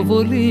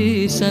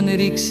προβολή σαν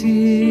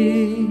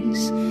ρίξεις,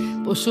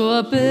 πόσο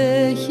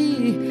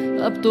απέχει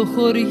απ' το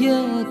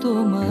χωριάτο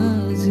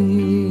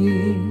μαζί,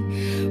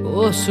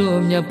 όσο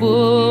μια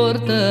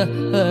πόρτα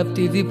απ'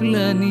 τη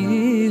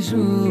διπλανή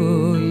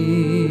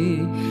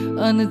ζωή,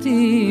 αν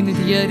την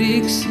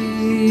διαρρήξεις.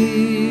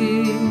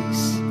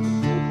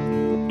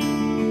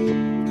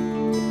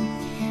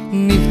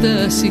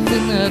 Νύχτα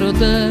συχνά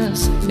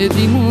ρωτάς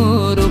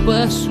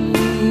ετοιμόρροπα σου,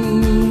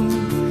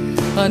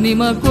 αν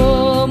είμαι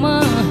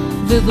ακόμα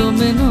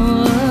δεδομένο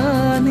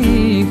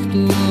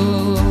ανοιχτό,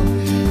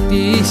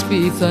 τις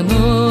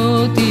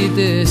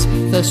πιθανότητες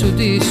θα σου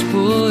τις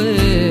πω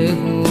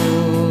εγώ,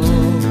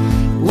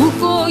 που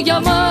έχω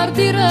για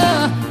μάρτυρα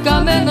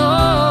καμένο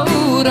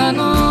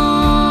ουρανό.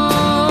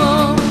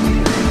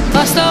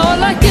 Ας τα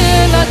όλα και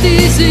έλα τη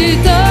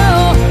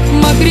ζητάω,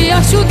 μακριά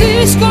σου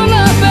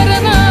δύσκολα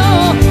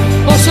περνάω,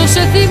 όσο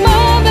σε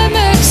θυμάμαι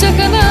με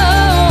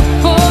ξεχνάω,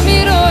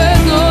 όνειρο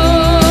εδώ.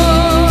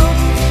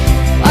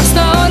 Ας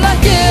τα όλα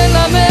και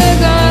έλα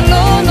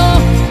μεγαλώνω,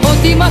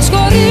 ό,τι μας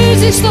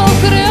χωρίζει στο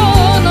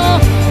χρεώνω.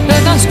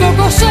 Ένας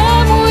κόκκοσά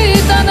μου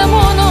ήταν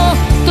μόνο,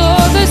 το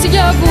δες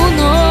για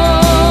βουνό.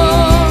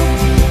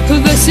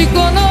 Δεν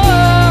σηκώνω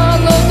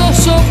άλλο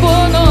τόσο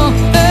πόνο,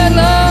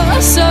 έλα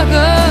σ'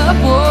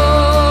 αγαπώ.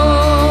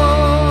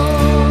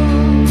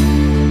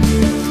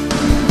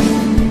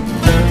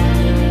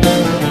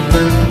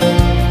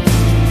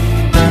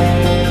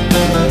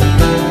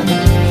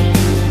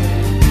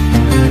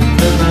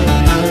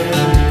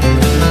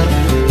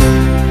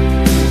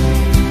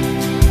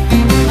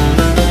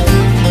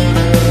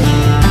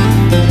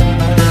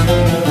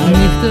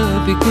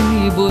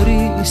 Πυκνή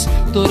μπορείς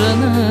τώρα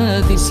να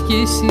τη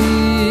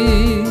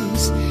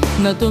σκίσεις,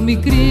 να το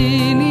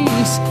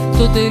μικρύνεις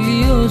το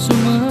τελείως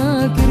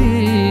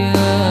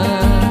μακριά,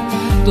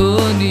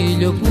 τον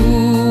ήλιο που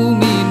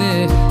μείνε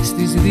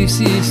στις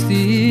δύσεις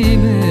στη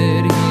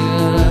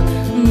μεριά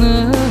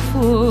να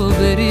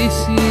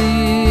φοβερίσεις.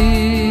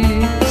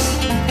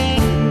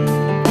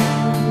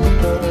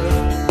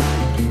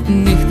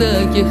 Νύχτα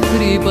και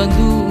εχθροί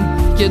παντού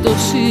και το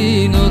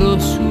σύνορο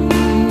σου,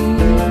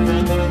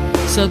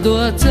 σαν το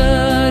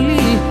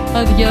ατσάλι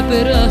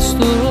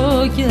αδιαπεραστό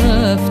κι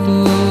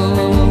αυτό.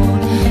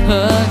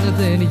 Αν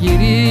δεν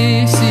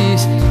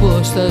γυρίσεις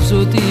πως θα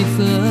ζω, τι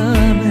θα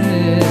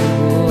είμαι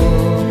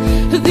εγώ,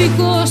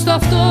 δίχως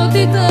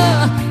ταυτότητα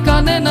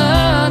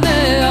κανέναν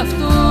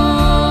εαυτό.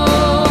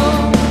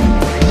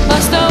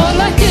 Ας τα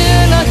όλα και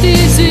έλα τη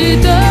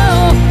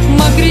ζητάω,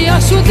 μακριά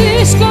σου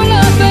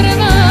δύσκολα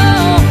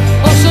περνάω,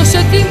 όσο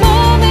σε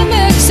θυμάμαι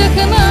με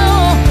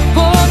ξεχνάω,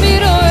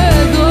 όνειρο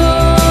εδώ.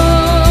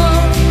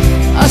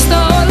 Ας τα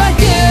όλα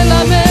και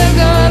έλα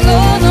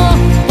μεγαλώνω,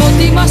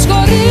 ό,τι μας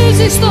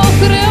χωρίζει στο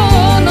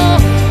χρεώνω.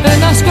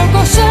 Ένας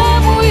κόκκοσά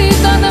μου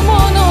ήταν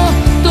μόνο,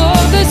 το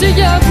δες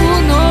για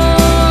βουνό.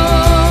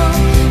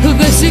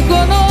 Δεν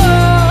σηκώνω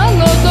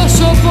άλλο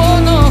τόσο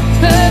πόνο,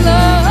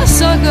 έλα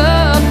σ'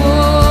 αγαπώ.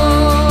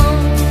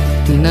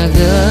 Την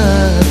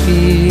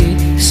αγάπη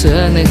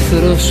σαν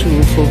εχθρό σου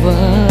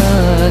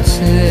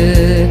φοβάσαι,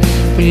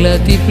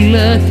 πλάτη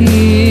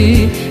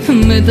πλάτη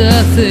με τα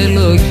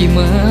θέλω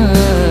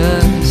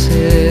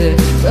κοιμάσαι.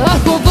 Τα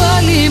έχω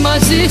βάλει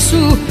μαζί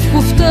σου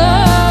που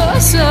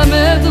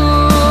φτάσαμε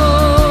εδώ.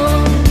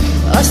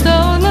 Ας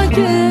τα όλα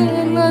και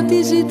έλα τη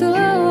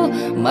ζητάω,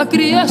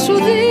 μακριά σου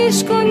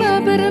δύσκολα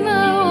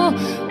περνάω,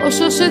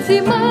 όσο σε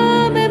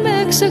θυμάμαι με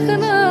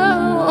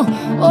ξεχνάω,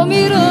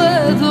 όνειρο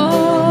εδώ.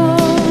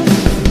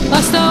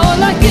 Ας τα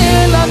όλα και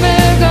έλα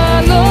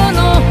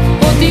μεγαλώνω,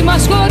 ό,τι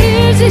μας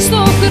χωρίζει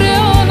στο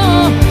χρεώνω.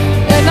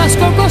 Ένας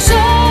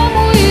κόκκοσά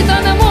μου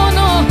ήταν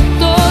μόνο,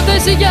 το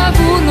δες για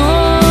βουνό.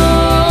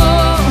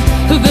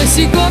 Δεν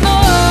σηκώνω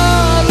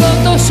άλλο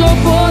τόσο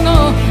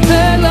πόνο,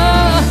 έλα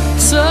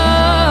σ'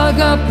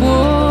 αγαπώ.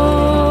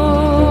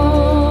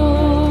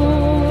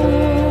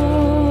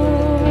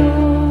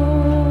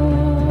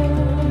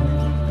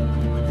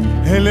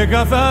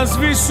 Έλεγα θα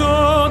σβήσω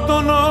το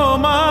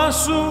όνομα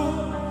σου,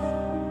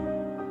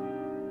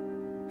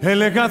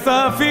 έλεγα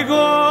θα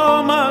φύγω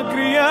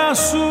μακριά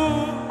σου.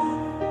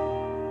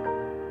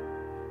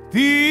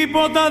 Τι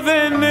τίποτα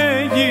δεν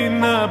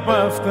έγινα απ'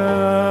 αυτά.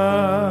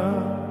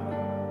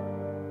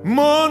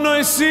 μόνο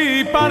εσύ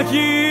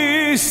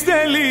υπάρχεις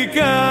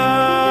τελικά.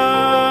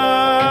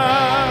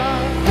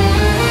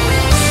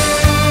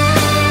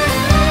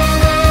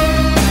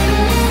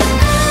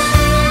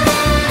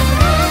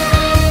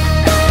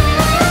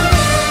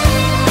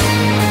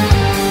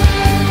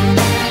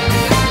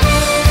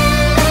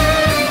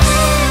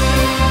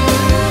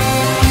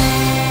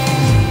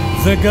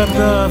 Δεν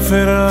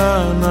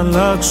κατάφερα να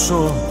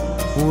αλλάξω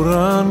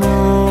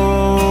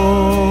ουρανό,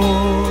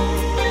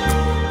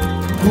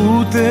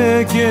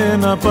 ούτε και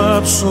να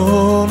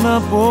πάψω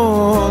να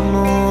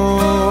πονώ.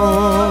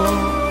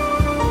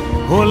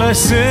 Όλα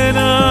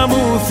εσένα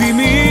μου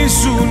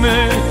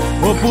θυμίζουνε,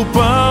 όπου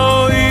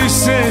πάω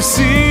είσαι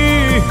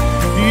εσύ.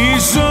 Η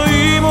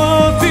ζωή μου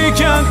ό,τι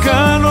κι αν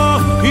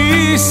κάνω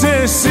είσαι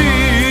εσύ.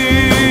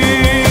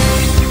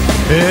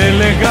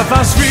 Έλεγα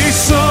θα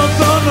σβήσω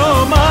το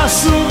όνομά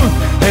σου,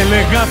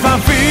 έλεγα θα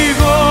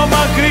φύγω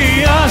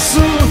μακριά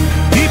σου.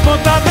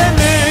 Τίποτα δεν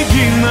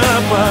έγινα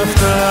απ'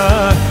 αυτά,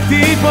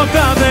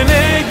 τίποτα δεν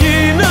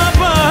έγινα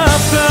απ'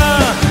 αυτά.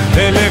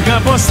 Έλεγα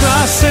πως θα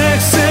σε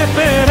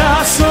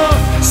ξεπεράσω,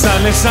 σ'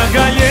 άλλες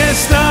αγκαλιές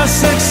θα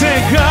σε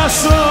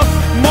ξεχάσω.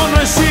 Μόνο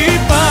εσύ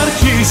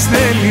υπάρχεις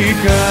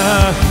τελικά,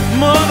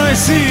 μόνο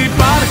εσύ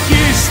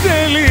υπάρχεις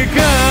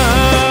τελικά.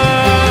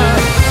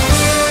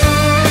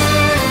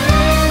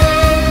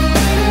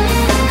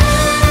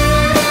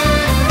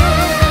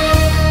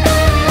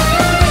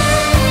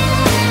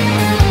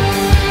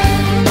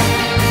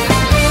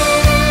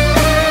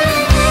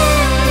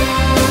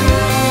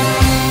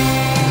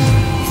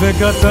 Δεν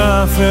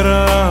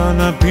κατάφερα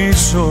να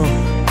πείσω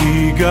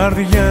την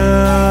καρδιά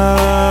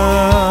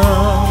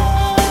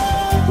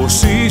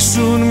πως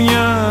ήσουν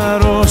μια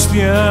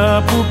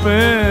αρρώστια που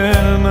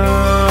παίρνα.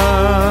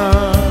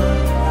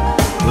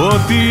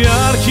 Ότι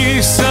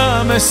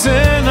άρχισα με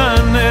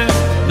σένα, ναι,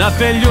 να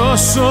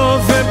τελειώσω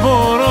δεν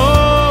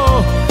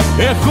μπορώ.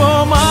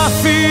 Έχω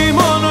μάθει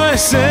μόνο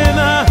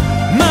εσένα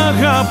να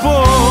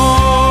αγαπώ.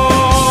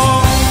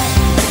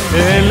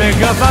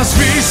 Έλεγα θα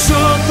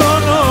σβήσω το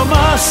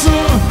όνομά σου,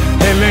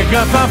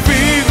 έλεγα θα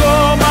φύγω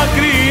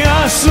μακριά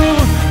σου.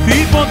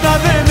 Τίποτα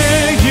δεν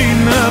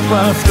έγινα απ'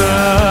 αυτά,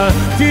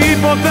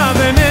 τίποτα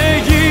δεν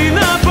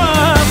έγινα απ'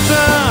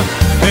 αυτά.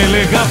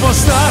 Έλεγα πως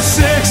θα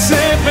σε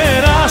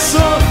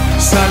ξεπεράσω,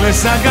 σ' άλλες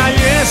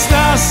αγκαλιές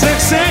θα σε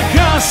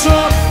ξεχάσω.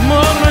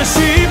 Μόνο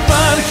εσύ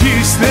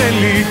υπάρχεις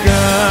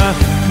τελικά,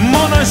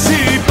 μόνο εσύ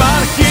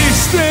υπάρχεις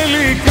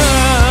τελικά.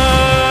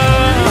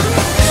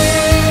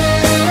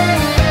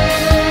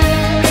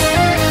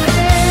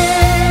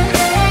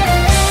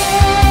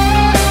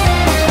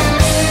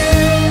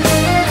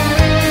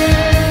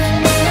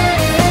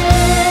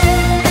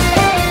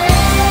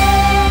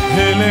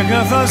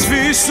 Έλεγα θα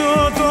σβήσω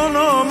το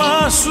όνομά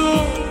σου,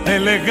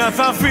 έλεγα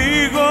θα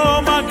φύγω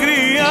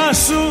μακριά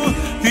σου.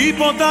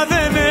 Τίποτα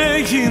δεν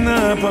έγινα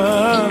απ'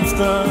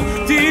 αυτά,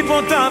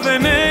 τίποτα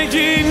δεν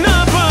έγινα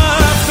απ'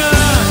 αυτά.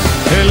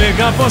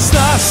 Έλεγα πως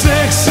θα σε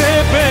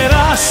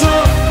ξεπεράσω,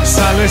 σ'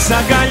 άλλες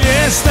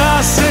αγκαλιές θα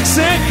σε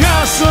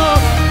ξεχάσω.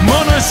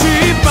 Μόνο εσύ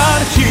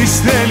υπάρχεις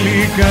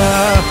τελικά,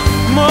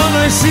 μόνο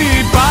εσύ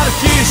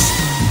υπάρχεις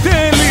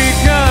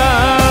τελικά.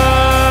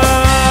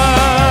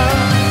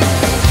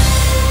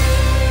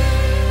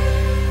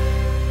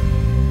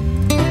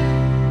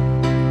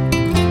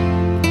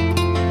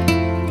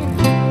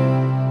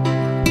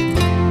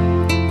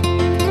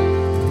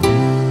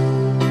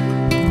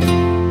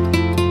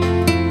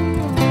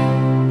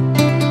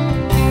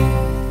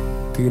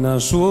 Τι να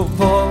σου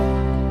πω,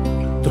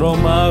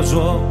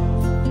 τρομάζω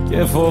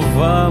και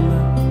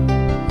φοβάμαι.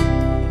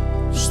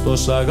 Στο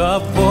σ'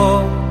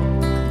 αγαπώ,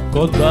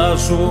 κοντά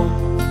σου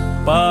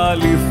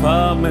πάλι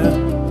θα με.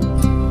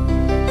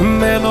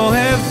 Μένω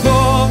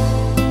εδώ,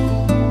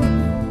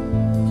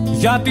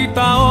 γιατί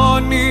τα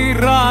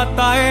όνειρα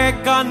τα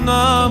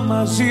έκανα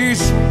μαζί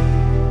σου.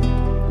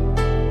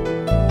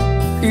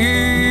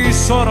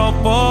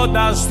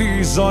 Ισορροπώντας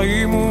τη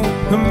ζωή μου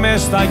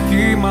μες στα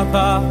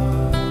κύματα.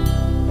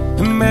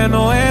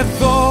 Μένω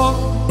εδώ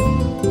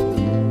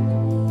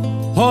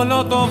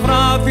όλο το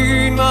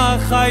βράδυ να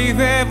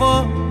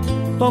χαϊδεύω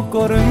το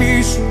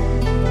κορμί σου,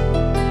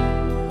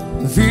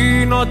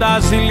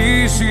 δίνοντας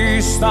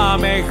λύσεις στα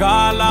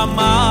μεγάλα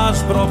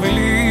μας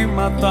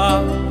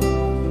προβλήματα.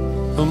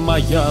 Μα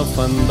για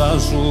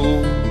φαντάσου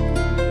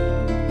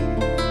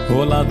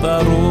όλα τα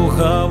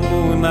ρούχα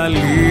μου να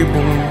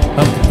λείπουν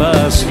απ' τα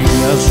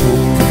άσυλια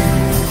σου.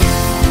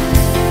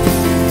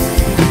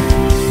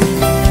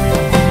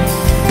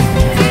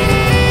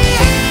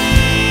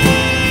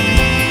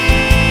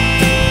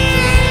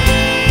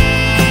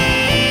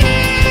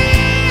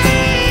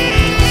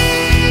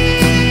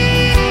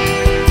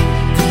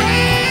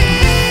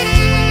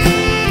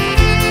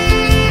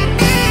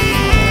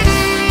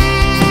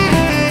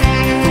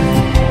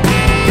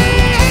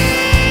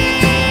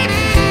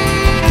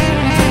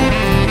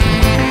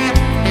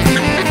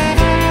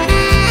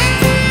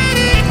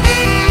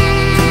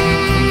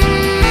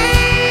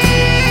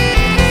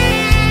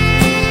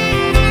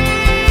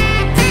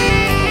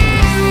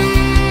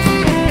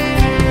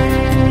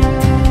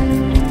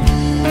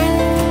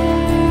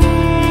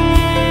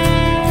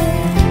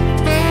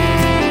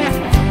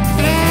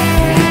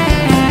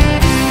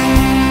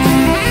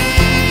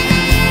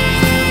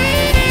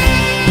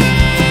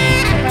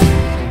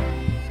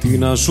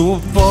 να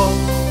σου πω,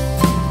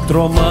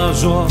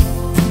 τρομάζω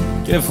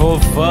και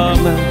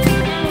φοβάμαι.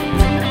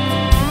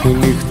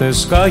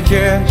 Νύχτες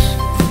κακές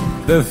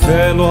δεν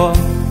θέλω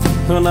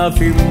να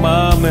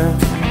θυμάμαι.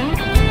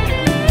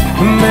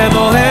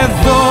 Μένω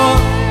εδώ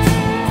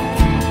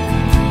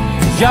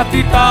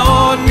γιατί τα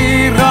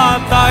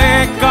όνειρα τα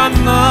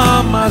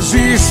έκανα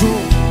μαζί σου,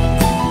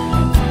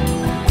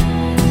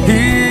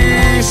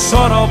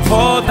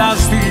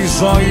 ισορροπώντας τη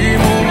ζωή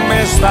μου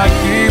μες στα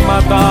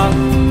κύματα.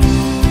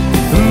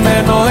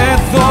 Μένω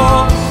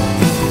εδώ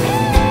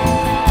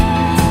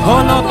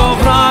όλο το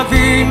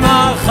βράδυ να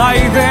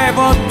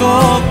χαϊδεύω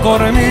το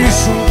κορμί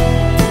σου,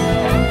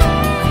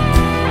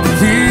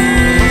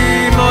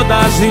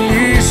 δίνοντας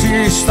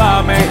λύσεις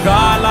στα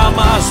μεγάλα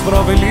μας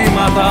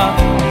προβλήματα.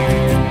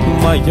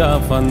 Μα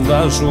για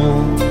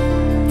φαντάσου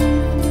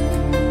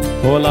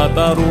όλα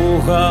τα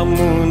ρούχα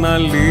μου να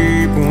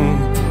λείπουν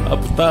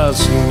απ' τα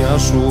σινιά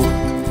σου.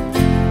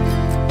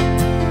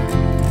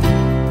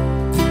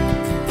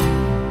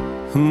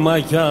 Μα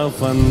για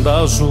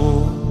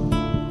φαντάσου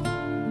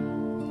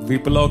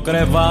διπλό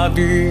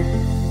κρεβάτι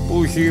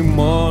που έχει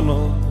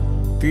μόνο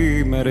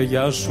τη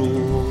μεριά σου.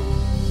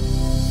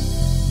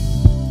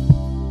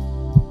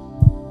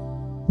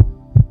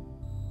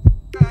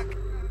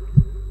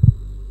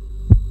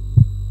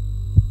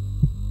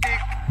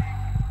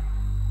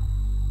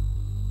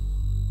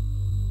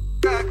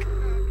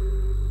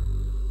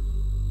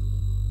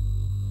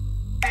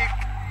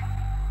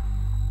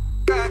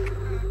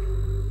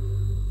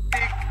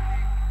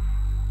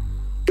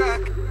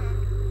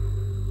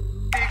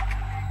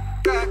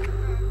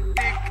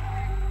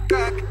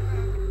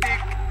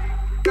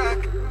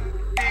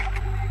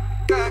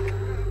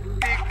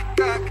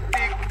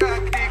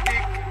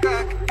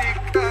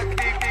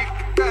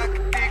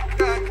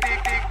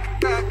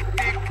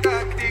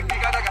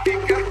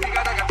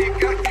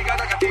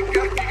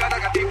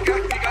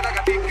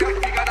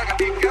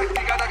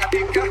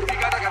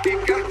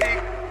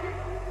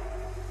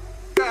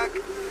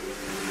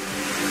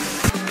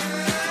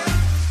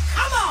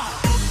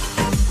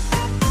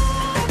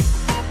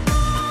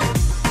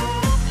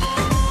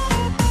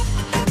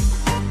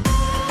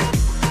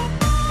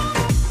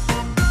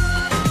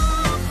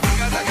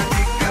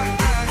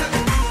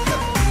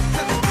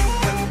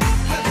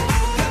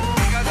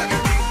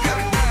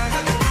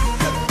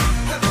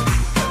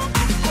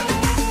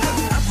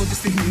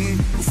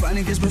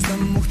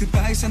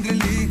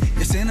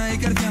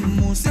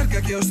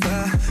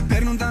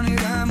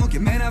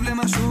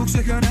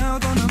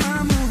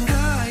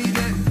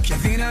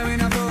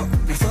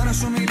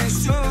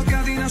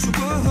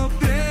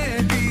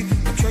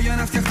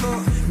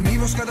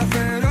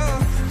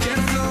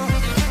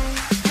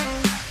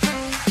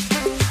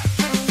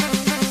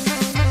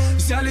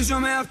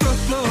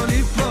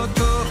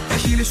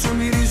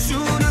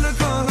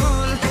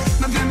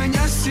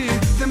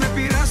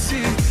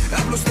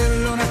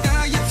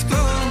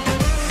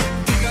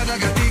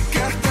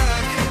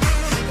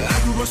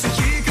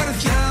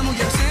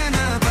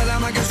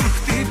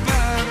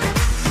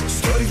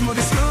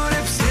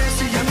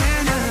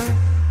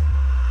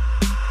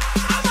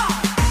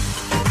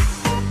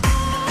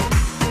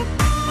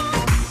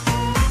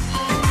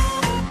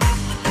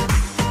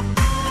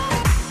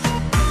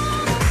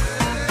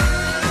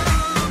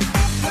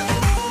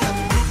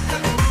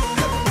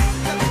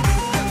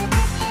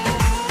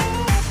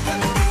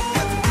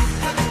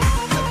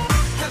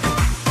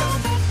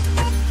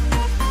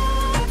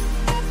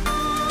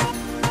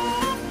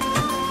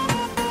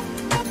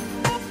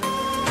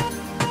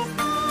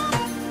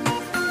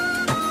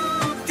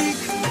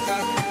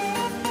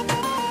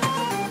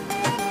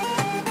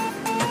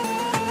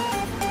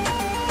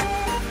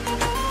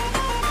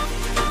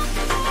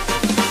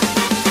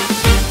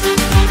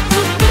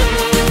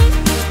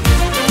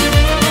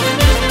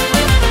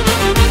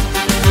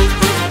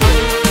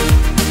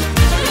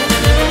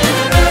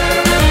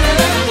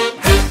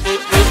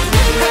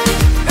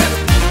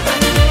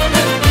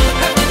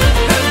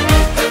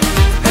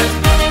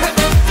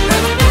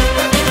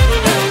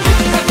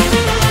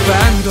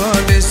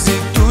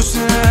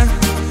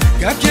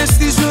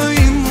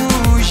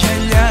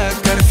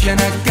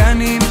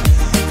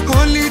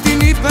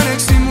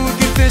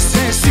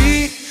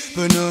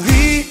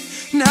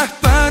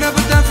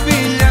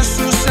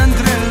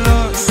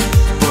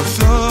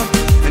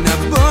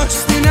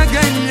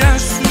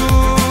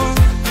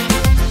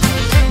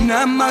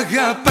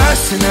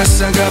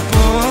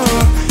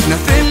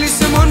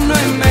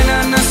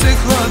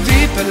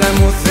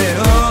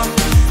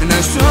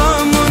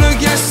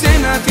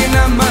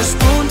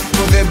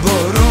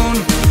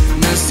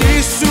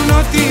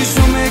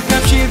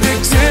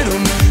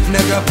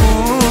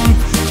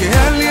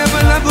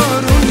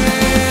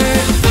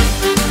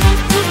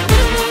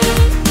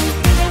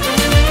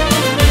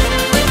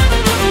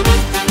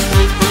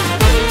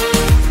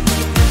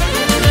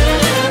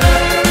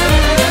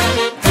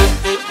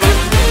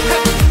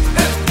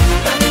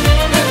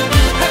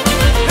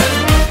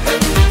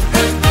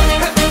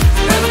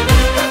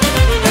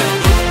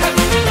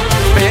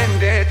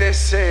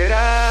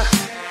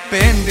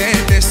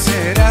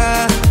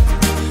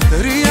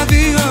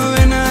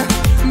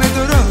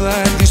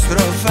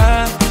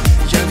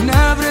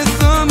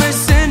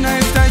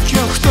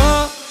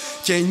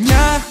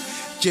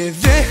 Και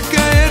 10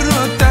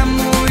 ερώτα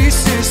μου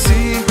είσαι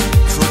εσύ,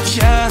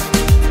 φωτιά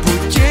που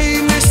καίει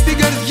μες στην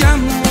καρδιά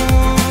μου.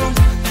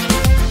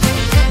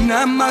 Να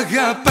μ'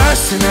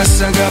 αγαπάς, να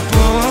σ'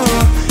 αγαπώ,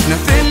 να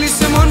θέλεις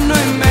μόνο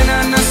εμένα,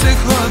 να σε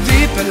έχω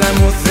δίπλα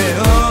μου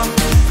Θεό.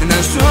 Να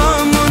ζω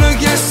μόνο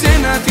για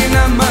σένα, τι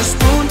να μας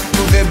πουν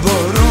που δεν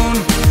μπορούν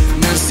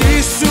να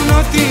ζήσουν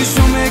ό,τι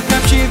ζούμε.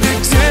 Κάποιοι δεν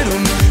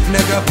ξέρουν να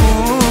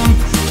αγαπούν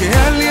και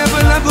άλλοι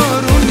απλά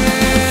μπορούνε.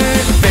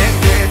 5-4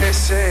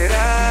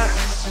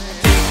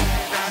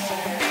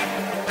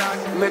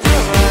 με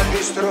δυο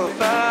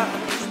αντιστροφά.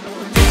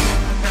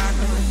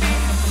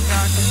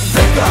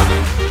 10,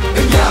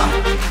 9,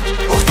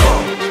 8,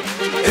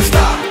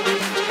 7,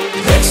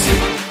 6,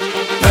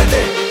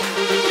 5,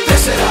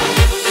 4,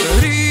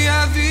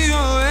 3,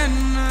 2,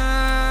 1.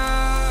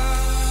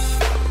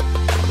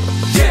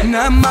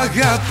 Να μ'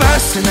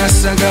 αγαπάς, να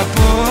σ'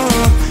 αγαπώ,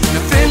 να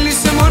θέλεις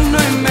μόνο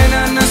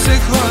εμένα, να σε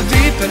έχω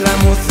δίπλα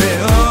μου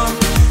Θεό.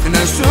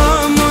 Να ζω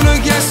μόνο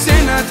για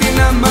σένα, τι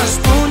να μας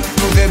πουν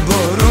που δεν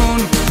μπορούν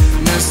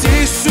να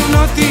ζήσουν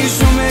ό,τι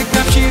ζούμε.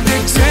 Κάποιοι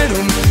δεν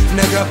ξέρουν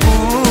να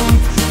αγαπούν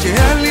και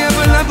άλλοι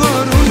απλά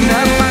μπορούν. Να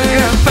μ'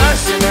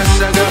 αγαπάς, να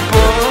σ'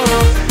 αγαπώ,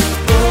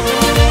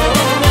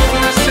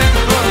 να σε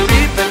έχω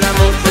δίπλα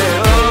μου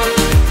Θεό.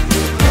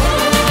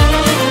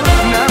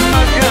 Να μ'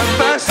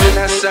 αγαπάς,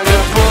 να σ'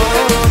 αγαπώ,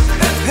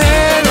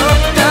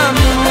 έρωτα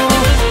μου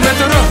με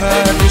τρώω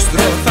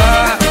αντιστροφά.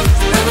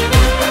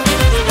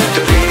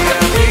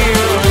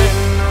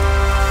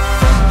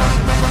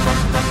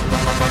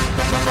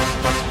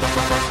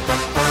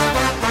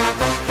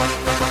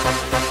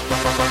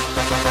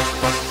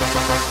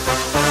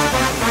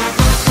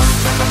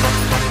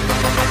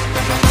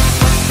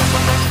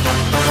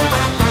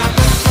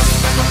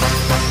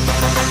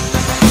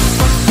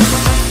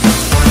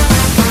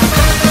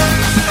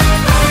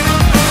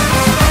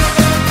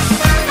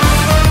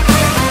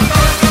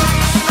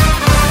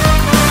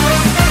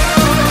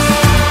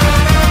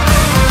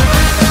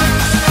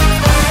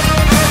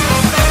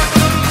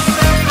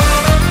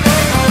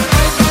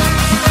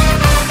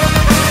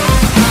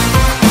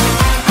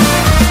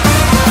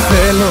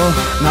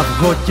 Να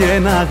βγω και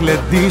να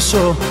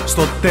γλεντήσω,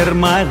 στο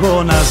τέρμα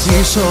εγώ να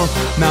ζήσω,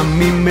 να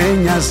μην με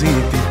νοιάζει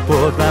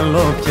τίποτα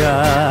άλλο πια.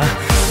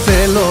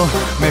 Θέλω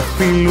με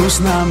φίλους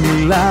να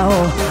μιλάω,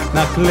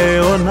 να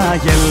κλαίω, να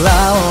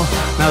γελάω,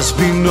 να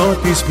σβήνω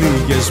τις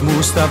πληγές μου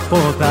στα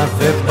φώτα.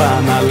 Δεν πά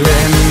να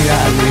λένε οι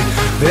άλλοι,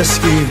 δεν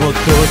σκύβω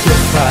το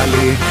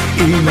κεφάλι.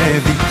 Είναι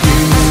δική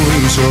μου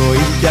η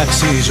ζωή και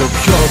αξίζω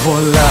πιο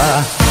πολλά.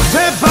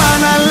 Δεν πά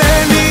να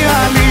λένε οι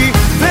άλλοι,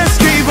 δεν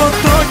σκύβω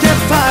το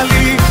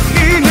κεφάλι.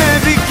 Είναι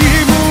δική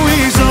μου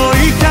η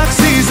ζωή και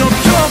αξίζω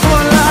πιο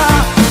πολλά.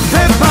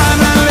 Δεν πά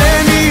να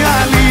λένε οι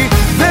άλλοι,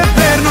 δεν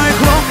παίρνω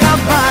εγώ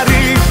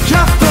χαμπάρι. Γι'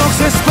 αυτό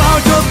ξεσπάω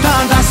κι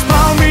όταν τα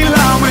σπάω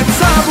μιλάω με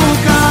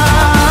τσαμπουκά.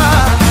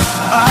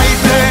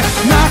 Άιτε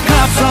να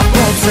κάψω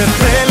απόψε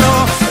θέλω,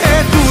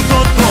 τούτο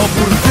το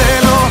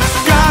μπουρδέλο.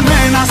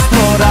 Κανένας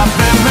τώρα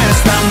δεν με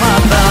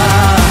σταματά.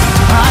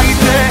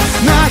 Άιτε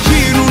να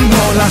γίνουν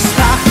όλα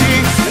στάχτη,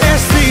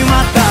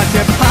 αισθήματα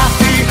και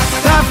πάθη.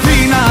 Τα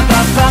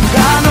δυνατά θα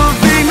κάνω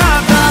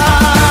δυνατά.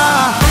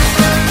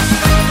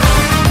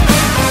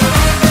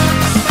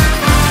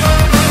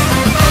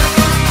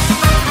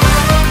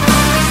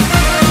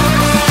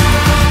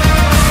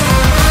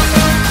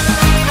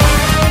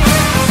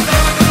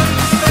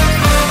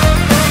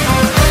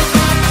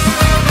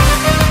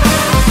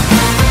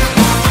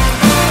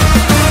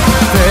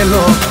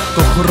 Θέλω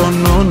το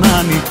χρόνο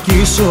να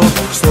νικήσω,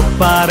 στο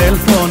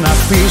παρελθόν να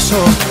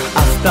πείσω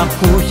αυτά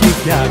που έχει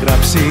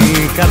διαγράψει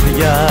η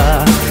καρδιά.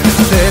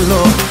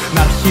 Θέλω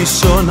να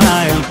αρχίσω να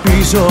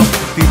ελπίζω,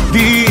 την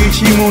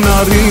τύχη μου να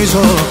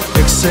ορίζω.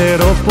 Δεν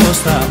ξέρω πως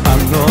θα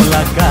πάνε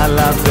όλα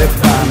καλά, δεν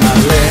πάνε να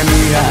λένε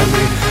οι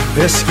άλλοι.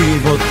 Δεν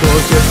σκύβω το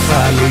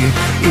κεφάλι,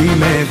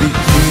 είναι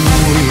δική μου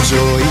η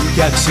ζωή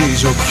και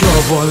αξίζω πιο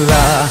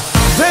πολλά.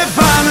 Δεν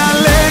πάνε να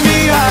λένε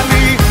οι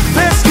άλλοι,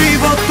 δεν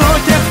σκύβω το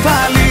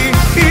κεφάλι.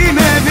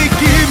 Είναι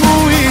δική μου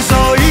η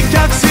ζωή και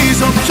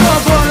αξίζω πιο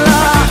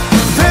πολλά.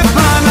 Δεν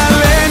πάνε να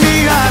λένε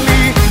οι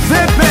άλλοι,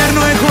 δεν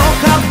παίρνω εγώ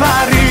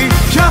χαμπάρι.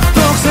 Γι'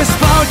 αυτό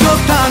ξεσπάω κι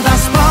όταν τα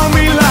σπάω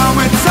μιλάω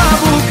με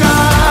τσαμπουκά.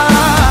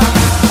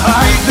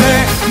 Άιτε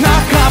να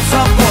κάψω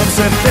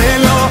απόψε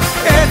θέλω,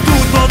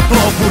 τούτο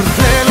το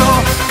μπουρδέλο.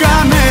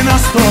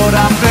 Κανένας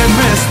τώρα δεν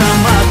με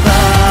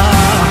σταματά.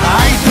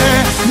 Άιτε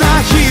να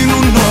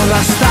γίνουν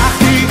όλα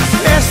στάχτη,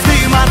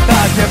 αισθήματα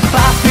και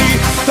πάθη.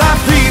 Τα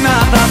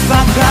δυνατά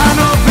θα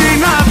κάνω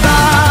δυνατά.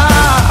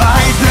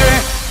 Άιτε.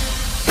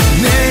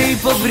 Με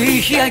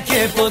υποβρύχια και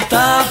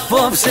ποτά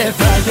απόψε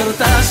θα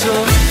γιορτάσω,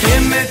 και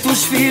με τους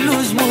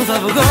φίλους μου θα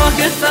βγω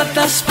και θα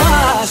τα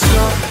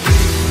σπάσω.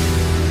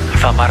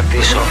 Θα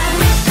μαρτήσω.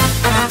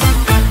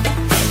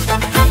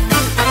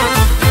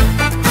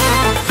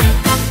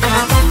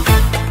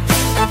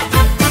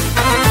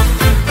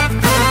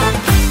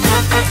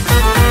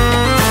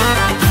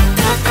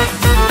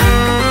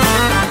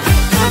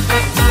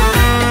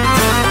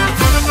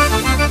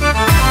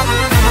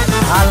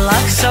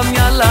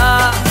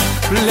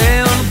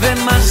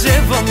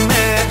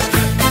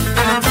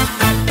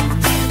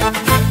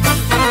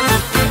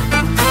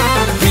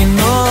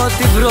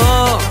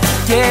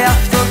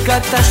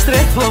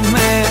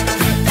 καταστρέφομαι.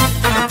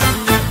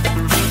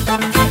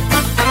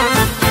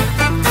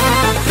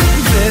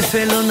 Δεν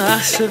θέλω να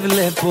σε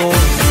βλέπω,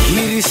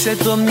 γύρισε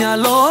το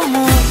μυαλό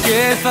μου και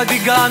θα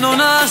την κάνω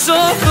να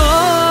σωθώ.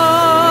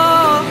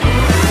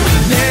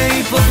 Με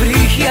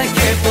υποβρύχια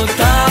και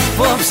ποτά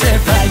απόψε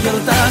θα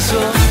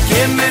γιορτάσω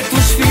και με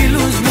τους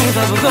φίλους μου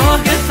θα βγω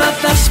και θα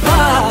τα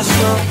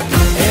σπάσω.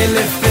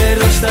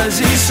 Ελευθέρως θα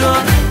ζήσω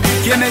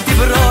και με την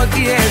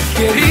πρώτη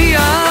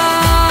ευκαιρία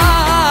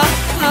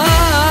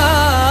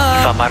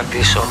θα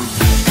μαρτήσω.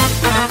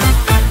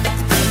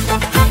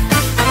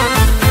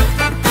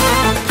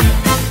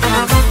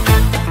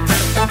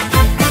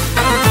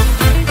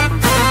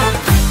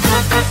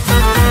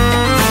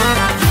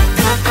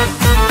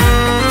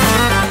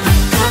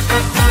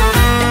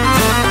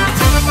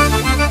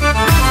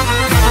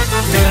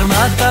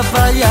 Τέρμα τα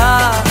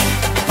παλιά,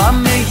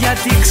 πάμε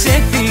γιατί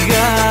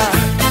ξέφυγα.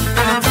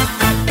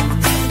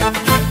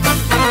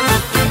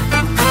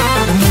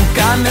 Μου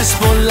κάνες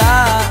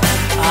πολλά,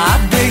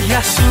 άντε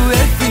για σου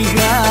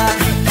έφυγα.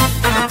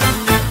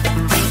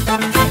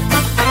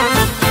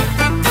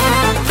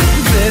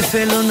 Δεν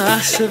θέλω να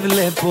σε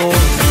βλέπω,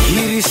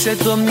 γύρισε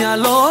το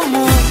μυαλό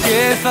μου και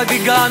θα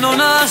την κάνω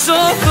να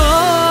σωθώ.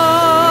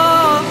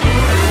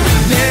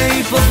 Με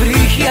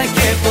υποβρύχια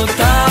και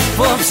ποτά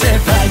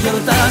απόψε θα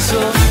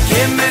γιορτάσω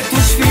και με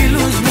τους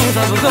φίλους μου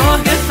θα βγω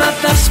και θα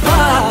τα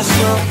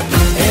σπάσω.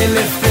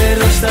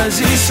 Ελευθέρως θα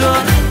ζήσω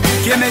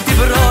και με την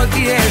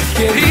πρώτη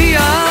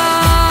ευκαιρία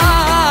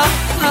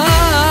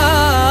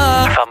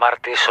θα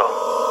μαρτήσω.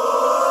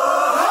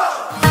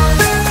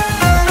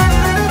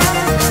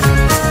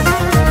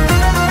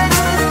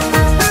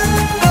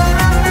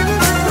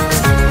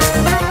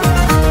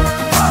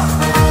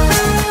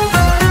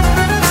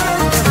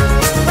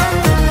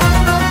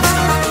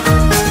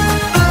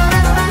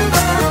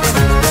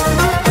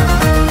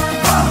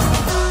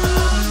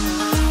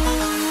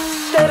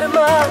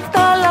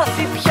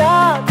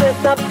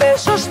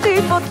 Πέσω στη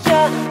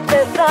φωτιά,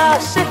 δεν θα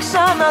σε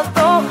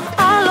ξαναδώ,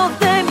 άλλο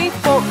δεν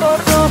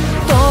υποχωρώ.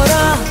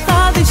 Τώρα θα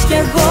δεις κι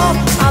εγώ,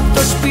 απ'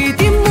 το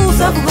σπίτι μου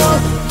θα βγω.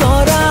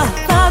 Τώρα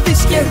θα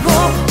δεις κι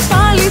εγώ,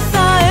 πάλι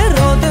θα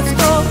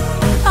ερωτευτώ.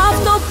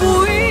 Αυτό που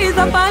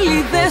είδα πάλι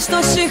δεν στο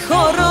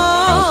συγχωρώ.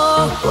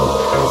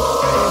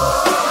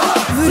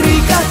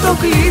 Βρήκα το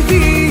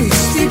κλειδί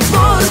στην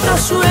πόρτα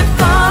σου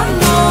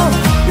επάνω.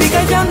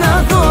 Μπήκα για να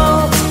δω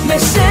με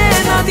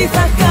σένα τι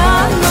θα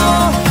κάνω.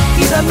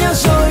 Είδα μια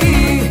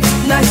ζωή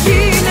να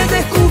γίνεται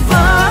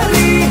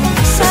κουβάρι.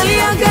 Σ' άλλη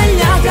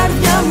αγκαλιά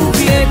καρδιά μου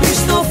βλέπεις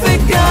το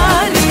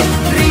φεγγάρι.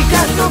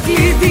 Βρήκα το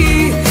κλειδί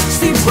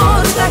στην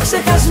πόρτα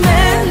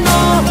ξεχασμένο.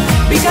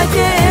 Μπήκα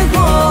κι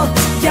εγώ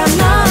για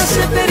να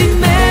σε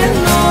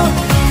περιμένω.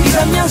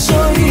 Είδα μια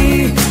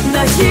ζωή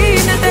να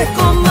γίνεται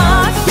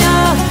κομμάτια.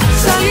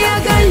 Σ' άλλη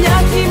αγκαλιά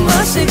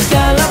κοιμάσαι κι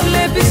άλλα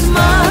βλέπεις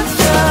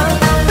μάτια.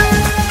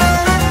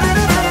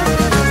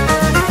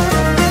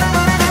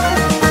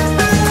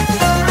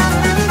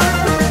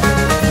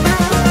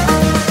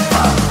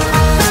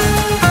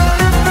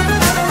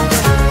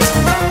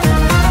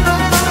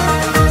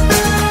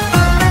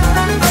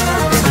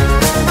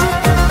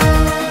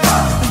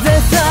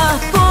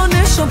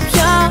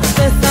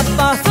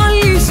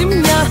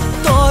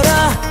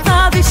 Τώρα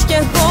θα δεις κι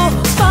εγώ,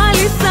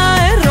 πάλι θα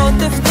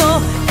ερωτευτώ.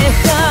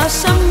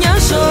 Έχασα μια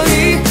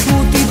ζωή, μου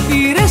την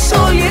πήρες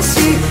όλη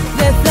εσύ.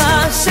 Δεν θα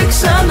σε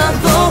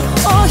ξαναδώ,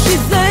 όχι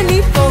δεν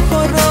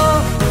υποχωρώ.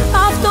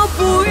 Αυτό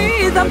που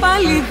είδα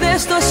πάλι δεν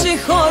στο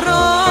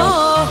συγχωρώ.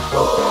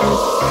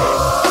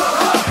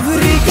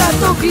 Βρήκα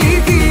το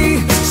κλειδί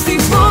στην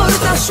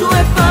πόρτα σου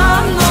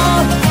επάνω.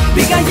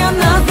 Πήγα για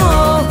να δω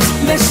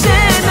με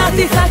σένα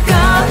τι θα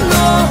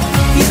κάνω.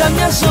 Είδα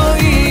μια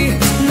ζωή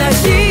να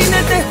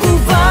γίνεται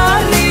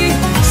κουβάρι.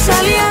 Σ'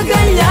 άλλη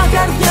αγκαλιά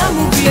καρδιά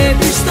μου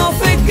βλέπεις το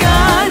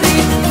φεγγάρι.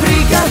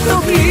 Βρήκα το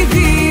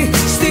κλειδί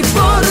στην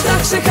πόρτα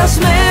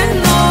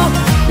ξεχασμένο.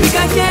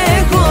 Μπήκα κι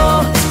εγώ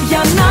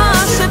για να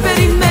σε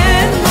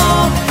περιμένω.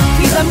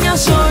 Είδα μια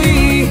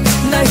ζωή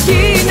να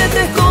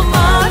γίνεται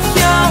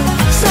κομμάτια.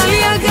 Σ'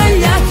 άλλη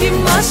αγκαλιά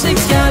κοιμάσαι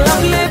κι άλλα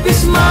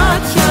βλέπεις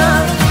μάτια.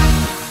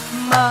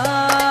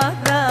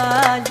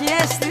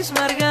 Μαράγες τις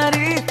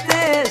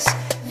μαργαρίτες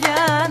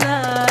για να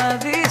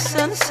δεις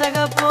αν σ'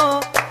 αγαπώ.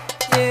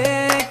 Και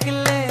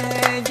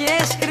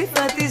κλαίγες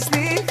κρυφά τις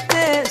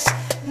νύχτες,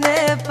 ναι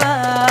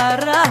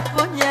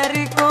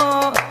παραπονιαρικό.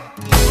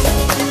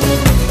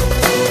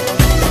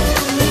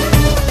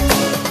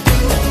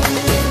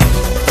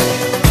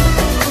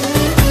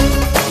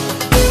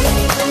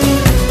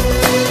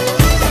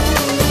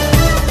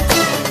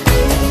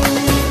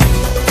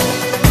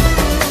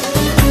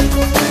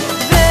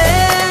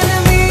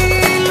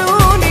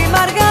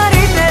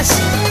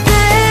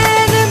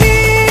 Δεν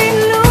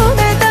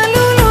μιλούνε τα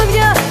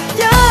λουλούδια.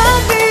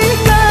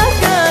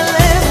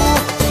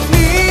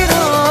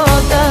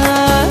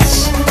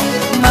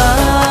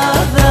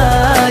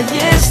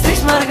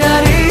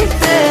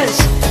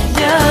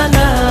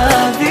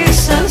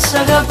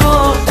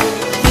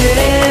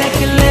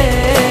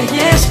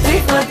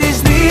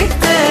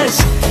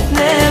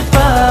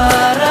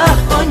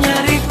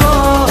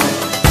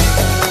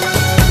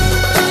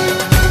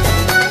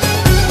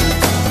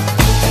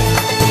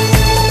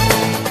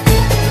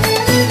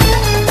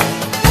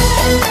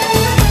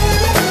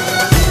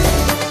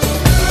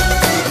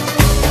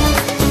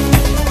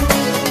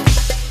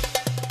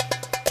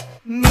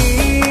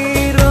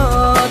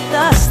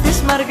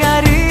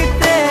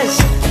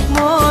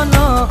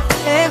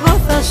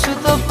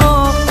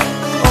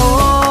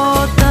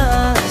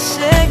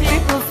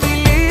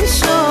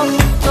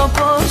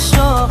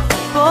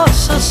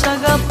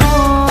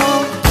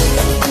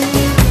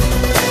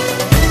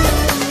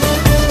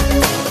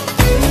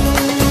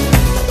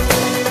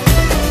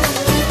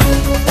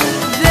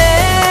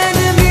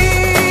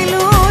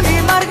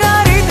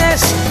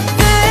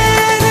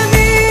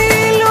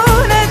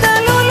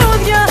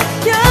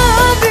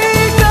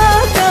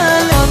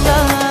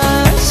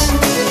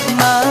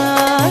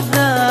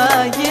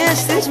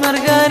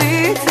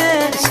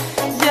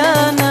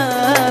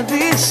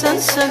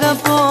 σ'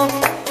 αγαπώ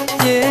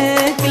και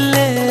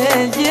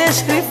κλαίγες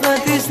κρυφά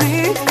τις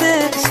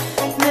νύχτες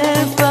με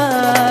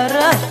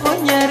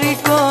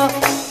παραπονιαρικό.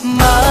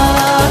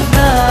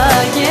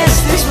 Μάγαγες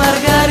τις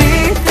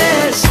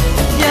μαργαρίτες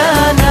για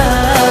να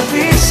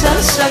δεις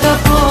αν σ'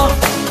 αγαπώ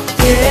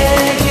και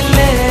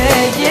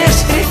κλαίγες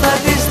κρυφά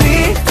τις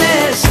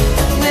νύχτες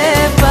με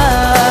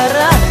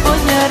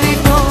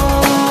παραπονιαρικό.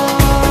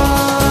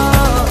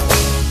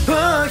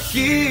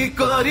 Όχι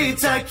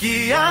κοριτσάκι,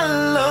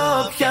 άλλο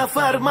πια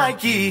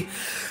φαρμάκι,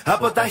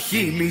 από τα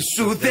χείλη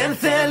σου δεν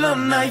θέλω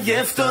να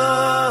γευτώ.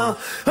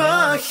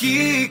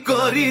 Όχι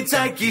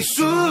κοριτσάκι,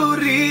 σου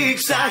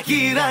ρίξα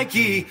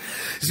χειράκι,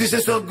 ζήσε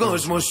στον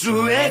κόσμο σου,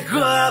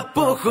 εγώ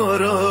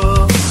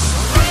αποχωρώ.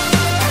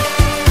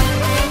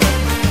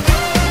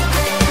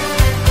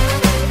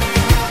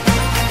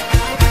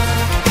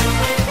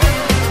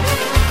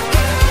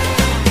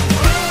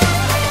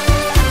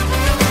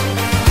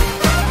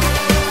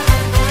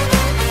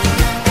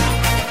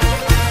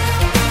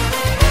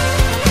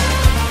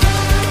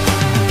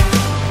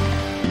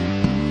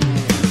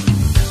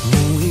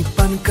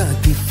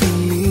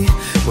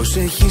 Πως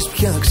έχεις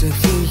πια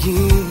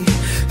ξεφύγει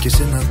και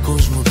σε έναν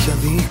κόσμο πια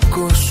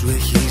δικό σου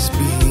έχεις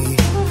μπει.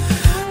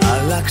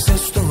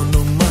 Άλλαξες το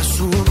όνομά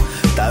σου,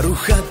 τα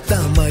ρούχα,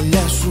 τα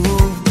μαλλιά σου,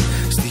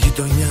 στη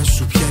γειτονιά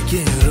σου πια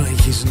καιρό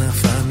έχεις να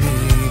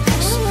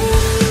φανείς.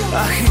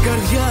 Αχ, η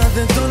καρδιά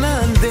δεν τον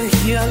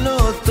αντέχει άλλο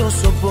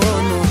τόσο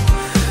πόνο,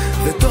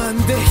 δεν το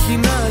αντέχει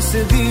να σε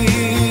δει.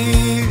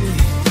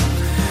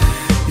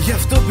 Γι'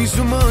 αυτό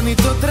πεισμώνει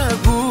το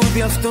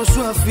τραγούδι, αυτό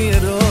σου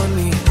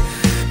αφιερώνει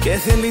και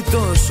θέλει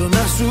τόσο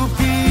να σου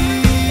πει.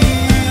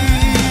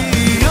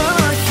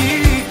 Όχι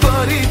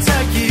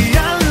κοριτσάκι,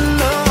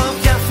 άλλο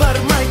πια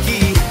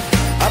φαρμάκι,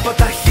 από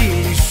τα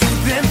χείλη σου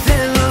δεν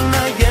θέλω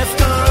να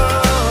γευτώ.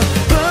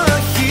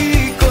 Όχι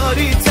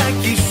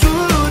κοριτσάκι, σου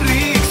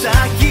ρίξα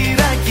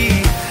χειράκι,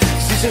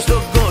 ζήσε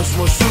στον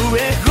κόσμο σου,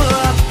 εγώ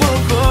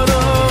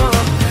αποχωρώ.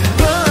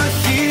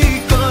 Όχι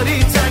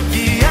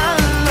κοριτσάκι,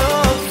 άλλο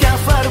πια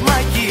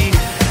φαρμάκι,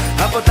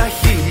 από τα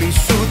χείλη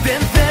σου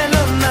δεν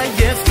θέλω να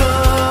γευτώ.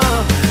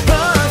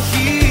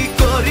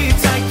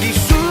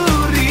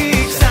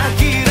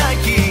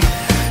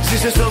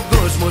 Στον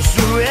κόσμο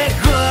σου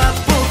εγώ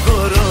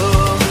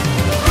αποχωρώ.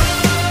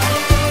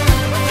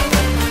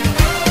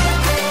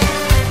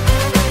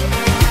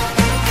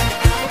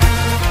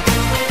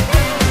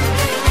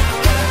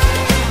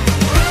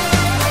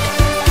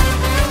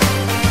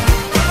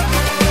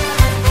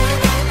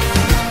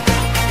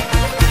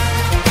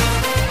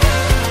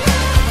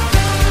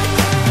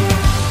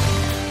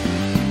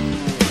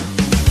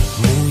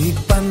 Μου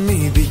είπαν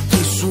οι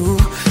δικοί σου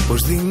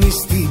πως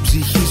δίνεις την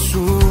ψυχή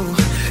σου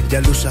για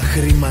άλλουσα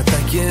χρήματα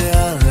και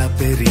άλλα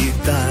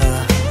περιτά,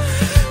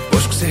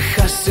 πως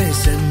ξεχάσες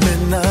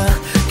εμένα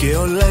και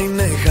όλα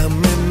είναι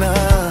χαμένα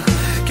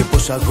και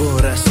πως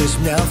αγόρασες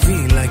μια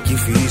φυλακή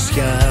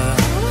φυσιά.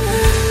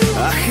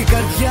 Αχ, η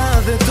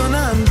καρδιά δεν τον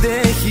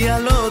αντέχει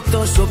άλλο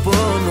τόσο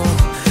πόνο,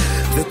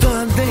 δεν το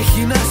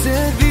αντέχει να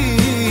σε δει.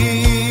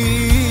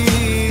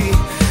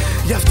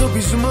 Γι' αυτό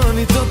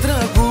πεισμώνει το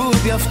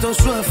τραγούδι, αυτό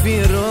σου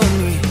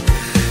αφιερώνει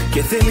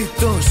και θέλει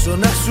τόσο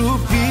να σου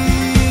πει.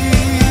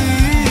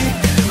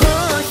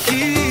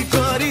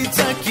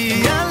 Κοριτσάκι,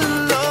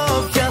 άλλο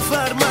πια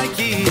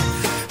φαρμάκι,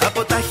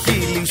 από τα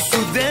χείλη σου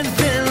δεν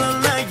θέλω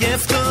να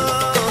γευτώ.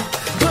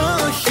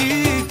 Όχι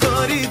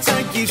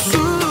κοριτσάκι,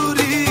 σου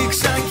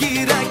ρίξα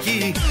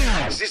χειράκι,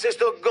 ζήσε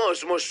στον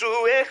κόσμο σου,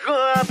 εγώ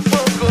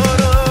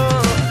αποχωρώ.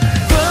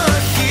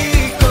 Όχι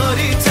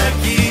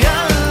κοριτσάκι,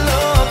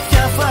 άλλο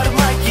πια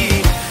φαρμάκι,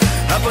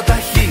 από τα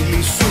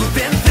χείλη σου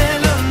δεν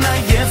θέλω να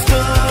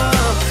γευτώ.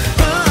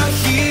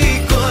 Όχι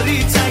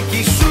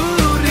κοριτσάκι, σου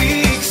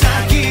ρίξα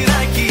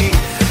χειράκι,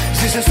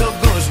 ζήσε στον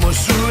κόσμο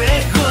σου,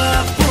 εγώ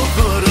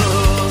αποχωρώ.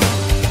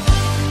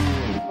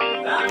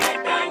 Θα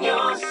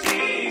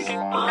μετανιώσεις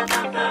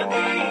όταν θα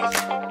δεις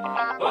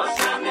πως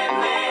σαν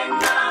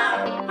εμένα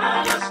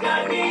άλλος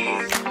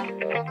κανείς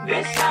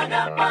δεν σ'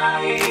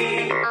 αγαπάει,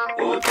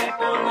 ούτε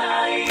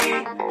πονάει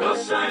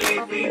τόσο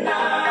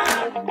αληθινά,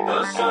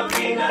 τόσο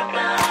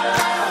δυνατά.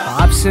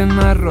 Άψε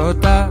να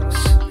ρωτάς,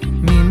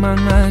 μη μ'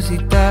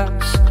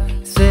 αναζητάς,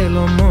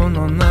 θέλω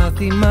μόνο να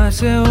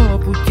θυμάσαι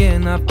όπου και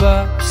να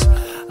πας.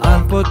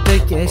 Αν ποτέ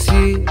κι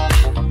εσύ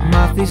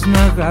μάθεις να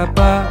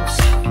αγαπάς,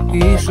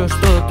 ίσως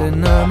τότε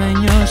να με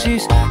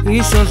νιώσεις,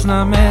 ίσως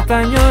να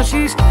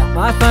μετανιώσεις,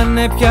 μα θα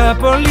είναι πια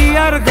πολύ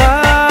αργά.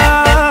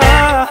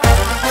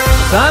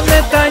 Θα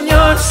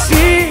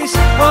μετανιώσεις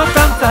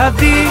όταν θα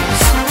δεις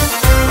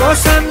πως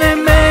σαν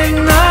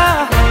εμένα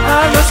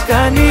άλλος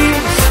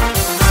κανείς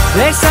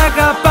δεν σ'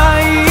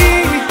 αγαπάει,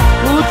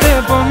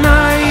 ούτε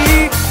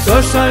πονάει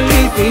τόσο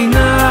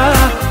αληθινά,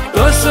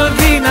 τόσο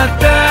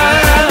δυνατά.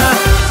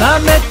 Θα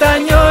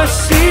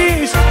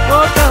μετανιώσεις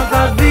όταν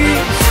θα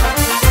δεις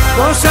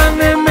πως σαν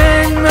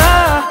εμένα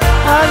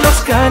άλλος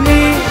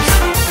κανείς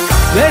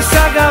δεν σ'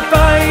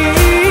 αγαπάει,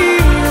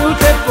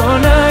 ούτε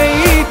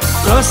πονάει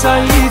τόσο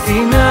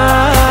αληθινά,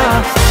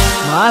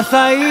 μα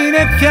θα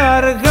είναι πια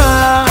αργά.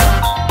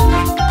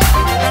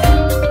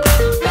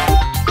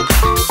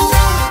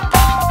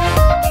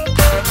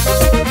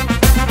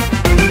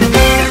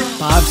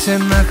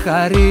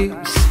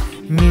 χαρείς,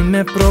 μη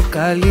με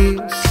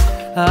προκαλείς.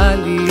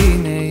 Άλλη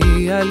είναι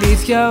η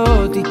αλήθεια,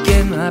 ό,τι και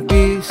να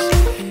πεις.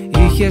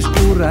 Είχες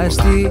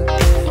κουραστεί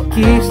κι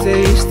ήρθε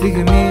η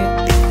στιγμή,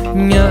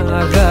 μια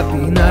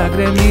αγάπη να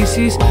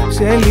γκρεμίσεις,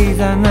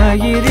 σελίδα να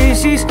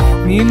γυρίσεις.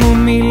 Μη μου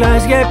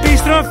μιλάς για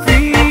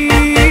επιστροφή,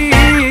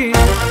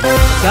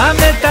 θα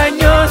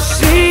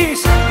μετανιώσεις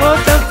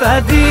όταν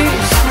θα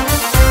δεις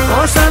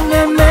πως αν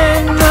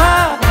εμένα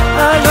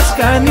άλλος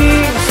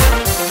κανείς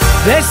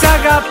δεν σ'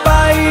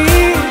 αγαπάει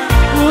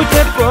ούτε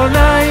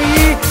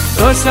πονάει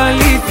τόσο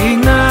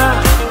αληθινά,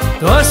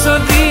 τόσο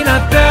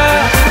δυνατά.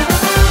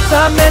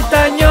 Θα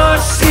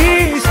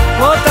μετανιώσεις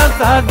όταν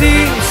θα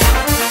δεις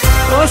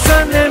πως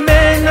αν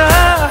εμένα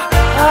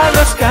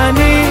άλλος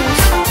κανείς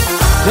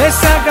δεν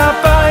σ'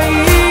 αγαπάει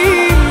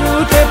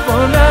ούτε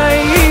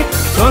πονάει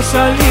τόσο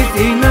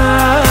αληθινά.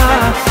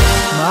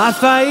 Μα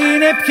θα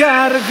είναι πια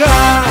αργά.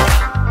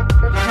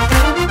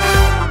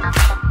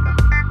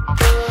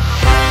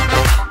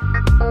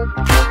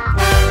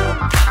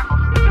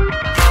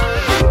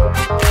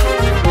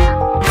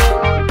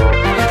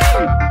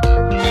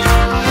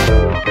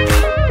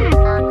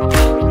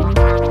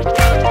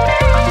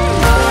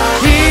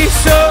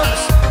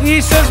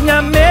 Ίσως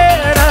μια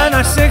μέρα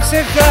να σε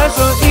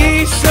ξεχάσω,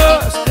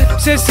 ίσως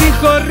σε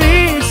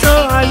συγχωρήσω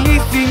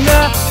αλήθινα.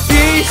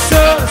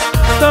 Ίσως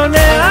τον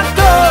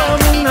εαυτό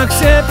μου να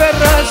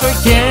ξεπεράσω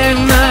και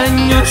να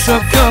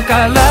νιώσω πιο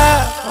καλά.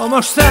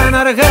 Όμως θα είναι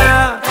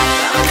αργά.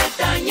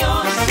 Θα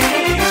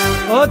μετανιώσεις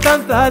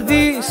όταν θα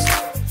δεις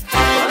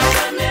πως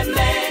αν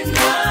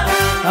εμένα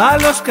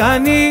άλλος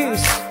κανείς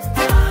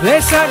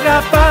δεν σ'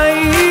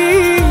 αγαπάει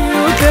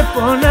ούτε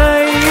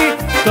πονάει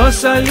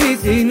τόσο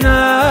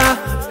αληθινά,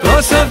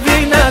 τόσο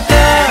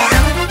δυνατά.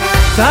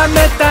 Θα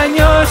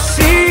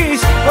μετανιώσεις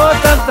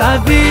όταν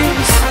θα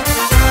δεις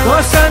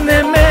πως αν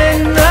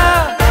εμένα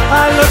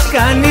άλλος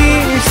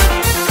κανείς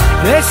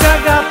δεν σ'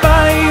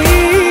 αγαπάει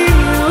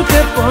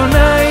ούτε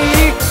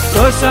πονάει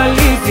τόσο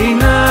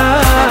αληθινά.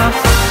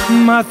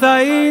 Μα θα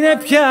είναι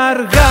πια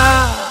αργά.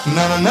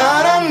 Να να να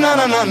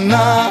να να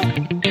να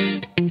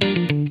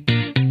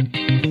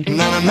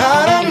να να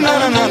να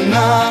να να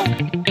να.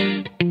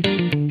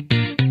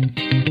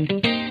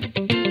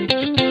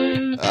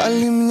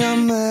 Άλλη μια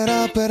μέρα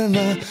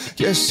περνά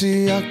κι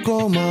εσύ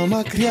ακόμα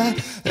μακριά.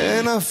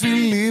 Ένα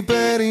φιλί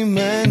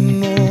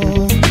περιμένω.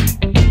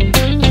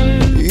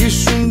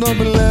 Ήσουν το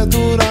μπλε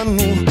του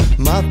ουρανού,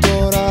 μα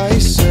τώρα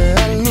είσαι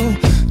αλλού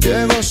κι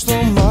εγώ στο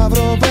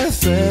μαύρο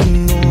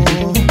πεθαίνω.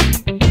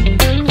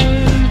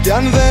 Κι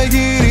αν δεν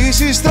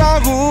γυρίσεις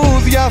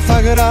τραγούδια θα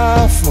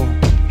γράφω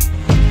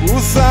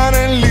που θα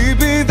είναι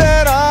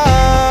λυπητερά.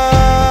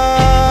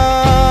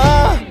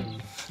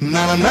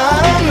 Να να να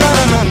να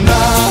να να.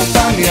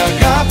 Φτάνει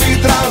αγάπη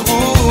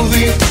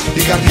τραγούδι,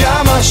 η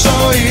καρδιά μας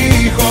ο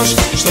ήχος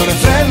στο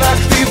ρεφρέν να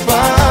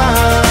χτυπά.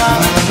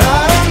 Να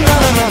να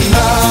να να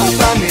να.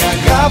 Φτάνει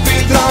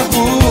αγάπη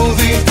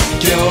τραγούδι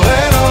και ο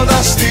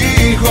έρωτας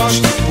στίχος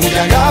που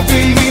για αγάπη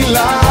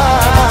μιλά.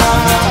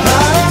 Να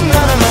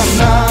να να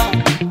να.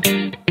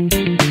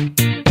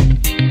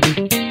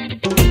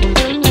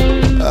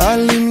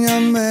 Άλλη μια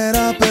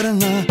μέρα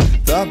περνά,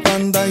 τα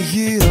πάντα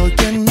γύρω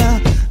κενά.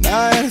 Να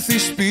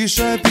έρθεις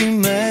πίσω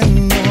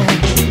επιμένω.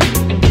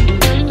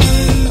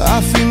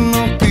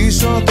 Αφήνω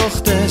πίσω το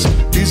χτες,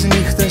 τις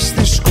νύχτες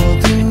τις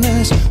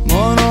σκοτεινές.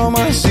 Μόνο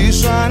μαζί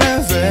σου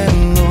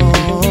ανεβαίνω.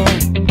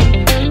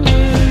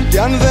 Κι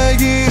αν δεν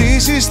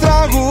γυρίσεις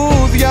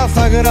τραγούδια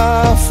θα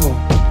γράφω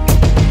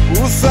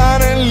που θα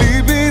είναι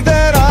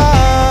λυπητερά.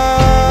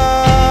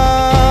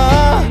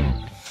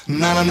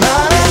 Να να να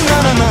να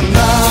να να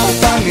να.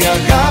 Φτάνει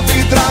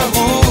αγάπη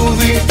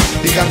τραγούδι,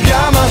 η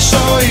καρδιά μας ο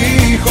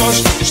ήχος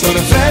στο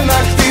ρεφρέν να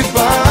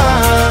χτυπά.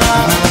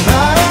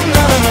 Να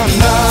να να να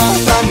να.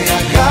 Φτάνει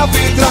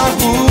αγάπη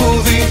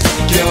τραγούδι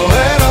και ο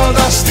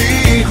έρωτας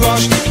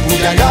στίχος που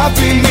για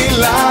αγάπη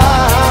μιλά.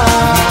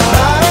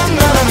 Να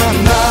να να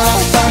να.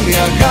 Φτάνει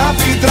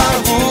αγάπη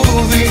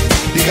τραγούδι,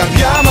 η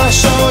καρδιά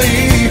μας ο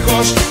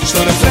ήχος στο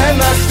ρεφρέν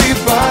να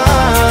χτυπά.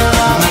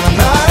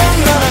 Να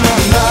να να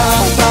να.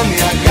 Φτάνει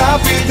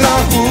αγάπη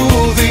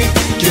τραγούδι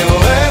και ο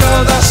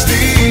έρωτας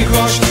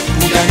στίχος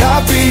που για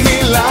αγάπη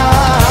μιλά.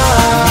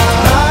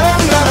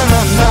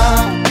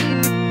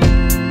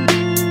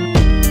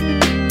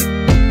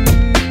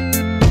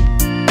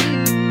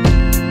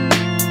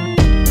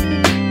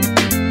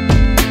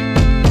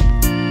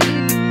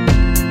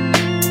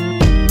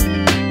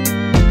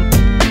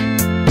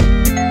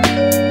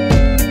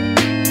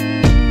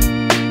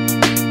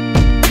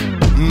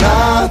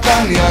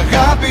 Η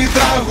αγάπη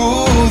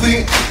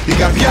τραγούδι, η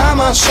καρδιά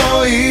μας ο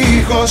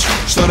ήχος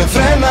στο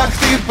ρεφρέν να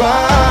χτυπά.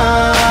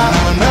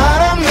 Να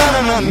να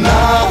να να.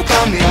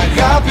 Φτάνει η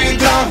αγάπη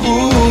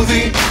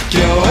τραγούδι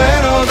και ο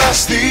έρωτας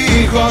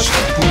στίχος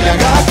που για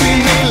αγάπη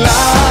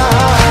μιλά.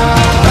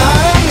 Να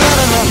να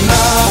να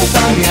να.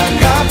 Φτάνει η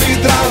αγάπη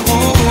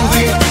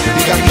τραγούδι,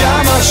 η καρδιά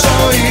μας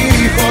ο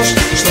ήχος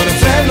στο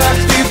ρεφρέν να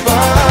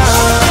χτυπά.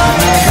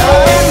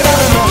 Να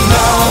να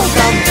να.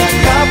 Φτάνει η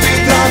αγάπη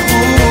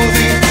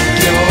τραγούδι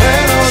και ο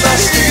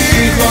έρωτας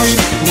στίχος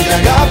που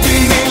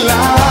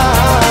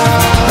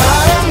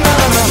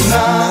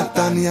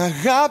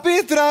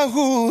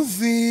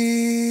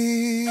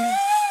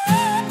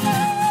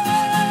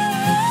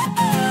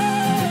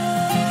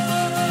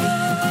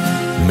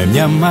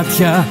μια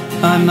μάτια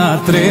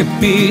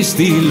ανατρέπεις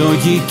τη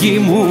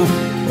λογική μου.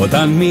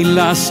 Όταν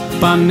μιλάς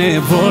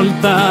πάνε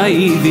βόλτα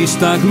η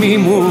δισταγμή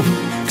μου.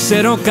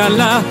 Ξέρω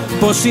καλά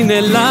πως είναι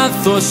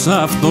λάθος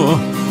αυτό,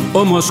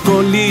 όμως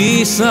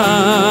κολλήσα.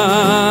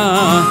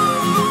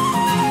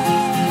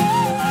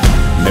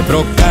 Με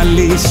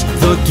προκαλείς,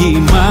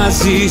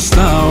 δοκιμάζεις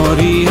τα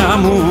όρια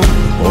μου,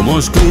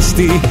 όμως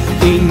κλειστή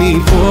είναι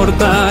η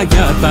πόρτα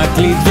για τα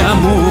κλειδιά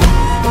μου.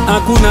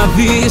 Άκου να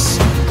δεις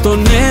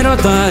τον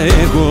έρωτα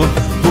εγώ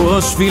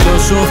πως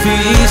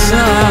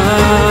φιλοσοφήσα.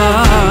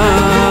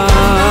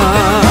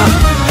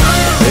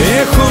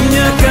 Έχω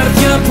μια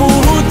καρδιά που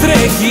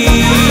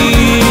τρέχει,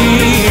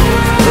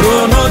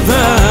 χρόνο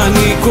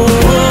δανεικό,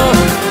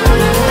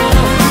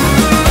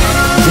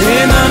 και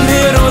έναν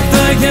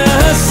έρωτα για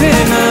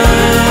σένα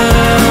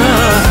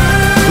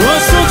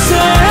τόσο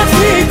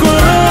ξαφνικό.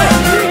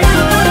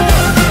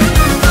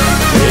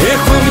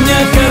 Έχω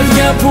μια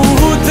καρδιά που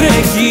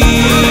τρέχει,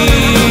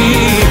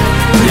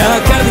 μια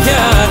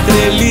καρδιά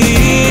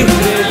τρελή,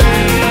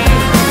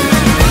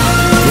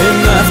 και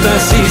να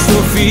φτάσει στο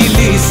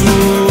φίλι σου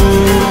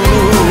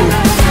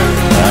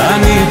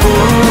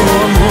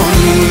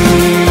ανυπομονή.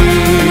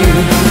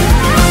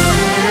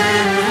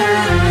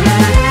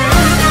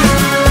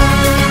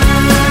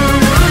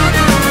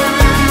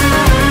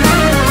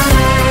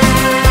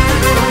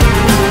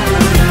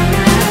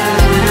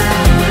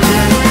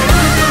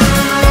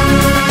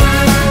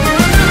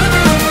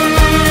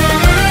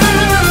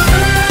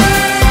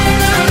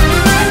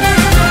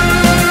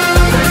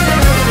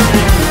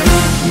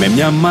 Με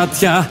μια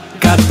μάτια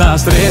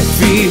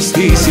καταστρέφεις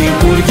τη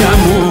σιγουριά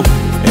μου.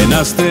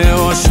 Ένας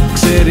Θεός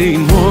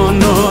ξέρει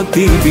μόνο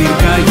την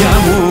πυρκαγιά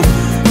μου.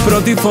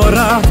 Πρώτη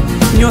φορά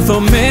νιώθω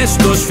μες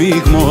στο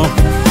σφίγμο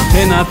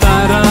ένα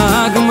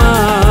ταράγμα.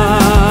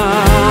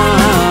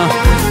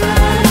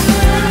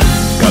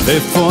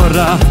 Κάθε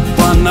φορά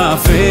που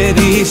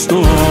αναφέρεις το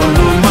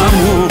όνομα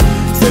μου,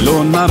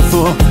 θέλω να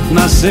έρθω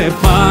να σε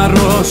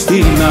πάρω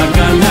στην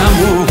αγκαλιά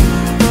μου.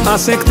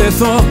 Ας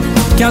εκτεθώ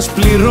κι ας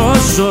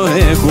πληρώσω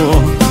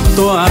εγώ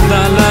το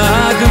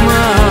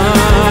ανταλλάγμα.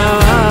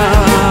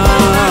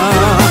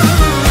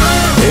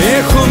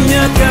 Έχω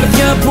μια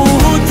καρδιά που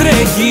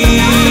τρέχει,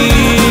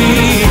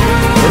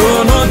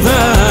 χρόνο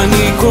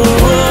δανεικό,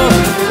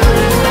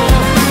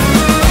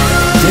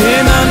 και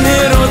έναν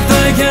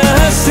έρωτα για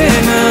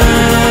σένα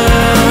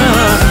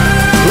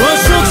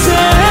τόσο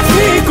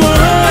ξαφνικό.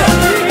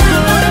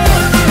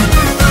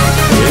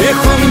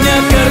 Έχω μια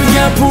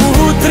καρδιά που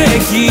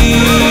τρέχει,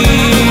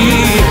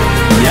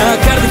 μια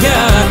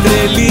καρδιά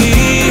τρελή,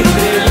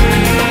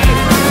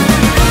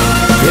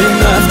 και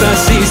να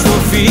φτάσει στο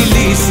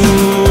φίλι σου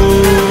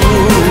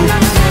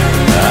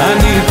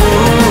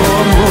ανυπομονή.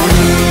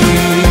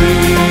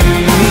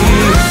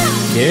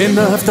 Και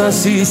να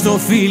φτάσει στο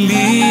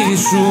φίλι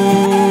σου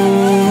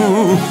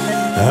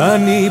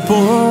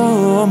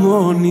ανυπομονή.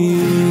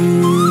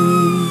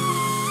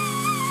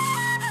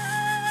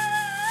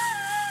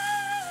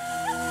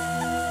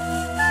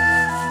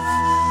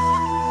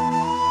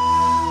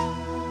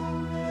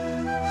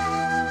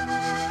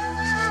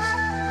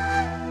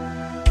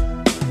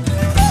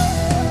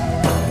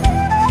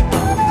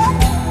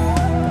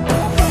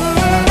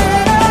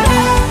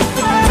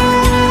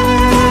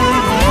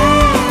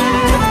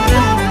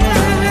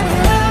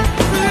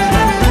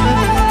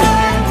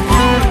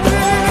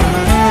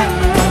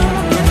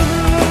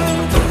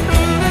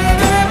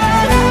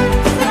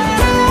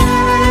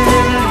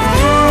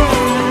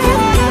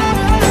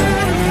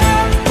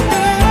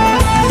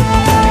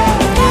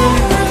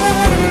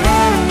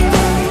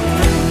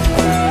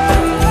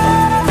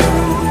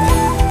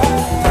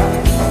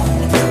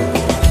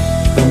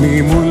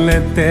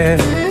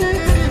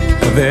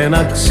 Δεν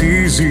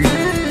αξίζει,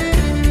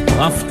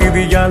 αυτή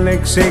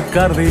διάλεξε η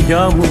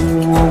καρδιά μου.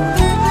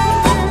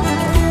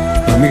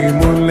 Μη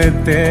μου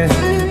λέτε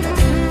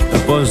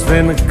πως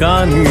δεν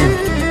κάνει,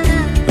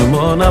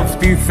 μόνο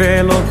αυτή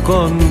θέλω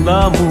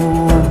κοντά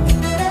μου.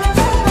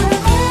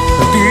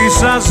 Τι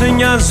σας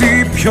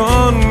νοιάζει,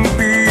 ποιον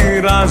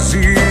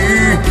πειράζει,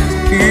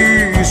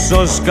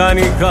 ίσως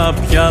κάνει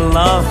κάποια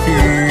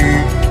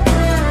λάθη,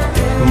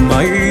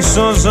 μα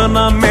ίσως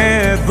να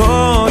με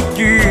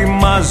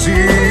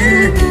δοκιμάζει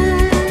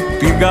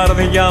την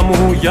καρδιά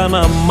μου για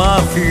να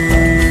μάθει.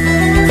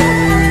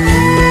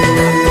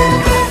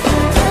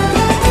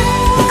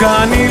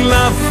 Κάνει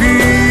λάθη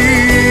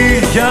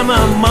για να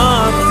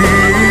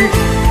μάθει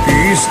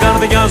της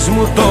καρδιάς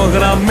μου το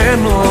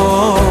γραμμένο.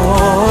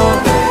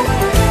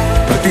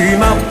 Τι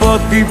να πω,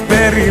 τι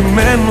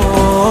περιμένω,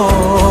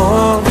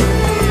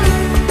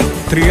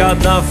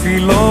 30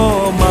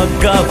 φιλό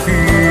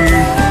μαγκάθι.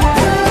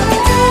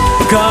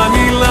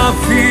 Κάνει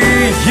λάθη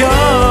για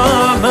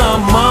να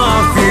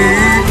μάθει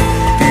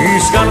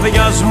της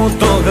καρδιάς μου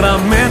το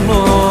γραμμένο.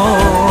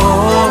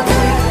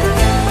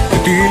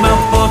 Τι να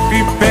πω,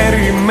 τι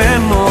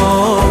περιμένω,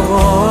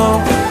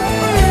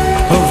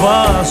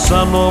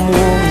 βάσανο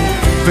μου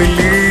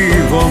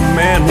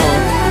πληγωμένο,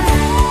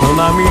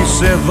 να μη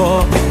σε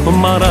δω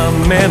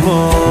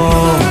μαραμένο.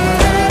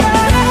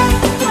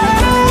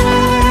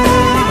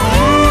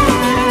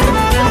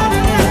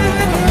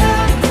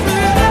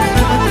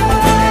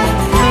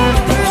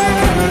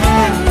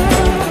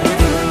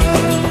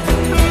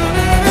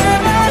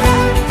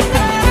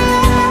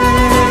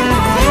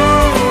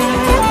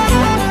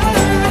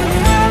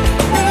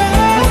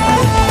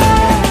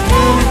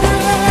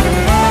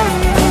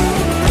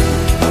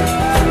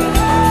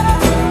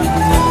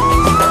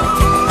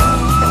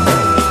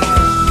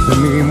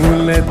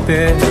 μου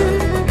λέτε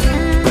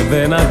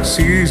δεν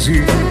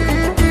αξίζει,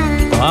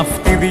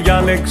 αυτή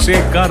διάλεξε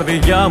η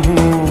καρδιά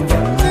μου.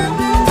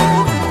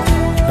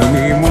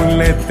 Μη μου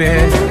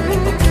λέτε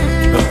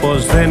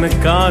πως δεν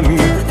κάνει,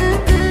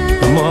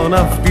 μόνο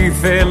αυτή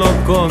θέλω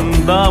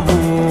κοντά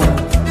μου.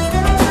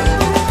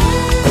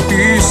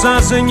 Τι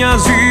σας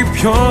νοιάζει,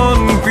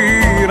 ποιον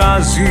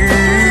πειράζει,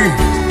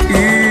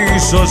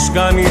 ίσως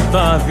κάνει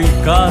τα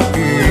δικά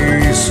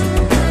της,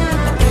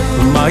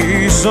 μα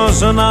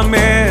ίσως να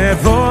με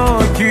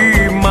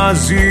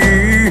δοκιμάζει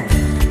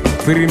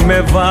πριν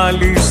με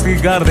βάλει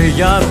στην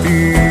καρδιά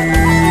της.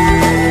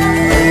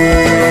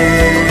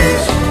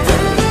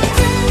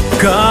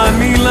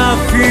 Κάνει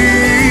λάθη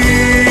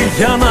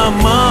για να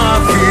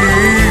μάθει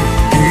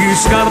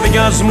της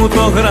καρδιάς μου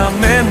το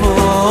γραμμένο,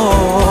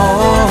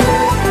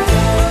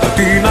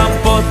 τι να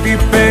πω, τι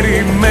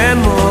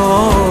περιμένω,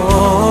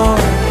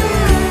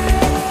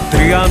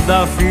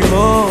 30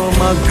 φυλλό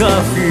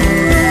μαγκάθι.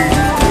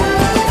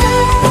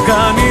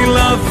 Κάνει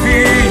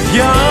λάθη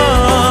για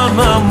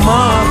να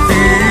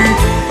μάθει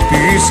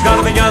της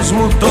καρδιάς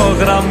μου το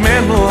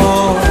γραμμένο,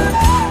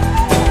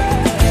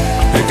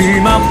 τι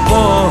να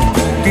πω,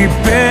 τι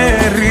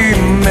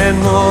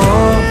περιμένω,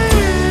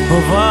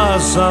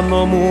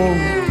 βάσανο μου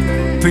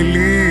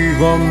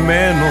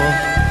πληγωμένο,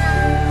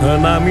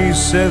 να μη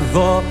σε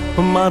δω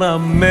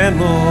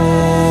μαραμένο.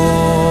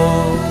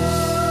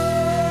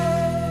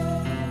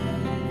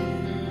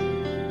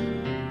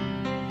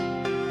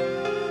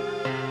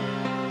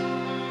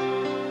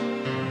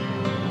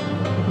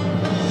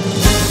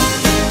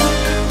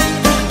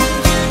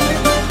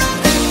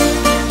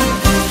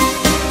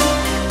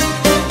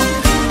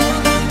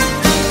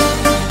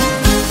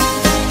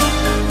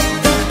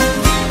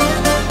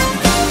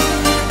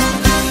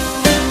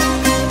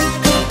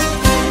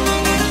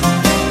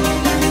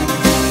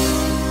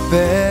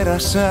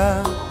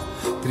 Πέρασα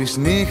 3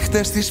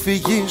 νύχτες της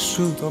φυγής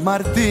σου, το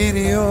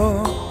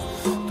μαρτύριο,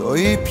 το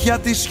ήπια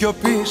της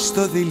σιωπής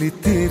στο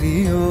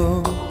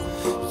δηλητήριο.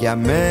 Για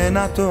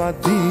μένα το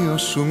αντίο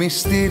σου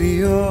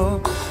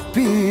μυστήριο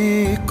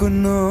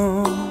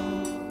πυκνό.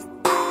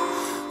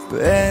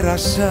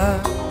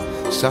 Πέρασα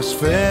σαν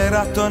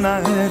σφαίρα τον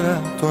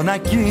αέρα, τον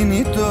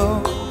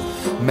ακίνητο,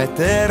 με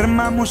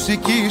τέρμα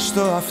μουσική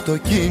στο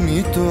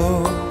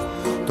αυτοκίνητο,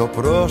 το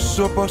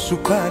πρόσωπο σου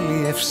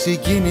πάλι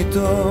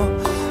ευσυγκίνητο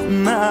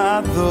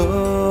να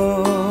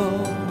δω.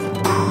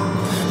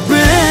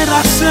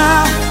 Πέρασα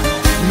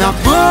να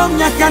πω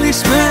μια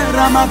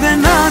καλησπέρα, μα δεν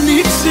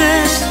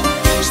άνοιξες.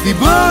 Στην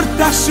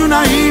πόρτα σου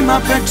να είμαι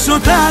απ' έξω,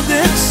 τ'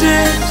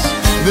 άντεξες.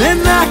 Δεν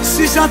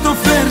άξιζα το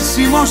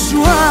φέρσιμο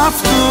σου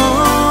αυτό.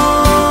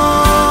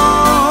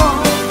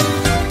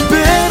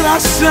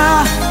 Πέρασα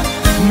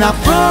να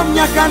πω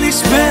μια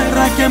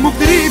καλησπέρα και μου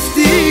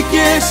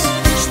κρύφτηκες.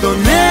 Στον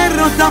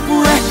έρωτα που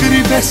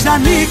έκρυβες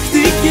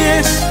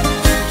ανοίχτηκες,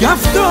 κι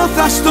αυτό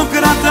θα στο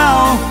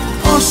κρατάω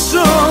ως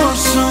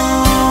όσο.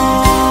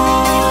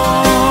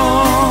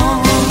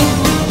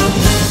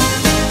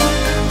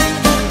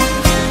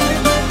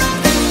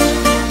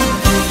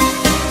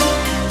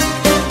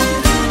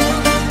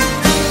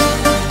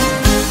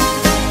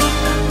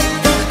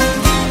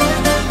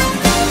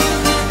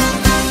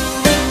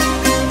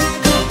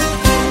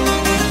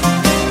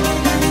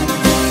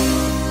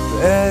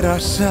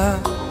 Πέρασα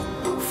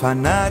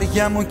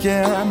φανάρια μου και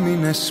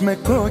άμυνες με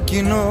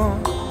κόκκινο,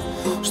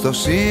 στο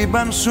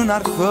σύμπαν σου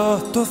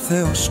να'ρθώ το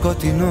Θεό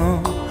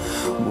σκοτεινό.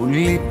 Μου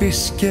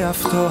λείπεις και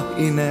αυτό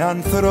είναι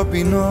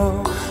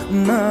ανθρώπινο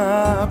να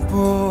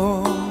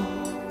πω.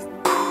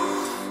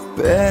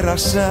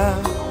 Πέρασα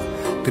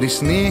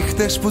 3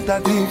 νύχτες που τα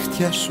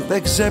δίχτυα σου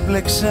δεν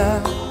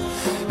ξέπλεξα,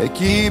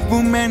 εκεί που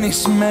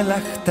μένεις με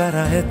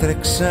λαχτάρα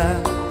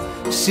έτρεξα.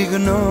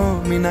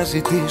 Συγγνώμη να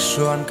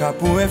ζητήσω αν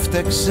κάπου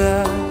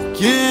έφτεξα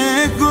κι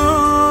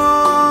εγώ.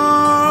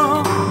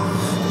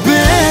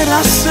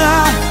 Πέρασα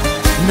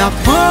να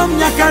πω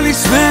μια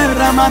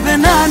καλησπέρα, μα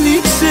δεν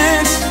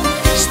άνοιξες.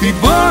 Στην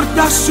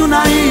πόρτα σου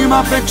να είμαι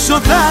απ' έξω,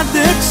 τ'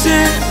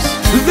 άντεξες.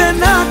 Δεν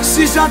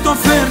άξιζα το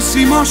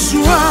φέρσιμο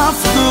σου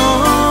αυτό.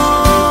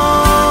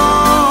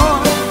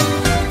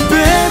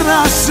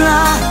 Πέρασα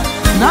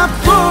να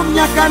πω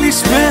μια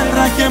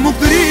καλησπέρα και μου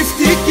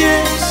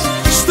κρύφτηκες.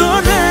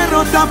 Στον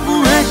έρωτα που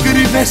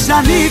έκρυβες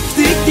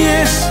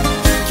ανοίχτηκες,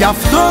 κι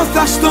αυτό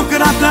θα στο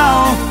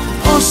κρατάω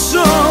ως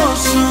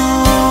όσο.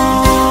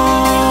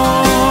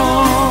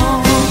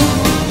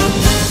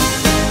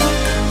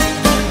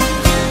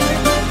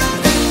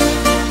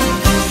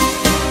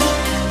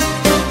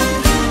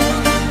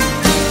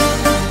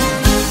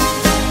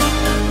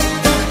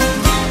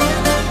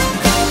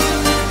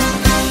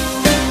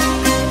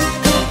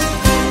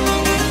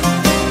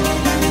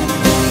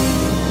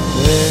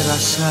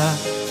 Πέρασα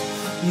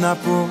να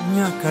πω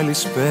μια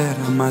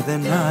καλησπέρα, μα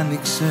δεν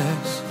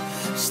άνοιξες.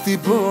 Στην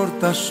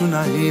πόρτα σου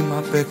να είμαι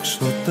απ'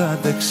 έξω, τ'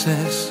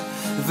 άντεξες.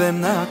 Δεν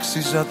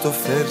άξιζα το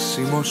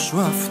φέρσιμο σου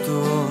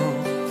αυτό.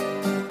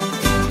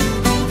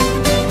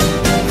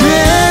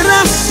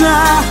 Πέρασα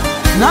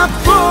να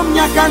πω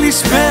μια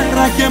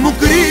καλησπέρα και μου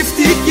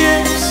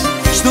κρύφτηκες.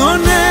 στον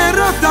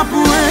έρωτα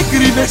που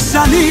έκρυβες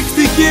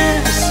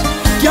ανοίχτηκες,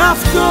 κι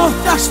αυτό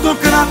θα στο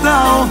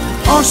κρατάω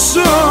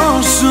όσο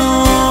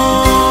ζω.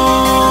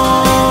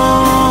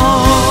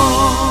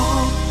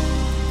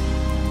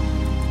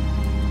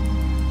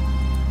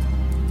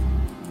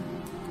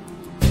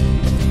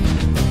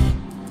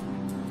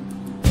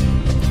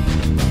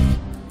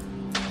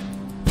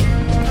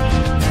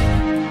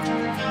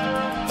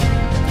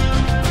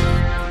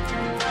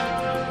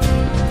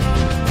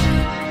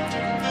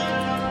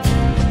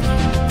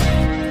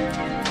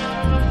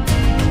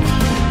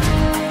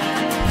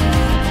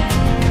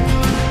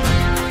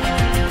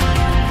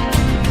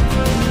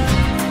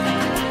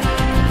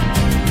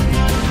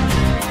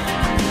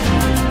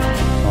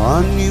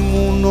 Αν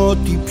ήμουν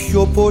ό,τι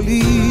πιο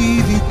πολύ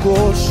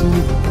δικό σου,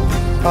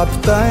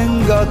 απ' τα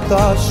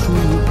έγκατά σου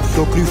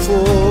πιο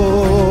κρυφό,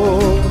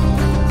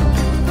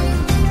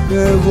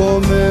 εγώ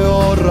με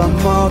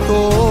όραμα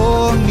το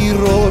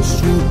όνειρό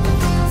σου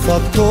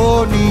θα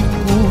το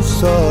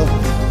νικούσα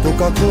το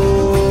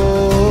κακό.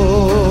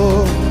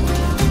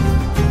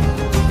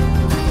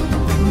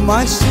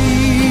 Μα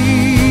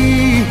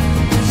εσύ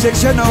σε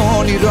ξένα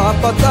όνειρα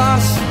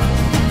απατάς,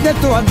 δεν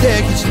το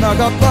αντέχεις να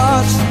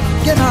αγαπάς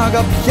και να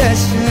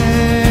αγαπιέσαι.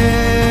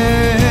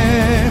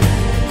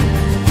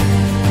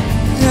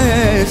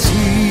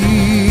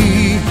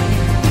 Εσύ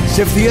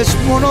σε ευθείες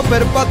μόνο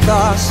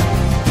περπατάς,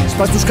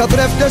 σπάς τους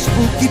καθρέφτες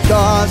που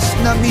κοιτάς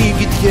να μην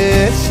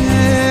κοιτιέσαι.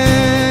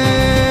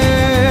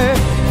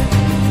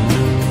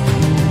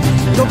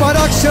 Το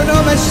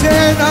παράξενο με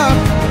σένα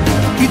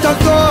ήταν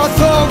το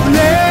αθώο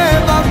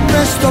βλέμμα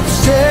μες στο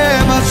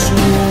ψέμα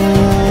σου,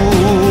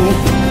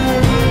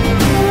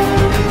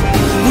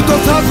 που το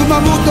θαύμα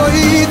μου το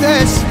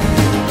είδες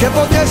και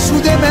ποτέ σου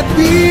δεν με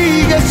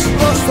πήγες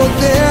ως το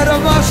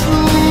τέρμα σου.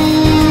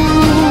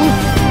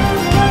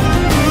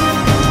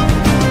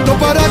 Το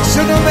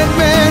παράξενο με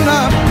μένα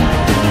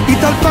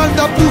ήταν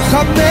πάντα που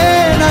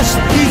χαμένα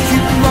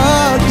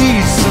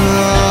στοιχημάτισα.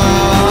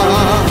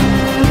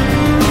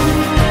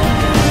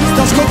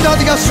 Στα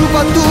σκοτάδια σου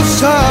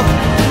πατούσα,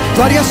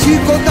 βάρια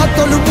σήκωτα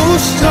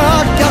τολμούσα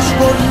κι ας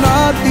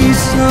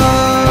γονάτισα.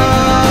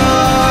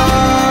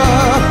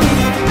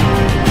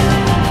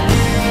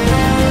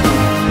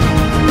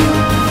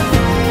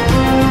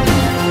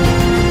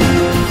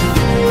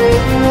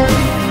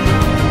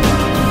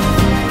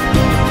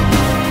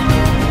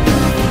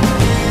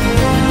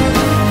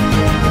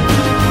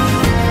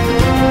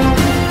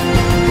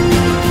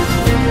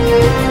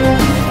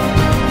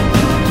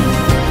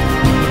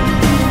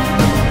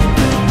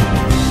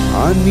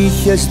 Αν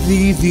είχες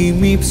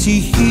δίδυμη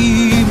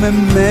ψυχή με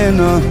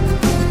μένα,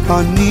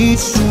 αν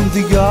ήσουν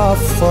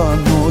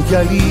διάφανο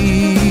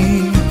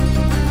γυαλί,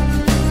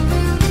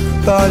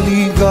 τα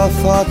λίγα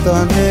θα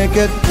ήτανε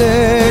και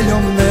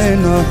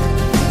τελειωμένα,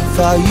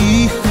 θα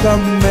είχα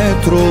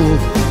μέτρο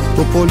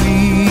το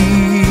πολύ.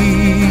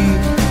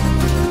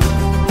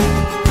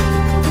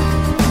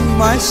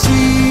 Μα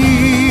εσύ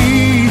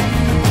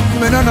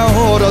με έναν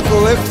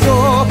αόρατο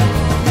εχθρό,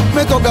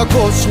 με τον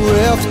κακό σου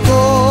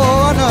εαυτό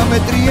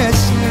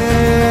αναμετριέσαι.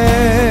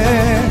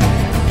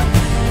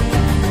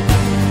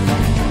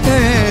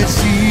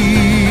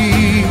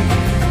 Εσύ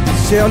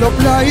σε άλλο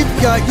πλάι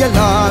πια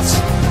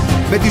γελάς,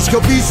 με τη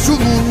σιωπή σου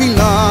μου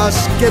μιλάς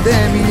και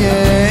δεν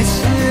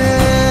μιλιέσαι.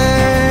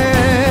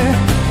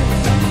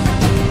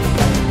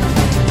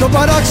 Το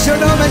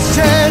παράξενο με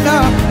σένα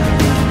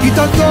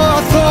ήταν το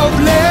αθώο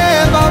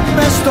βλέμμα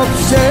μες στο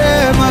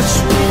ψέμα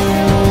σου,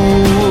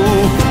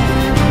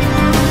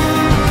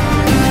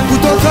 που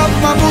το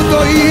θαύμα μου το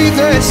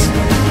είδες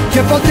και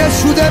ποτέ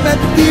σου δεν με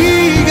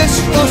πήγες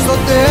ως το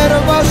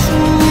τέρμα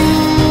σου.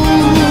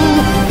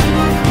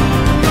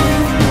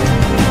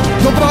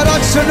 Το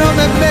παράξενο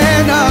με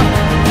μένα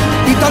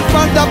ήταν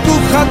πάντα που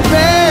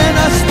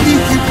χαμένα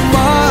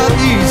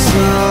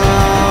στοιχημάτισα.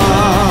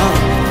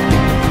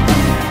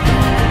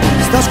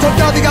 Στα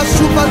σκοτάδια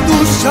σου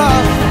πατούσα,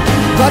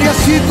 βάρια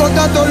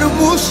σήκωτα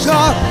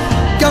τολμούσα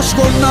κι ας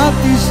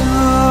γονάτιζα.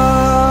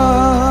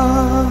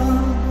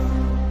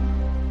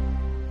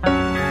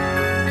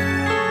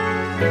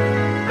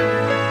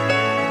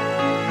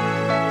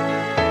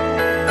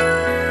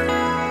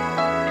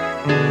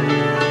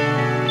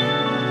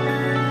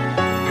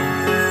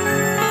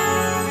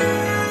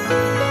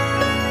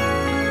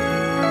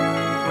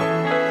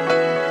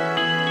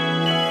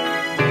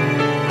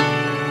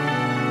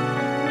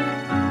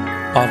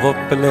 Πάβω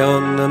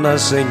πλέον να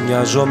σε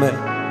νοιάζομαι,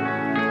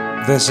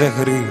 δεν σε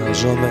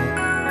χρειάζομαι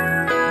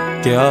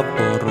και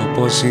απορώ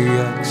πως η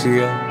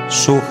αξία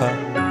σου είχα.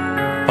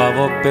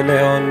 Πάβω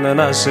πλέον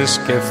να σε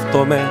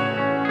σκεφτόμαι,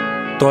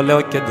 το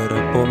λέω και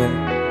ντρέπομαι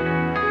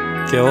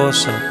και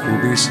όσα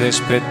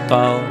κουμπίσες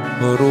πετάω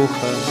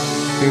ρούχα.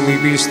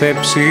 Μην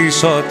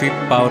πιστέψεις ότι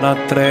πάω να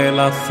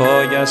τρελαθώ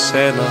για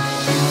σένα,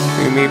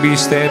 μην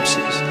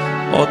πιστέψεις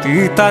ότι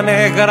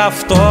ήτανε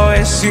γραφτό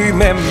εσύ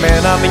με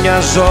μένα μια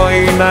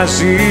ζωή να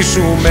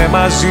ζήσουμε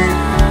μαζί.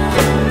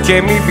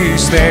 Και μην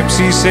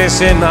πιστέψεις σε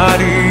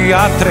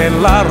σενάρια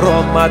τρελά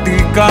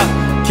ρομαντικά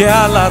και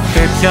άλλα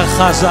τέτοια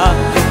χαζά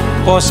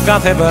πως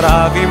κάθε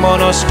βράδυ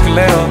μόνος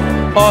κλαίω,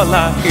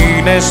 όλα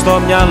είναι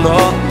στο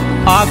μυαλό.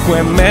 Άκου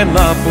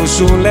εμένα που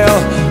σου λέω,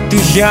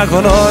 τυχαία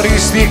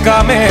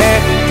γνωριστήκαμε,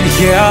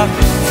 τυχαία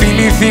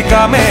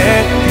φιληθήκαμε,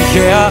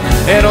 τυχαία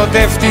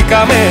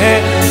ερωτευτήκαμε,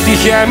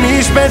 τυχαία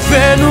εμείς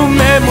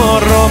πεθαίνουμε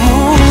μωρό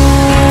μου.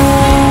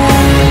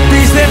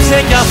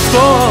 Πίστεψε κι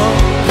αυτό,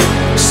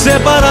 σε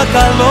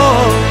παρακαλώ.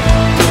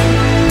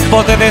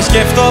 Ποτέ δεν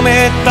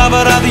σκέφτομαι τα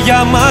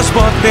βράδια μας,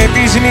 ποτέ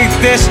τις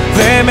νύχτες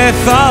δεν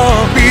μεθάω.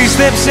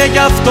 Πίστεψε κι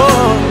αυτό,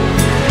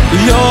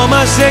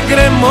 λιώμα σε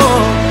κρεμώ.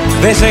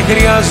 Δεν σε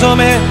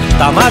χρειάζομαι,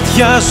 τα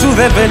μάτια σου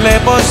δεν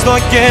βλέπω στο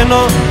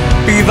κενό.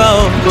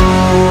 Πηδάω.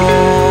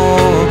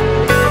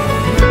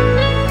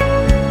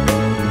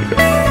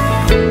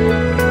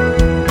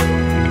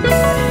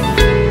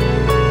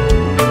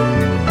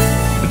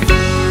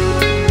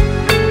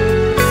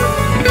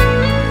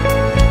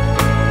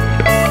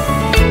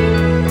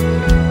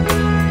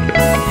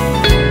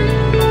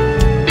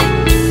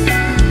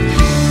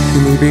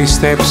 Μην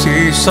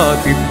πιστέψεις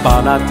ότι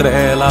πάω να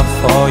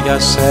τρελαθώ για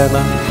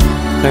σένα.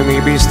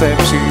 Μην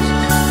πιστέψεις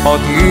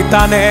ότι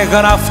ήταν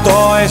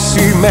γραφτό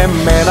εσύ με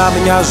μένα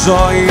μια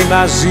ζωή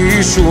να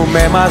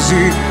ζήσουμε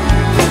μαζί.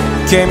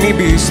 Και μην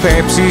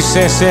πιστέψεις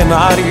σε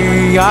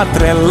σενάρια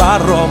τρελά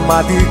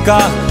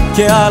ρομαντικά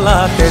και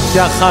άλλα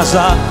τέτοια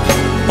χαζά,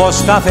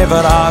 πως κάθε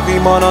βράδυ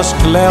μόνος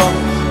κλαίω,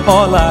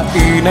 όλα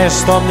είναι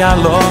στο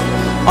μυαλό.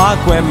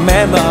 Άκου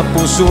εμένα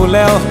που σου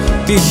λέω,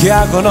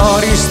 τυχαία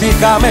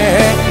γνωριστήκαμε,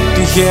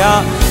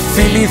 τυχαία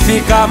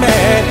φιληθήκαμε,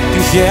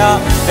 τυχαία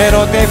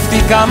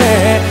ερωτευτήκαμε,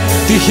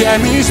 τυχαία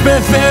εμείς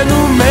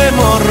πεθαίνουμε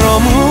μωρό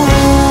μου.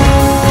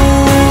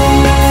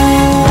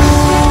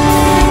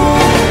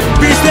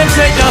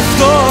 Πίστεψε κι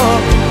αυτό,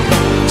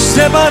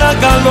 σε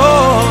παρακαλώ.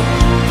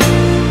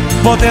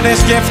 Ποτέ δεν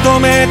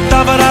σκέφτομαι τα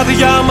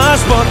βράδια μας,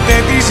 ποτέ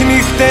τις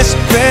νύχτες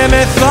δεν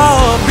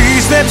μεθάω.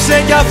 Πίστεψε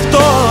κι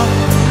αυτό,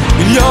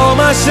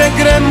 λιώμα σε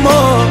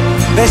κρεμώ.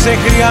 Δεν σε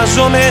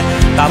χρειάζομαι,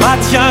 τα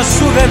μάτια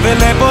σου δεν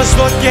βλέπω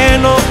στο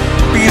κενό.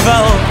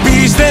 Πηδάω.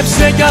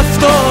 Πίστεψε κι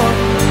αυτό,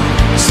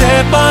 σε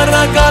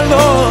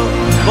παρακαλώ.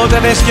 Ποτέ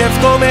δεν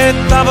σκέφτομαι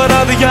τα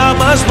βράδια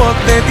μας,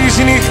 ποτέ τις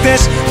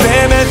νύχτες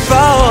δεν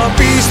μεθάω.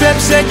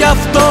 Πίστεψε κι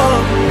αυτό,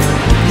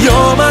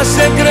 λιώμα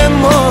σε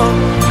κρεμώ.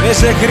 Δεν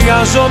σε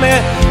χρειάζομαι,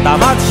 τα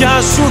μάτια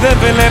σου δεν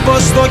βλέπω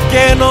στο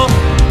κενό.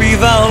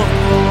 Πηδάω.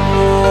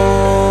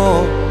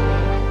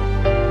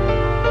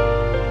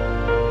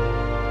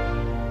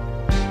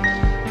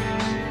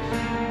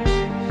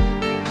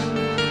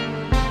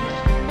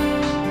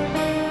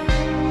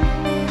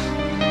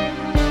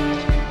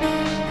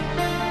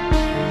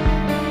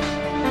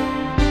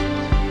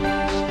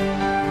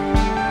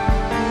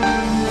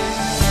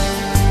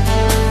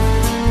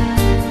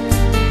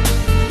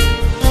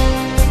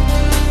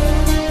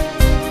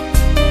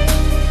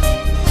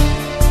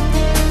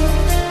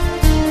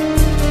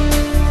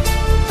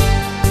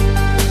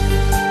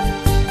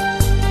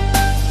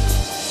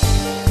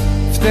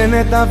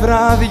 Φταίνε τα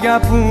βράδια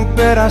που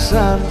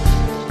πέρασαν,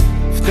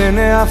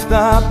 φταίνε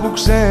αυτά που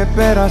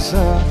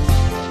ξεπέρασα,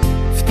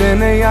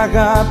 φταίνε οι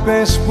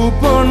αγάπες που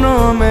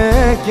πόνο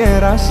με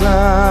κέρασαν,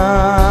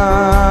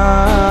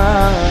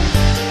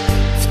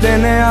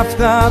 φταίνε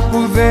αυτά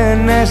που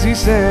δεν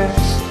έζησες,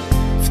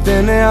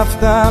 φταίνε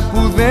αυτά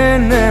που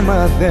δεν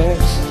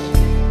έμαθες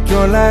κι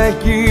όλα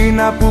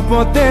εκείνα που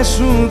ποτέ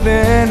σου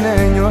δεν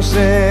ένιωσες.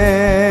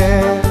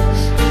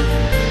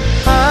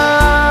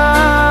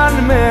 Αν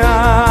με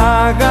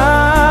αγαπάς,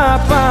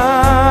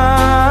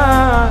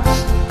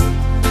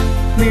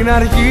 μην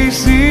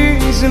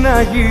αργήσεις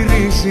να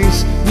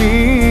γυρίσεις,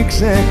 μην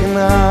ξεχνάς.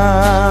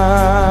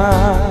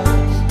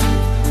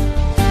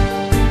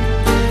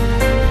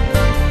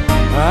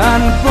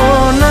 Αν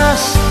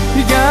πονάς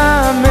για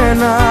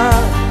μένα,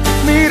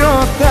 μη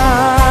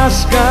ρωτάς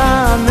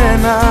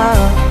κανένα,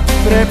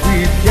 πρέπει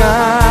πια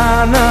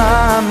να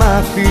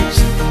μάθεις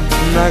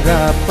να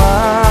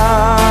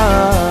αγαπάς.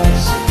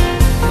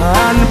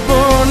 Αν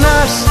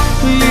πονάς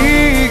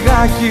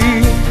λιγάκι,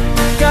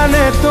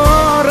 κάνε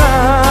τώρα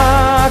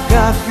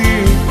κάτι,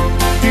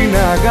 την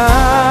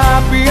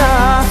αγάπη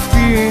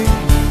αυτή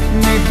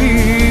μη τη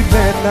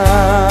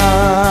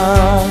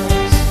πετάς.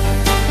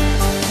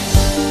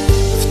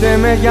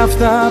 Φταίμε για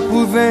αυτά που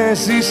δεν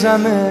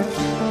ζήσαμε,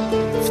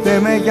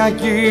 φταίμε για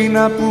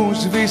εκείνα που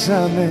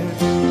σβήσαμε,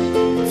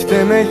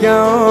 φταίμε για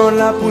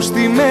όλα που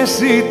στη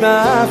μέση τα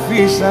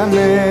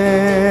αφήσαμε.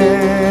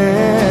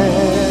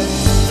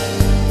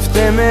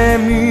 Φταίμε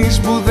εμείς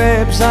που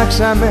δεν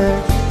ψάξαμε,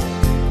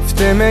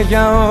 φταίμε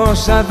για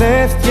όσα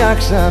δεν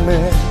φτιάξαμε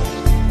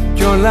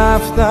κι όλα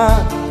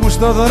αυτά που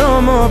στο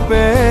δρόμο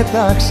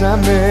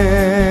πέταξαμε.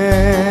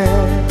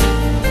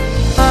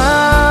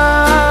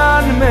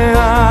 Αν με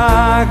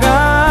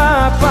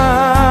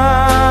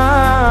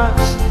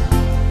αγαπάς,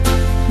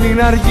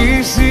 μην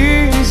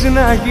αργήσεις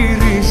να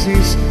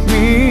γυρίσεις,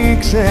 μην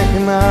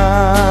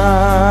ξεχνάς.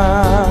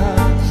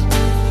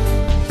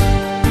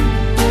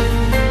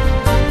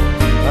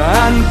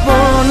 Αν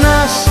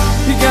πονάς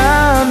για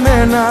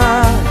μένα,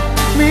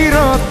 μη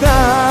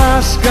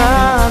ρωτάς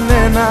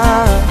κανένα,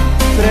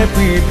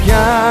 πρέπει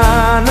πια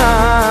να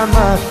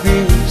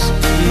μάθεις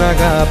να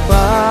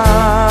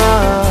αγαπάς.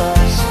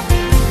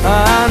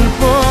 Αν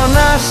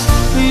πονάς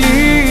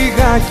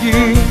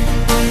λιγάκι,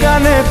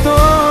 κάνε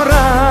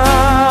τώρα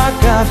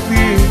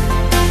κάτι,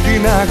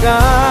 την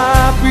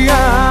αγάπη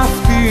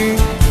αυτή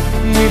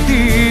μη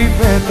την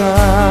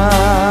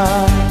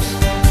πετάς.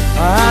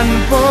 Αν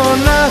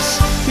πονάς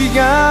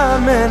για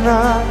μένα,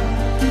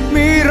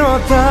 μη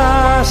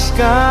ρωτάς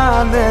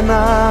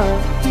κανένα,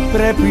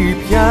 πρέπει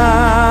πια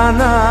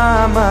να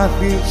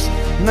μάθεις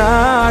να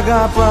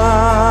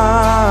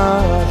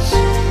αγαπάς.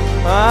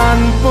 Αν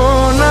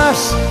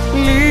πονάς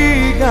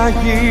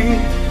λιγάκι,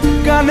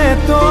 κάνε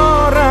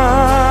τώρα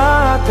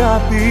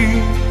κάτι,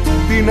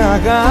 την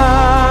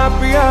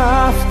αγάπη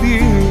αυτή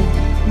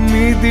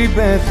μη την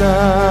πετάς.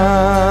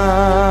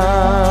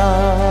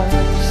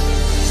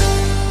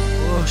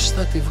 Πώς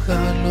θα τη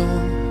βγάλω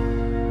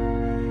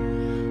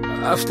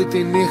αυτή τη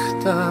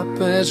νύχτα,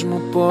 πες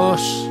μου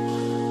πώς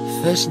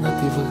θες να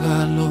τη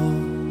βγάλω,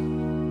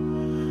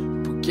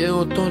 που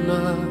καίω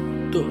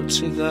το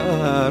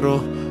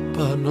τσιγάρο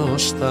πάνω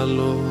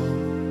σταλό.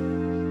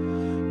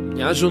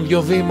 Μοιάζουν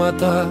δυο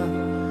βήματα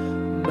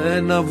με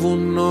ένα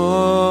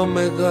βουνό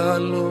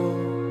μεγάλο.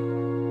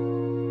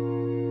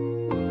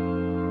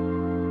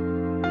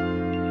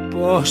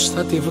 Πώς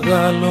θα τη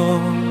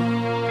βγάλω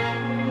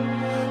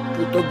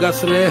που τον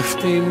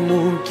καθρέφτη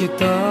μου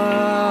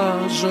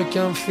κοιτάζω κι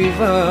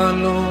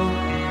αμφιβάλλω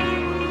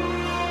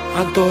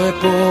αν το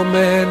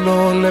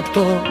επόμενο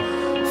λεπτό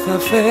θα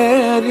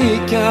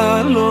φέρει κι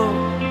άλλο.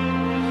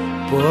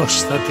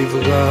 Πώς θα τη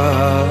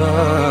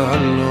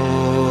βγάλω?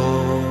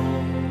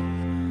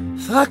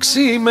 Θα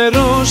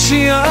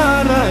ξημερώσει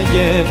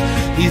άραγε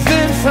ή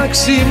δεν θα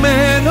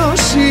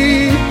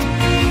ξημερώσει,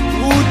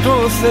 ούτε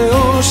ο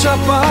Θεός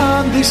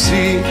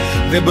απάντηση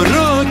δεν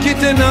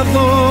πρόκειται να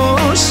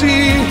δώσει.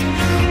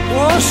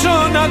 Όσο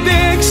να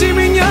αντέξει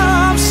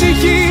μια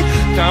ψυχή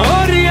τα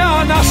όρια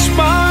να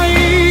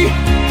σπάει,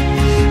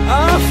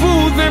 αφού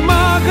δεν μ'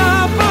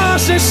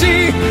 αγαπάς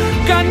εσύ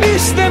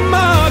κανείς δεν μ'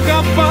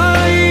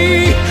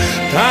 αγαπάει.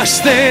 Τα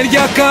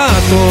αστέρια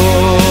κάτω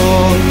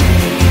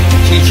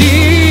κι η γη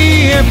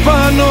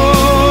επάνω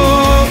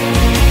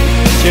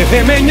και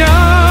δεν με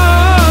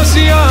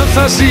νοιάζει αν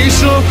θα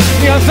ζήσω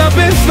ή αν θα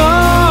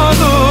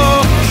πεθάνω.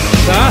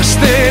 Τα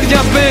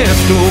αστέρια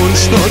πέφτουν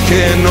στο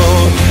κενό,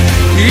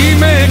 τι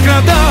με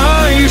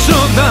κρατάει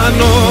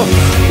ζωντανό.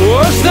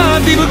 Πώς θα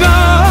τη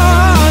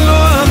βγάλω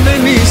αν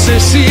δεν είσαι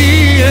εσύ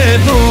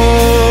εδώ?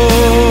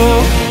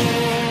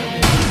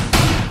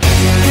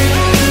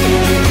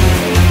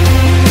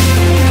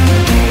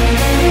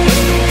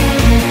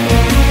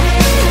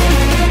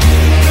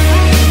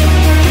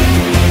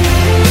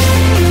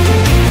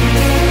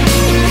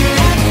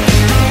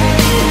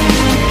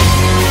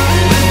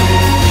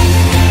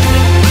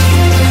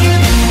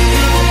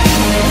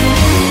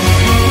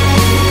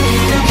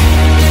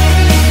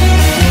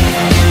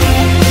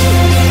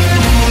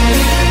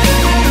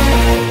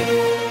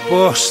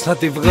 Πώς θα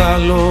τη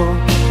βγάλω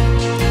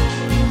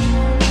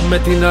με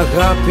την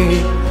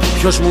αγάπη,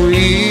 ποιος μου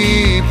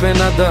είπε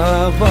να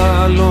τα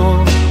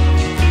βάλω,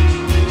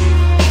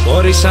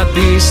 χωρίς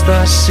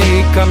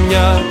αντίσταση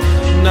καμιά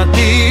να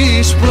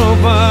τις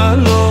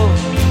προβάλλω.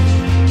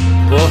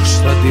 Πώς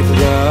θα τη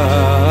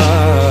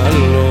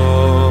βγάλω?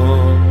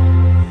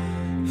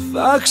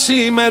 Θα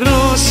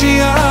ξημερώσει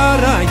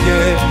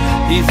άραγε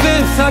ή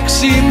δεν θα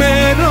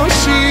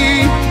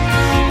ξημερώσει,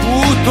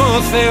 ούτε ο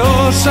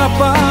Θεός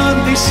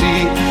απάντηση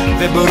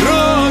δεν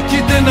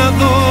πρόκειται να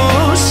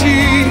δώσει.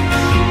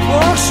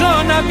 Όσο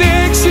να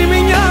αντέξει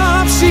μια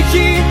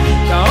ψυχή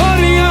τα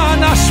όρια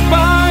να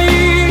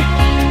σπάει,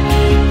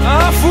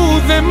 αφού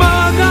δεν μ'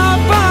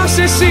 αγαπάς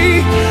εσύ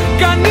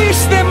κανείς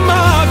δεν μ'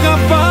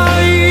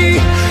 αγαπάει.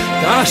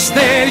 Τα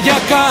αστέρια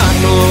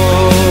κάνω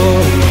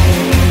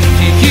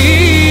κι η γη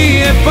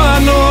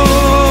επάνω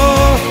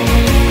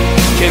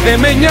και δεν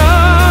με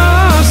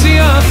νοιάζει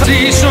αν θα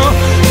ζήσω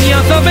ή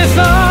αν θα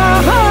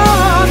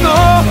πεθάνω.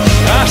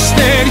 Τα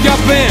αστέρια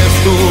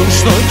πέφτουν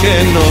στο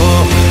κενό,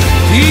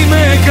 τι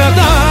με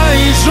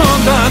κρατάει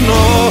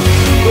ζωντανό.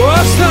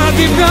 Πώς θα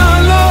τη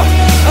βγάλω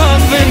αν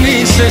δεν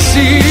είσαι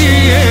εσύ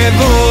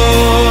εδώ?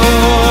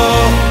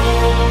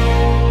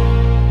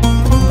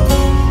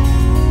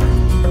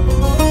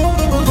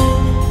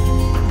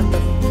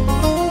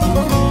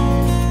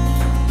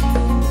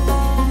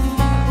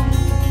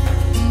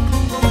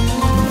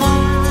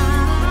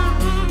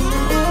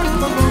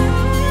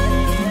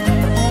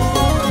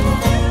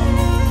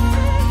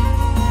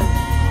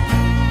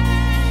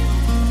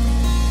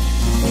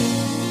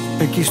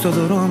 Εκεί στο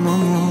δρόμο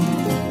μου,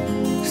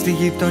 στη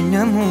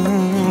γειτονιά μου,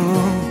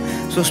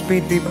 στο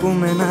σπίτι που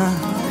μένα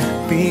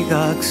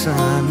πήγα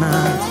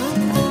ξανά.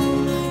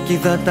 Κι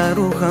είδα τα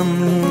ρούχα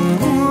μου,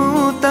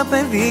 τα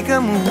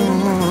παιδικά μου,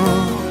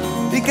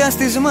 δικά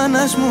στις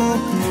μάνας μου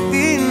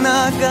την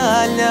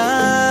αγκαλιά.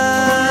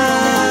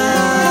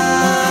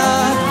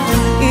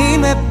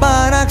 Είμαι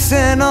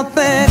παράξενο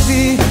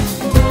παιδί,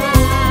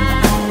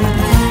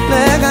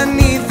 λέγαν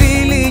οι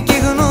φίλοι και οι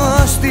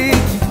γνωστοί.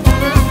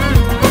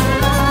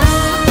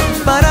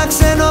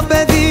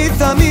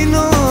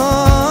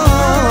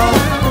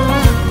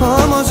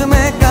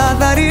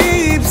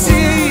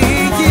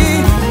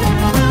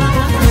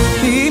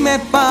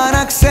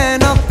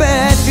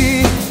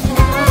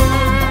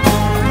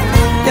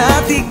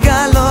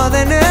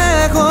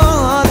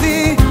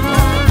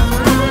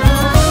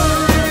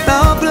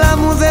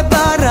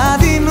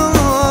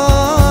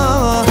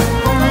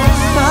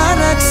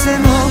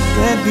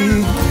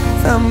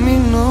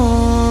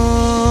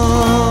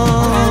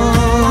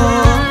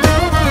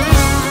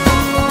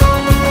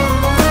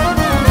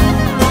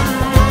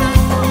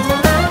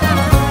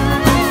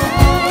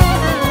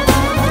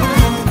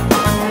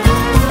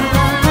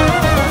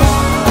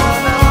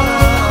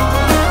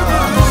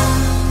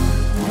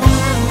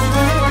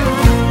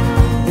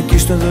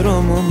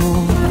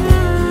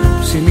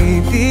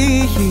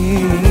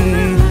 ψυχή.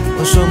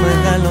 Όσο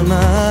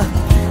μεγάλωνα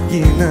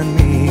γίναν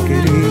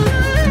μικροί.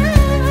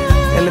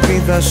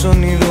 Ελπίδα σ'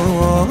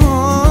 όνειρο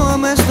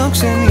μες στο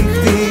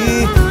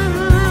ξενυχτή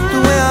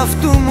του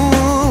εαυτού μου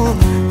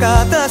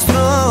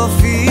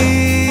καταστροφή.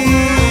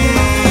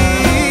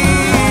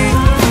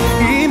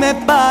 Είμαι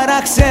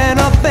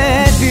παράξενο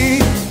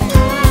παιδί,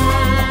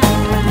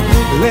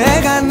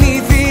 λέγαν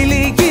οι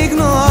φίλοι κι οι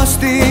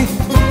γνωστοί.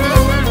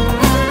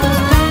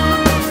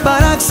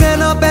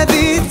 Παράξενο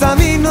παιδί θα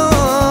μείνω,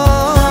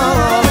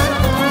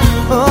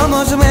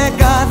 όμως με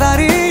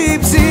καθαρή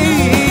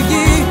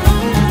ψυχή.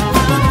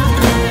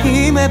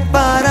 Είμαι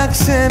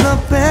παράξενο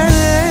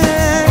παιδί,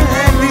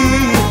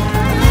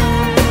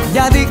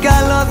 γιατί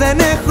καλό δεν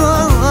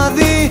έχω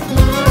δει.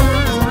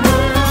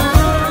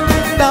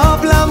 Τα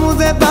όπλα μου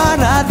δεν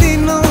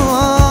παραδίνω.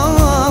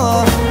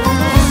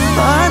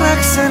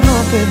 Παράξενο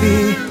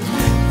παιδί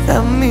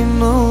θα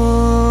μείνω.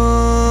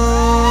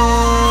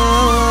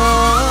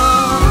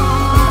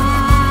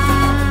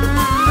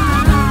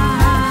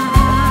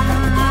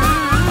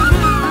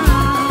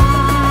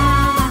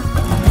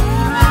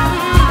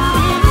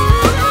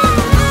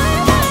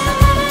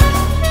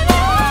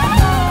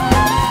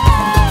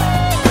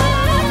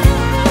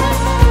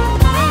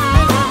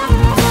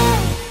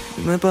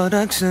 Είμαι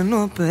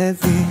παράξενο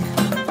παιδί,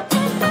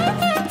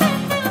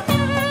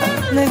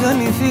 λέγαν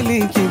οι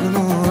φίλοι κι οι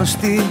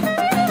γνωστοί.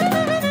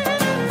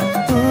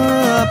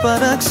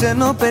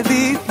 Παράξενο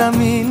παιδί θα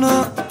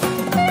μείνω,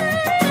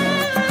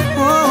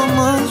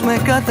 όμως με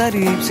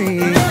καθαρή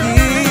ψυχή.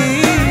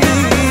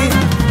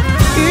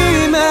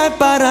 Είμαι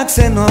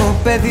παράξενο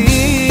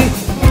παιδί,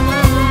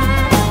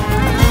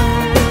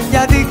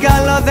 γιατί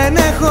καλό δεν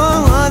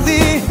έχω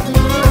δει.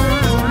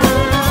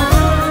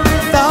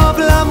 Τα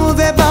όπλα μου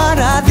δεν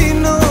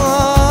παραδίνω.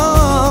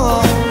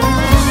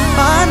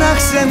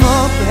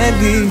 Παράξενο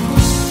παιδί,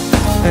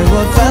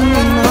 εγώ θα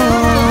μείνω.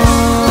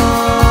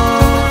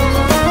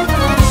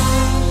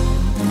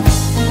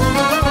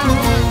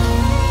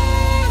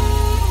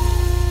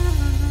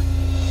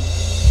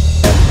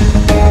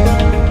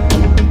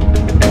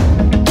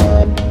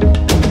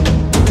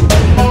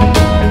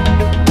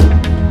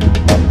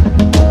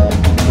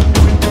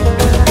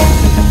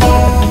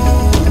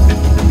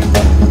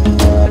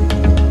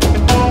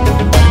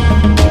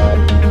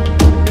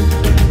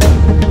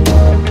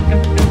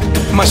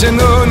 Μας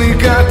ενώνει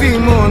κάτι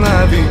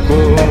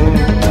μοναδικό,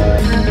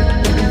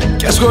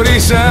 κι ας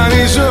χωρίσαν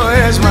οι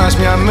ζωές μας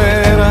μια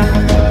μέρα.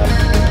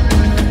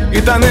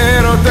 Ήταν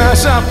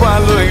έρωτας από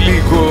άλλο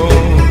υλικό,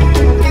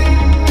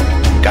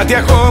 κάτι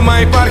ακόμα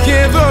υπάρχει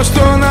εδώ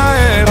στον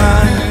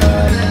αέρα.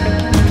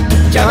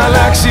 Κι αν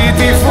αλλάξει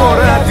τη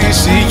φορά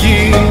της η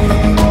γη,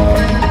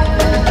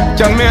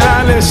 κι αν με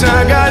άλλες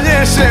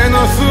αγκαλιές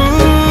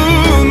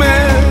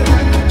ενωθούμε,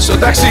 στο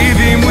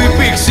ταξίδι μου η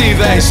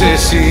πηξίδα είσαι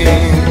εσύ.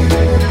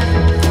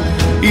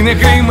 Είναι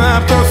κρίμα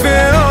από το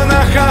Θεό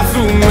να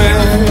χαθούμε.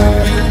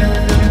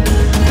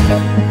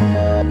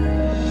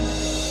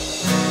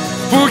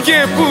 Που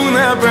και που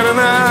να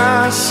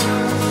περνάς,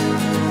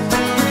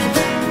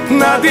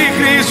 να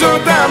αντικρίζω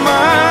τα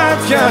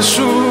μάτια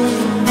σου,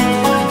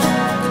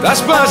 τα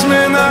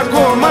σπασμένα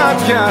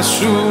κομμάτια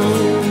σου,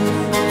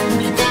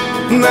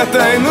 να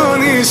τα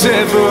ενώνεις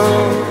εδώ.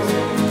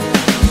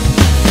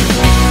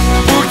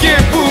 Που και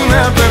που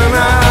να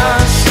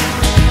περνάς,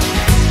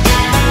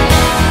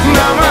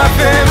 να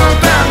μαθαίνω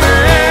τα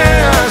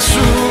νέα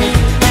σου,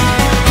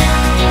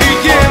 η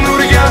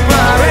καινούρια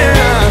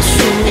παρέα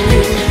σου,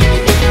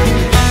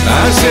 να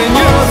σε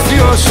νιώθει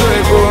όσο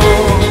εγώ.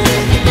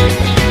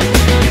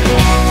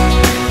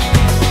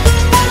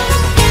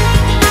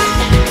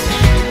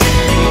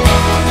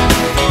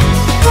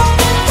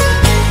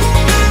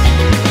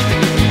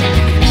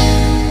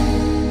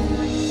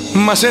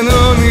 Μας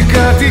ενώνει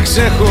κάτι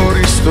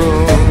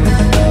ξεχωριστό,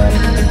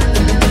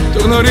 το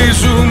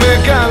γνωρίζουμε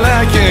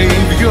καλά και οι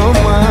δυο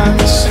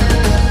μας,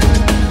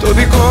 το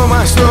δικό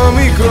μας το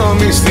μικρό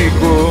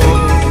μυστικό,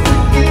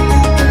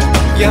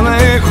 για να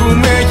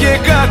έχουμε και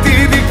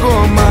κάτι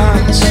δικό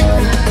μας.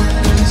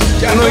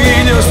 Κι αν ο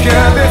ήλιος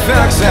πια δεν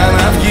θα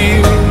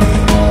ξαναβγεί,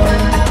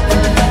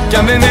 κι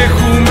αν δεν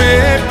έχουμε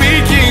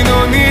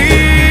επικοινωνία,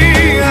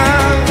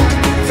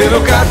 θέλω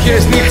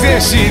κάποιες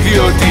νύχτες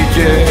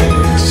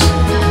ιδιωτικές,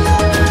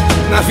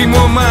 να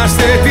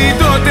θυμόμαστε την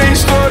τότε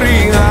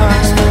ιστορία.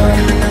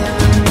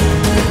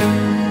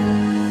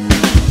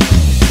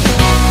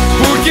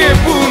 Που και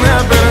που να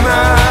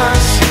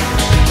περνάς,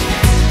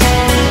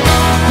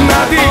 να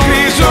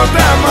αντικρίζω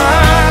τα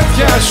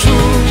μάτια σου,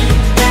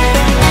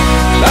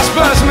 τα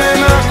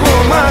σπασμένα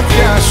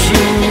κομμάτια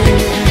σου,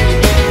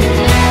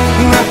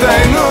 να τα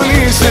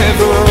ενώνεις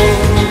εδώ.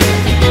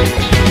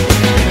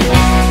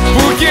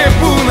 Που και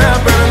που να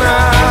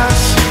περνάς,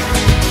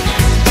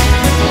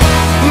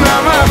 να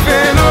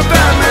μαθαίνω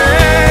τα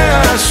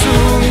νέα σου,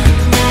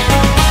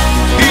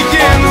 η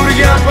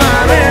καινούρια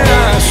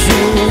παρέα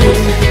σου,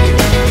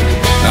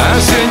 να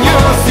σε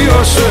νιώθει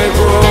όσο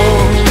εγώ.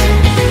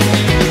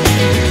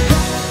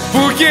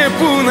 Που και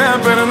που να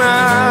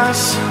περνάς,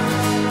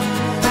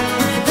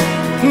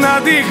 να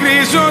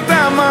αντικρίζω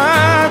τα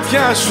μάτια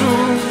μάτια σου,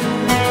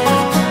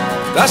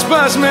 τα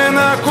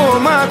σπασμένα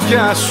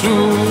κομμάτια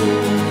σου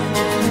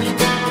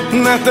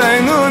να τα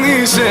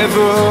ενώνεις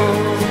εδώ.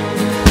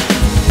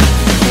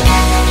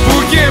 Που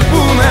και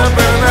που να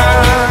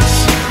περνάς,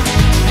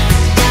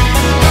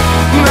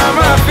 να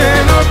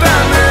μαθαίνω τα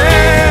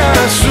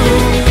νέα σου,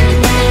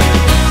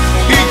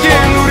 η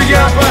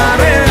καινούρια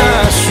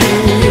παρέα σου,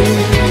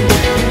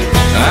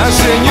 να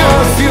σε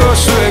νιώθει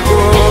όσο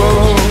εγώ.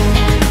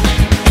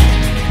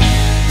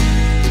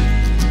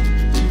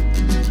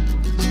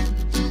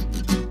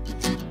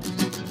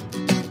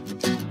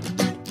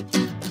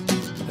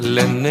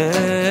 Λένε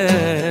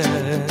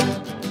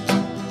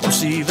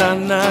πως είδα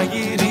να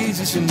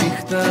γυρίζεις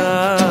νύχτα,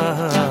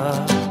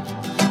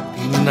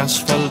 την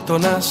ασφαλτό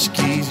να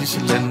σκίζεις.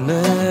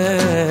 Λένε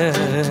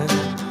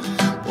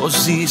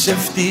πως ζεις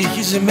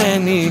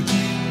ευτυχισμένη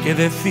και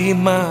δεν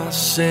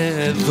θυμάσαι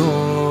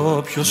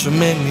εδώ ποιος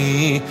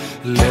μένει.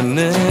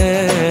 Λένε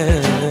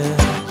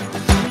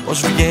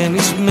πως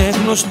βγαίνεις με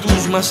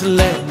γνωστούς μας.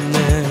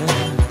 Λένε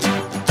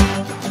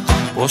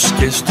πως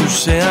και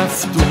στους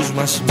εαυτούς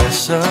μας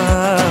μέσα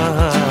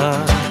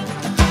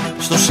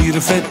στο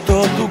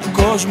σύρφετο του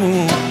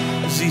κόσμου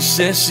ζεις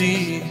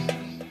εσύ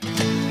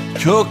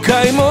κι ο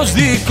καημός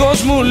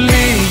δικός μου.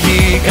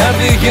 Λίγη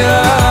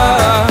καρδιά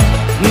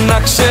να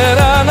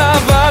ξέρα να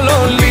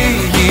βάλω,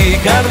 λίγη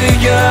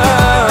καρδιά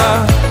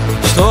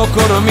στο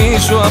κορμί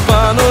σου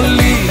απάνω,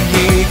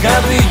 λίγη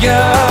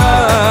καρδιά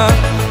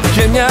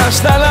και μια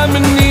στάλα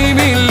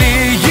μνήμη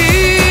λίγη.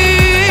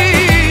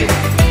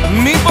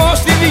 Μήπως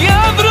τη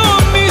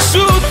διάδρομη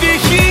σου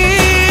τυχεί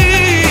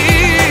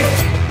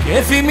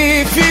και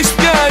θυμηθείς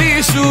πια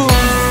ήσου.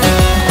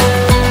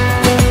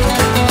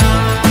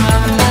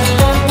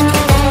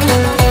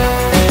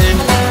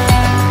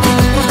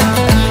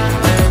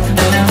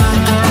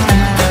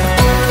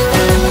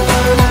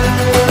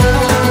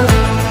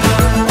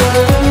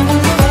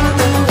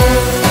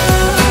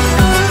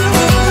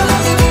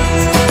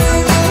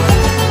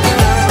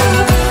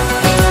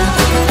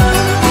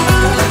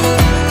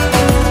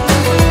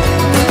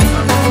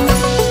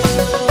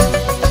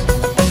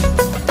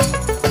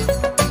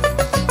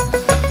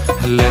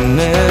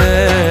 Λένε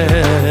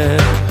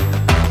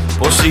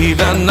πως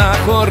είδα να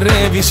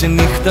χορεύεις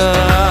νύχτα,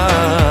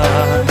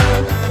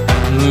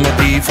 με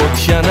τη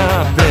φωτιά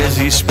να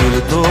παίζεις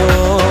σπιρτό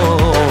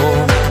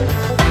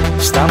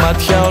στα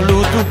μάτια όλου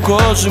του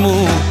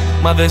κόσμου,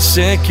 μα δε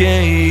σε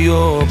καίει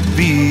ο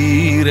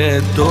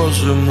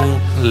πυρετός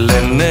μου.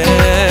 Λένε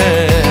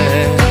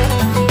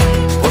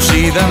πως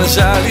είδαν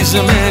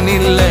ζαλισμένοι,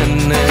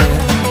 λένε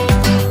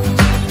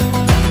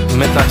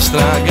με τα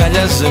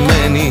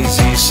στραγγαλιασμένη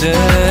ζήσε.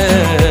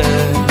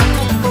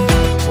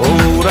 Ο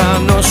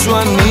ουρανός σου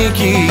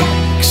ανήκει,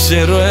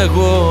 ξέρω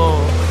εγώ,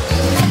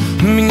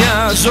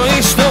 μια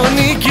ζωή στο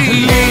νίκη.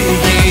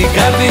 Λίγη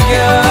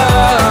καρδιά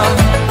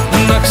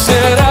να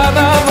ξέρα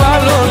να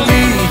βάλω,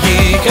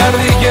 λίγη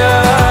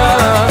καρδιά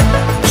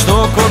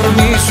στο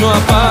κορμί σου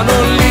απάνω,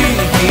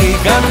 λίγη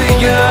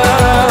καρδιά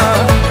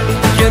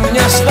και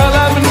μια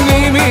στάλα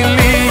μνήμη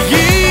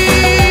λίγη.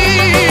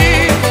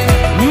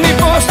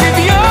 Μήπως τη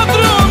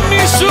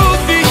διάδρομη σου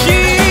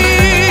τυχεί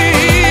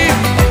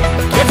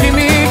και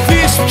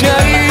θυμηθείς πια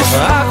ήσου.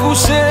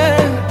 Άκουσε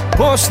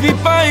πως τι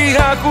πάει,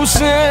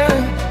 άκουσε,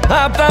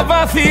 απ' τα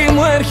βάθη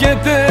μου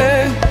έρχεται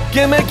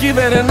και με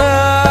κυβερνά.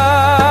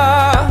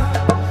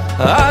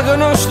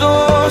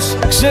 Άγνωστος,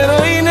 ξέρω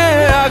είναι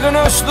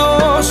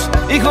άγνωστος,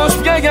 ήχος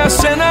πια για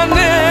σένα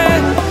ναι,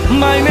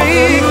 μα είναι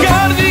η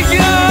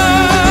καρδιά.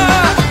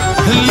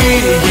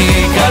 Λίγη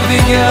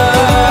καρδιά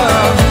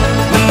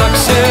να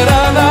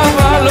ξέρα να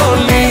βάλω,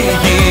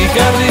 λίγη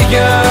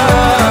καρδιά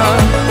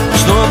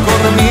στο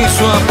κορμί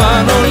σου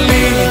απάνω,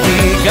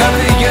 λίγη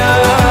καρδιά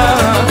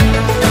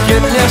και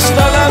μια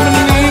στάλα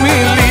μνήμη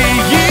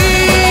λίγη.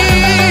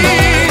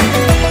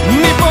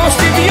 Μήπως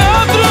τη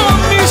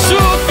διάδρομη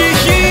σου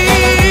τυχεί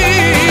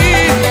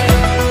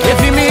και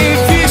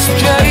θυμηθείς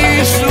πια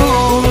ήσουν.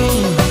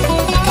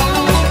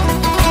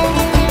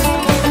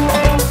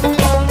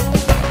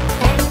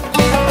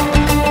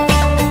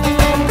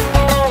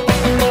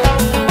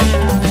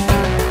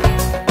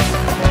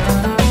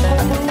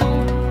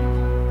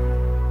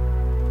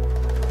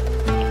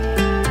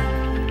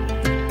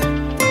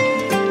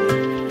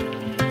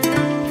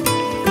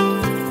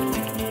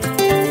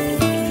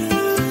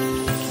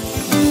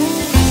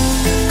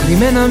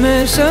 Κρυμμένα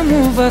μέσα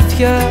μου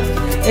βαθιά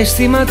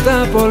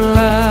αισθήματα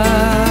πολλά,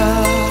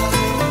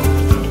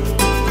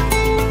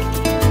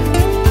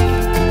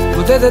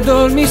 ποτέ δεν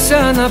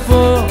τόλμησα να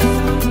πω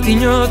τι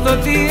νιώθω,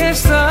 τι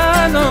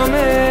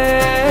αισθάνομαι.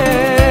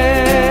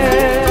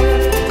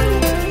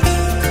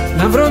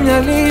 Να βρω μια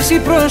λύση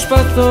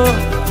προσπαθώ,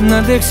 να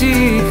αντέξει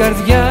η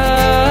καρδιά,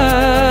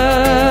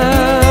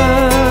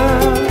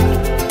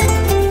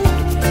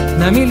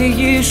 να μην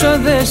λυγίσω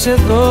δε σε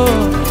δω,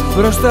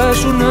 μπροστά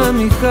σου να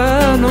μην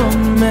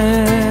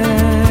χάνομαι.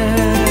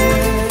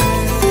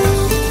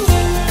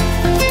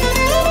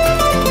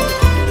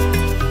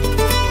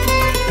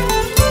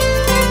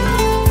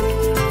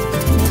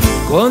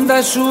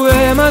 Κοντά σου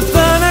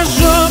έμαθα να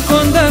ζω,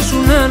 κοντά σου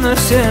να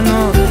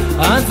ανασένω.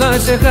 Αν θα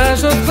σε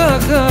χάσω θα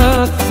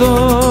χαθώ.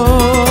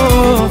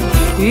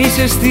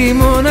 Είσαι στη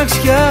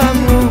μοναξιά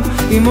μου,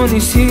 η μόνη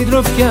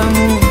συντροφιά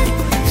μου.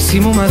 Εσύ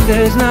μου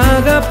μαθες να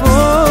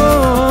αγαπώ.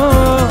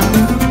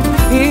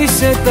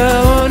 Είσαι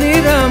τα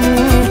όνειρά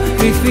μου,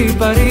 κρυφή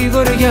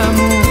παρηγοριά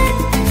μου.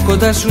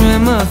 Κοντά σου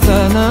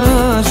έμαθα να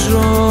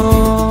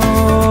ζω.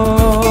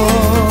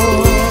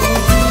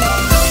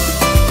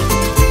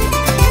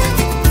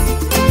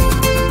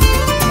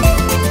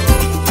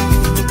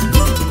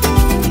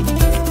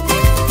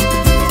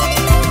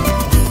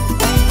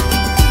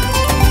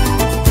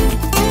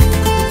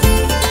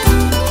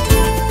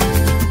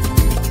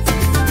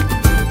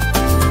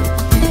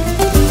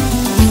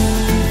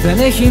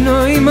 Δεν έχει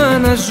νόημα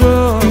να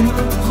ζω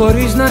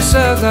χωρίς να σ'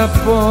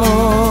 αγαπώ.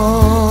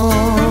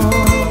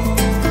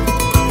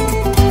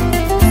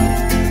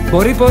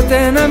 Μπορεί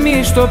ποτέ να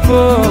μη στο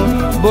πω,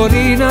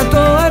 μπορεί να το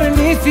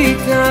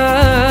αρνήθηκα.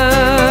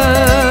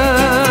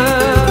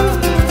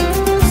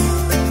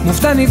 Μου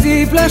φτάνει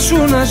δίπλα σου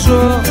να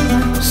ζω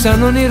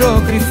σαν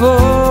όνειρο κρυφό.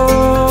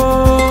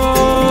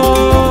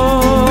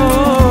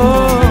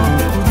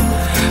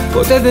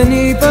 Ποτέ δεν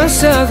είπα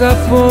σ'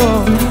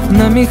 αγαπώ,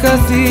 να μην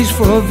χαθείς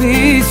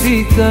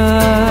φοβήθηκα.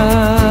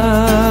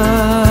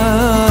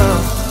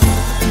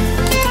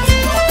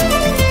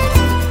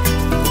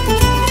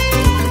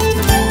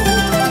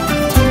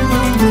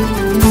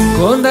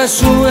 Κοντά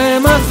σου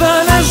έμαθα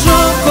να ζω,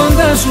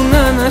 κοντά σου να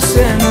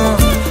ανασένω.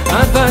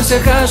 Αν θα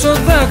σε χάσω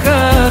θα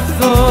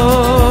χαθώ.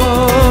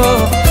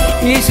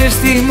 Είσαι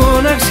στη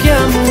μοναξιά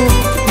μου,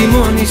 η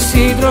μόνη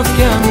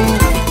συντροφιά μου.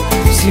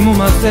 Εσύ μου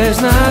μαθες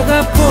να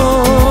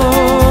αγαπώ.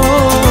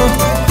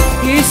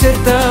 Είσαι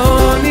τα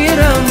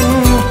όνειρά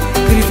μου,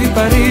 κρυφή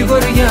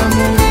παρηγοριά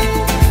μου.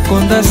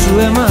 Κοντά σου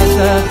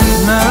έμαθα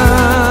να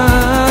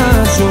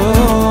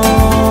ζω.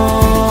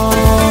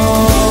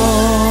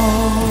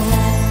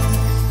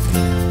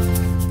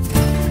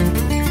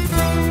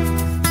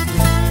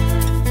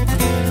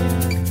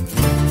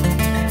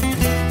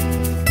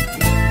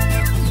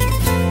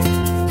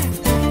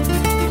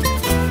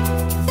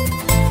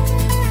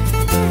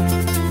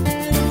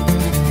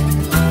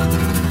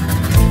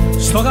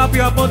 Στο αγάπη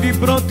από την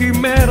πρώτη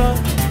μέρα,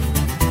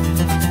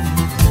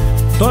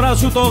 τώρα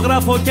σου το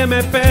γράφω και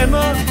με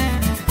πένα.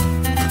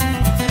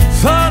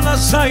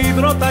 Θάλασσα,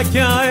 υδρότα και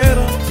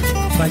αέρα,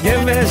 θα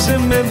γεύεσαι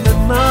με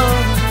μένα.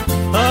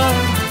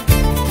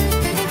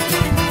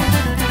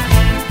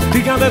 Τι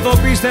κι αν δεν το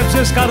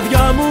πίστεψες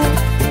καρδιά μου,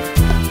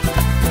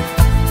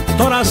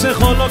 τώρα σε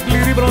έχω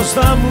ολόκληρη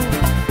μπροστά μου.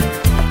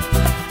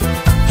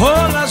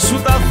 Όλα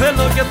σου τα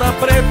θέλω και τα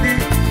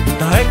πρέπει,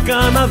 τα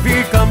έκανα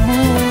δίκα μου.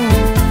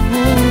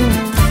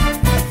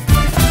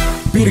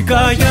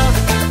 Πυρκάγια,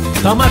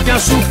 τα μάτια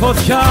σου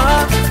φωτιά,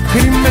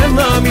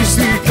 κρυμμένα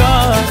μυστικά.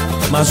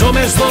 Μαζώ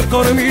μες στο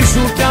κορμί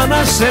σου κι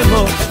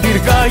ανασένω.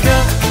 Πυρκάγια,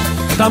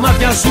 τα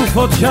μάτια σου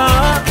φωτιά,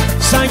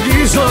 σ'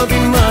 αγγίζω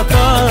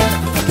δυνατά.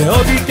 Και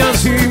ό,τι κι αν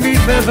συμβεί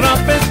δεν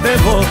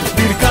δραπετεύω.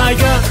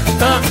 Πυρκάγια,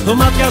 τα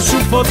μάτια σου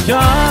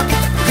φωτιά,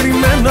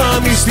 κρυμμένα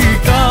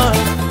μυστικά.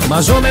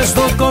 Μαζώ μες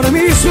στο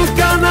κορμί σου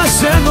κι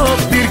ανασένω.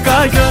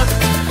 Πυρκάγια,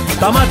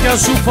 τα μάτια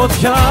σου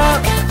φωτιά,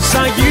 σ'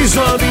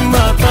 αγγίζω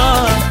δυνατά.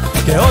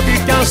 Και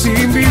ό,τι κι αν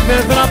συμβεί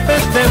δεν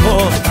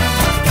δραπετεύω.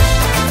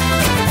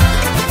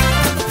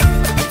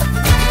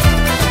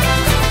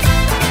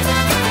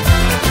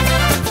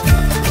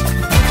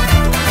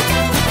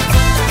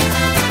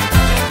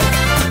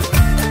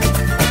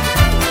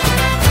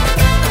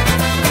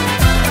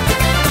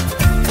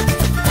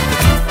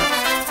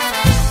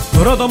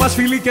 Πρώτο μας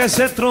φιλί και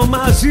σε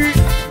τρομάζει,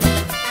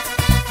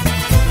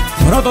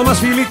 πρώτο μας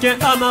φιλί και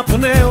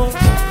αναπνέω.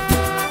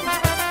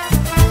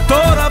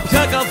 Τώρα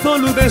πια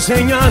καθόλου δεν σε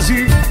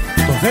νοιάζει,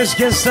 το θες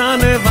και σ'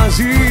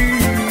 ανεβάζει.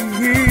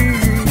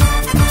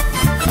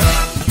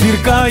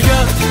 Πυρκάγια,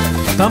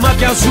 τα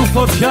μάτια σου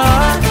φωτιά,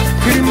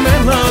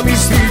 κρυμμένα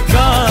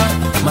μυστικά.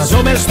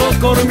 Μαζώ μες στο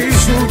κορμί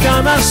σου κι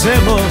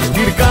ανασένω.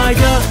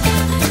 Πυρκάγια,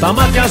 τα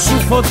μάτια σου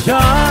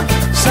φωτιά,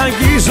 σ'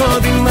 αγγίζω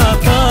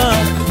δυνατά.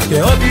 Και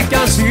ό,τι κι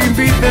αν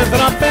συμβεί δεν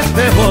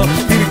δραπετεύω.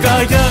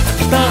 Πυρκάγια,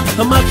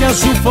 τα μάτια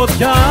σου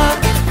φωτιά,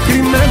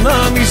 κρυμμένα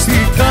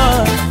μυστικά.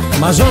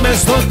 Μαζώ μες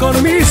στο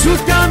κορμί σου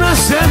κι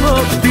ανασένω.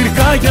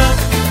 Πυρκάγια,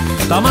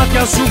 τα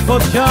μάτια σου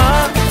φωτιά,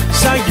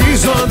 σ'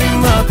 αγγίζω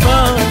δυνατά.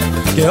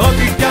 Και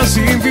ό,τι κι αν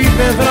συμβεί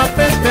δεν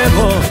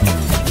δραπετεύω.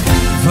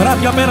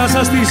 Βράδια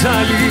πέρασα στη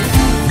ζάλη,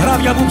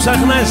 βράδια που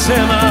ψάχνα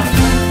εσένα.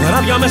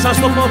 Βράδια μέσα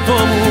στο ποτό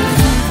μου,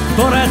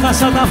 τώρα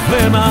έχασα τα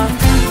φρένα.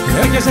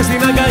 Έρχεσαι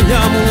στην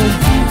αγκαλιά μου,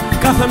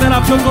 κάθε μέρα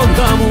πιο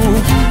κοντά μου.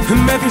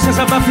 Με δίσες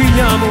απ' τα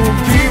φιλιά μου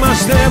κι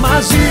είμαστε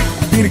μαζί.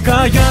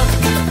 Πυρκάγια,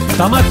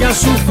 τα μάτια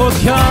σου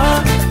φωτιά,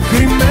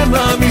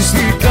 κρυμμένα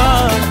μυστικά.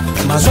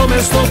 Μαζώ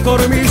μες στο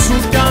κορμί σου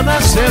κι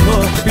ανασένω.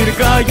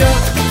 Πυρκάγια,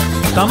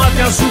 τα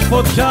μάτια σου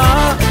φωτιά,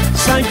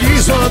 σ'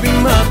 αγγίζω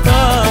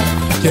δυνατά.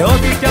 Και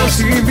ό,τι κι αν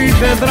συμβεί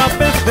δεν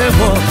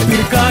δραπετεύω.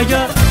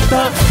 Πυρκάγια,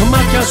 τα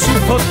μάτια σου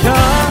φωτιά,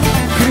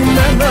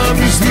 κρυμμένα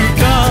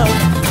μυστικά.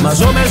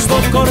 Μαζόμαι στο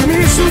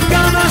κορμί σου κι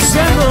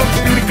ανασένω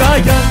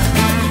πυρκάγια.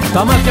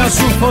 Τα μάτια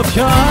σου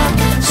φωτιά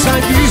σ'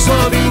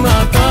 αγγίζω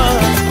δυνατά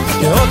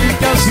και ό,τι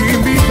κι αν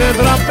συμβεί δεν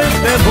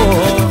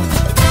δραπετεύω.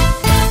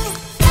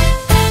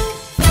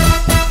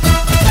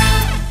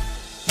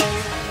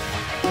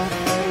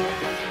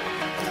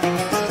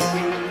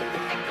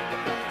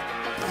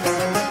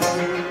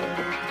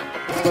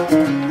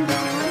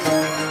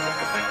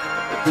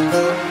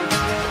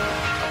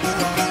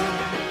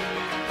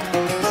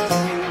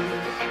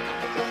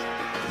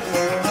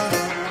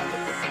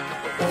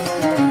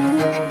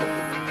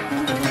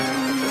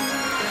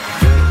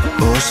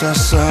 Όσα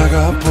σ'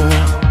 αγαπώ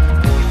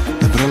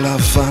δεν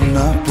πρόλαβα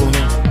να πω.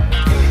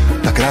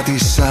 Τα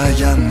κράτησα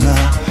για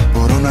να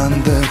μπορώ να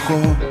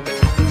αντέχω.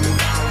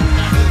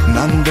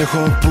 Να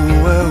αντέχω που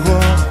εγώ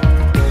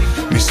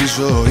μισή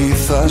ζωή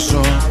θα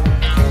ζω.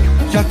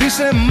 Γιατί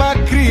είσαι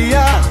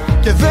μακριά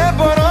και δεν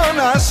μπορώ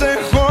να σε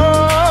έχω.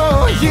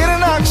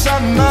 Γύρνα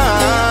ξανά.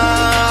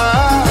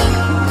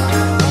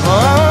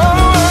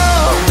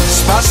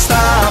 Σπάστα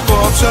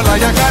απόψε όλα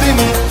για χάρη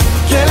μου.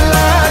 Κι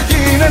έλα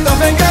γίνε το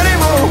φεγγάρι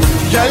μου.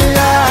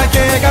 Γυαλιά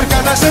και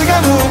καρκάτα στέργα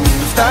μου.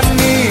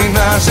 Φτάνει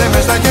να σε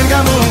μες στα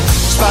χέρια μου.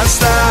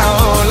 Σπάστα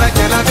όλα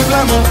και έλα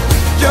δίπλα μου.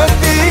 Κι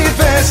ό,τι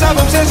θες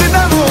απόψε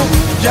ζητά μου.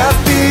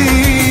 Γιατί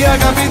η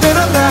αγάπη δεν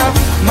ρωτά.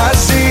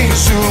 Μαζί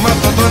σου μ'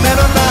 αυτόν τον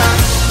έρωτα.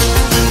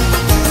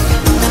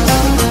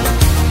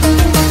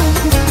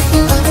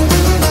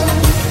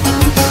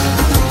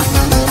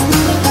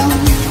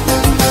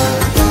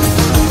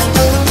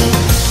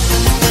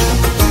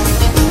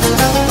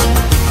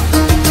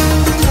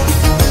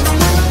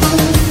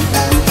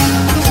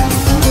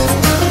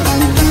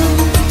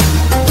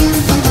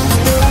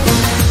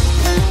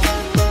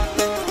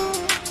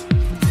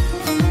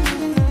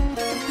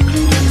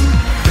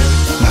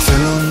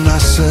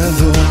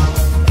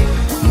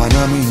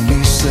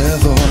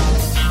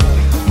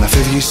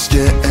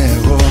 Και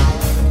εγώ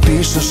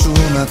πίσω σου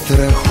να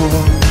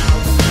τρέχω.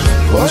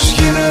 Πώς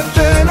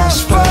γίνεται να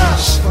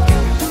σπάς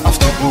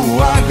αυτό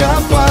που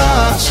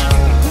αγαπάς,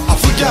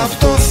 αφού κι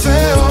αυτό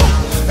Θεό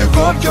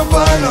εγώ πιο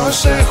πάνω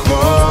σ'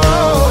 έχω.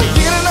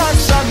 Γύρνα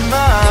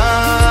ξανά.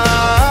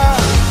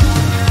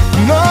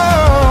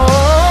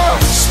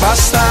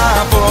 Σπάστα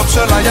απόψε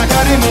όλα για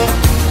χάρη μου.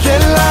 Κι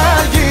έλα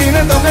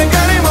γίνε το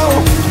φεγγάρι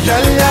μου.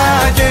 Γυαλιά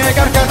και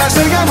καρκάτα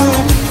στέργα μου.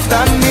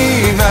 Φτάνει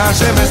να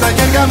σε μες στα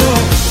χέρια μου.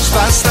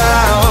 Σπάστα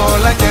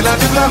όλα και έλα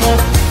δίπλα μου.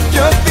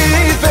 Κι ό,τι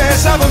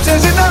θες απόψε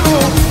ζητά μου.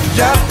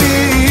 Γιατί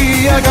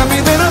η αγάπη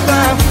δεν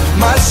ρωτά.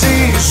 Μαζί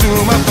σου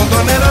μ' αυτόν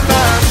τον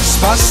έρωτα.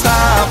 Σπάστα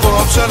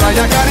απόψε όλα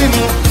για χάρη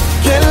μου.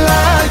 Κι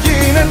έλα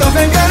γίνε το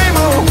φεγγάρι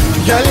μου.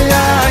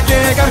 Γυαλιά και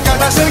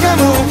καρκάτα στέργα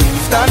μου.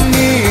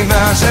 Φτάνει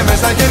να σε μες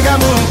στα χέρια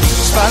μου.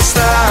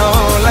 Σπάστα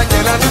όλα και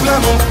έλα δίπλα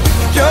μου.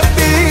 Κι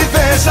ό,τι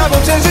θες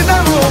απόψε ζητά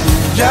μου.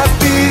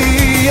 Γιατί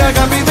η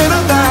αγάπη δεν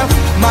ρωτά.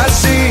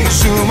 Μαζί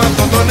σου μ'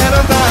 αυτόν τον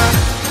έρωτα.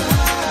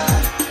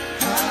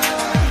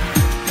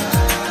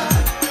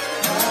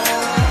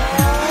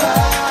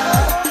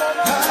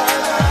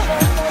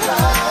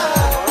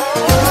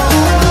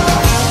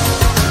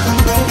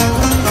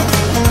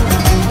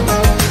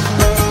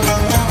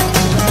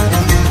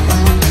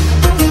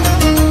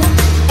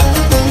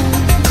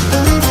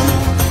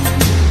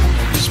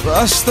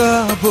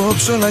 Σπάστα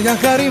απόψε όλα για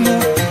χάρη μου.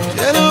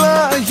 Κι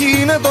έλα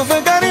γίνε το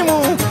φεγγάρι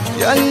μου.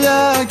 Γυαλιά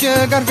και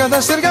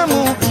καρκάτα στέργα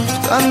μου.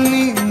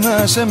 Φτάνει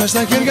να σε μες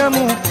στα χέρια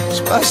μου.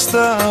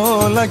 Σπάστα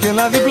όλα και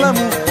έλα δίπλα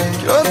μου.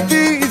 Κι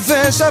ό,τι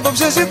θες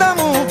απόψε ζητά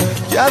μου.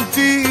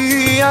 Γιατί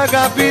η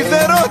αγάπη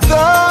δεν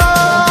ρωτά.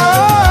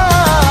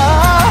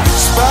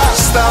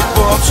 Σπάστα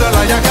απόψε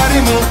όλα για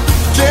χάρη μου.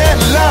 Κι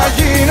έλα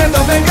γίνε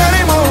το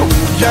φεγγάρι μου.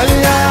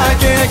 Γυαλιά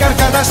και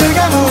καρκάτα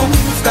στέργα μου.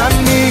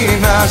 Φτάνει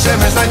να σε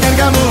μες στα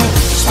χέρια μου.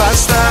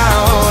 Σπάστα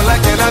όλα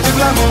και έλα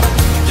δίπλα μου.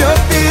 Κι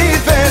ό,τι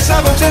θες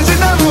απόψε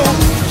ζητά μου.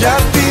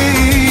 Γιατί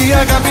η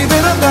αγάπη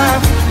δεν ρωτά.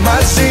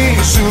 Μαζί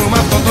σου μ'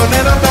 αυτόν τον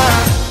έρωτα.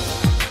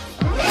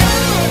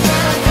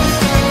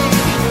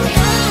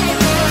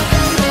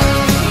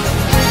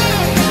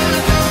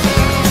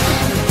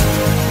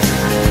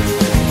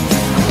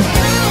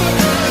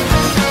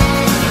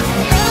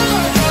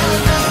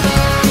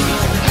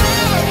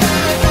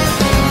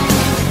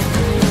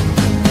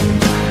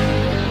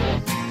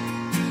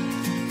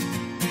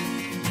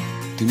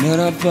 Τη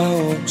μέρα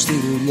πάω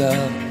στη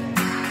δουλειά.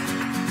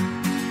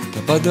 Τα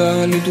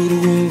πάντα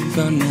λειτουργούν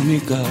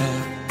κανονικά.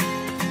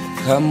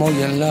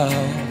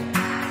 Χαμογελάω,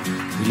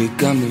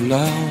 γλυκά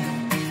μιλάω.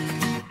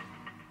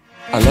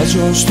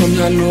 Αλλάζω στο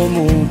μυαλό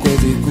μου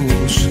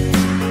κωδικούς.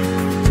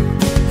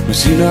 Με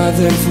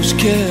συναδέλφους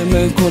και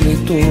με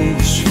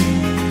κολλητούς.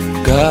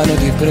 Κάνω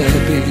τι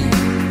πρέπει,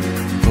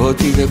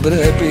 ό,τι δεν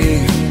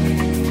πρέπει.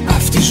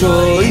 Αυτή η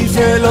ζωή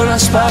θέλω να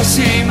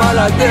σπάσει μ'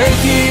 άλλα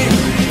αντέχει.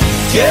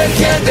 Κι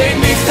έρχεται η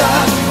νύχτα,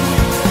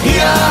 η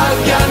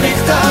άδεια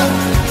νύχτα.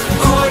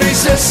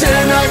 Χωρίς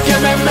εσένα και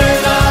με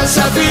μένα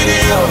σαν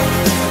θηρίο.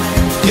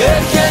 Κι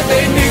έρχεται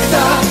η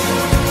νύχτα,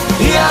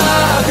 η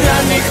άδεια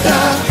νύχτα.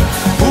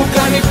 Που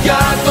κάνει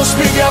πια το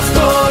σπίτι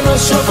αυτό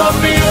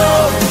νοσοκομείο.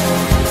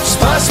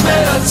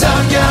 σπασμένα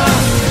τζάμια,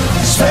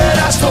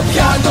 σφαίρα στο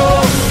πιάτο,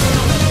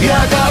 η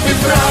αγάπη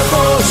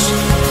βράχος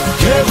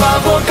και εγώ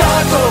από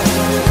κάτω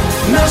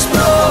να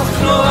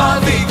σπρώχνω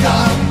άδικα.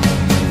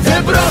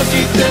 Δεν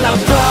πρόκειται να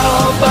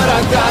πάω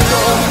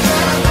παρακάτω.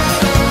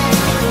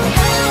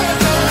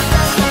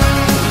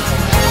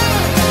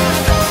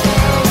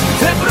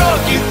 Δεν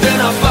πρόκειται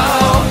να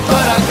πάω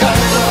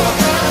παρακάτω.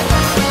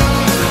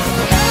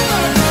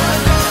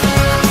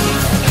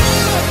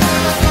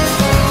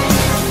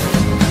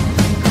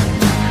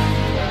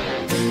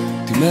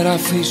 Τη μέρα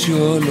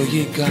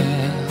φυσιολογικά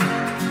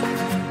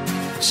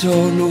σε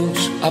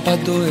όλους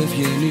απαντώ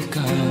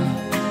ευγενικά.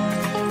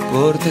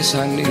 Πόρτες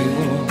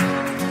ανοίγω,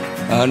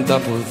 αν τα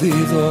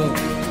αποδίδω,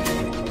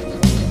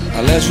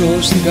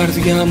 αλλάζω στην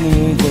καρδιά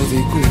μου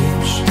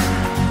κωδικούς.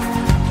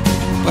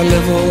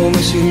 Παλεύω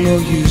με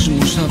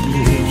συλλογισμούς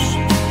απλούς.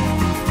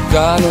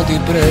 Κάνω ό,τι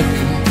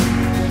πρέπει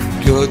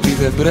και ό,τι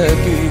δεν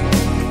πρέπει.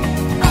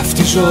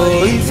 Αυτή η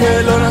ζωή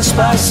θέλω να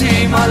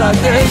σπάσει μ' άλλα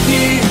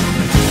τρέχει.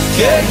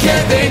 Και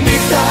έρχεται η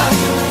νύχτα,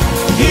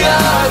 η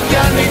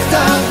άδεια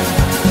νύχτα,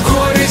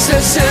 χωρίς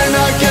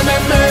εσένα και με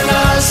μένα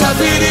σαν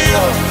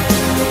θηρίο.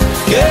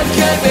 Και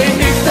έρχεται η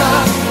νύχτα,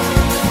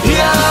 η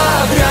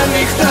άδεια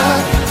νύχτα,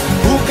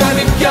 που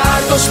κάνει πια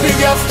το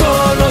σπίτι αυτό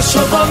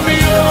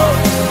νοσοκομείο.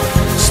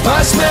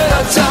 Σπασμένα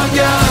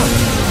τζάμια,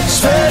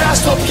 σφαίρα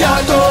στο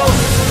πιάτο,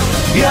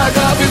 η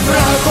αγάπη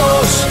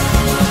βράχος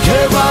και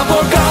εγώ από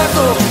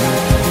κάτω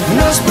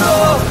να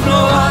σπρώχνω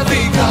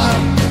άδικα.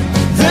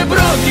 Δεν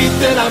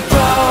πρόκειται να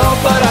πάω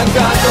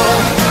παρακάτω.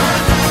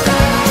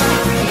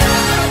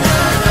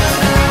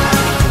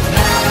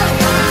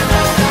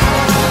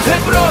 Δεν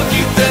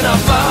πρόκειται να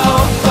πάω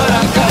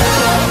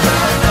παρακάτω.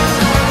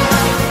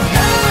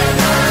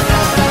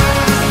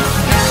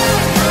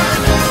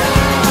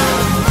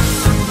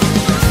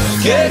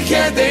 Και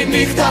έρχεται η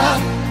νύχτα,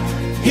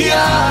 η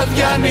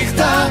άδεια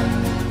νύχτα,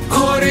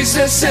 χωρίς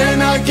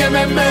εσένα και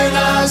με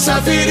μένα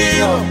σαν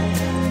θηρίο.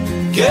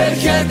 Και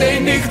έρχεται η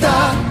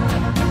νύχτα,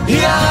 η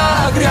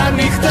άγρια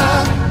νύχτα,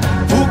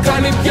 που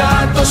κάνει πια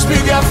το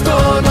σπίτι αυτό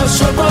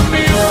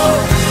νοσοκομείο.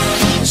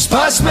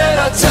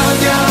 Σπασμένα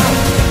τζάμια,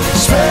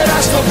 σφαίρα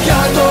στο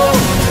πιάτο,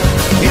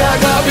 η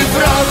αγάπη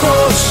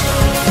βράχος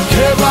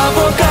και εγώ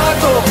από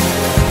κάτω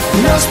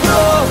να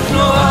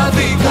σπρώχνω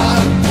άδικα.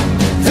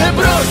 Δεν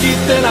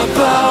πρόκειται να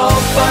πάω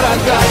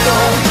παρακάτω.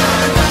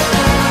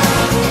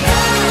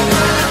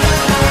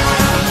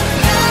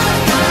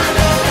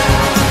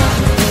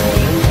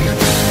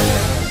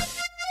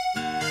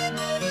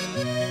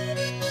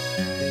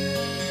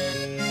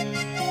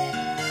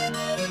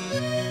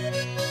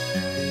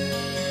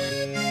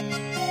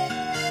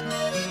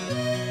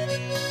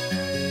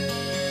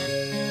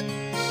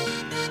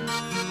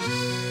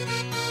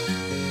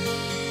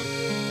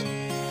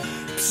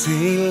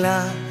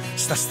 Ψηλά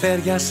στα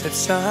αστέρια σε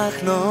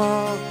ψάχνω,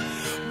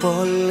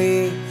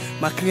 πολύ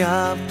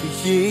μακριά απ' τη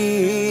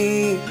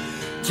γη,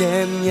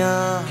 και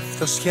μια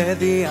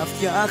αυτοσχέδια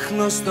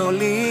φτιάχνω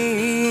στολή.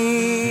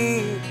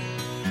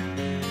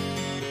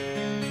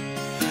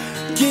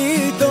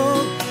 Κοίτω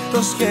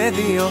το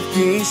σχέδιο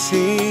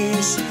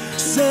πτήσης,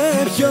 σε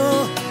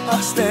ποιο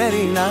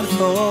αστέρι να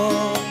έρθω.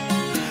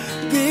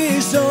 Τη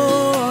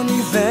ζώνη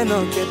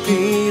δένω και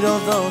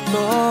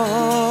πυροδοτώ.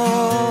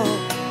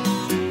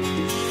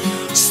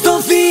 Στο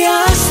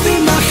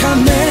διάστημα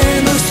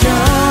χαμένος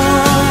πια,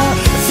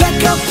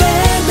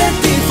 15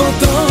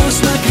 τυφωτός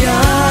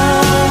μακριά,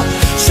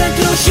 σε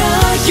τροχιά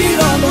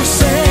γύρω από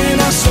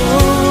σένα ζω.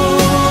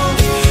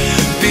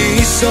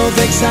 Πίσω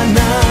δεν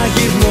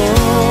ξαναγυρνώ,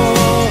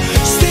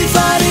 στη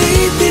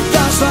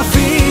βαρύτητα σου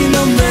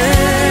αφήνομαι.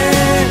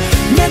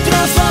 Με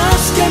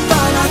τραβάς και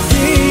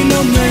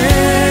παραδίνομαι,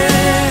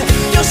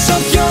 κι όσο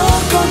πιο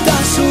κοντά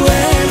σου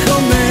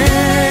έρχομαι,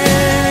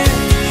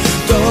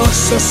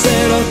 τόσο σε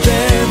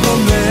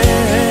ερωτεύομαι.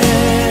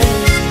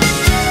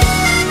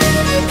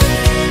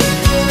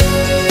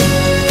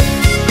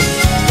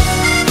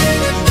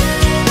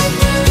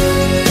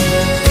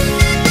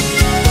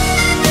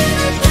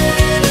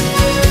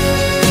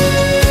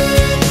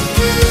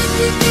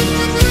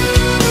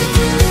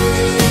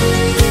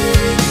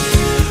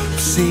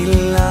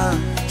 Ψηλά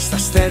στα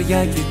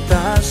αστέρια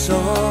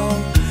κοιτάζω,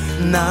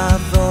 να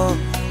δω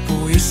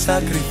που είσαι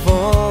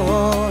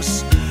ακριβώς.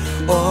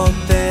 Ο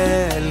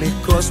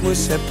τελικός μου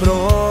είσαι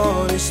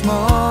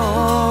προορισμός.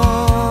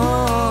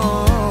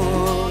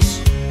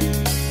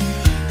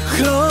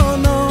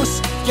 Χρόνος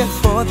και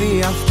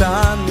φώδια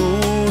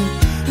φτάνουν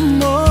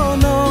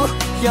μόνο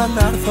για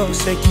να έρθω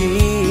σε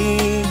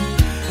εκεί.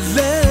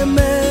 Δεν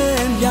με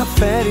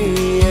ενδιαφέρει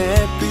η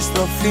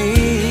επιστροφή.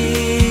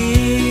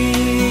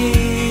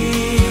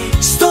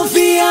 Στο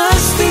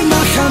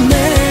διάστημα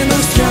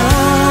χαμένος πια,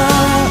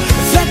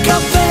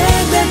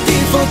 15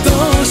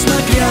 τυφωτός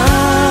μακριά,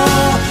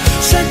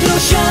 σε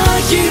τροχιά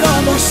γύρω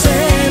από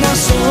σένα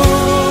ζω.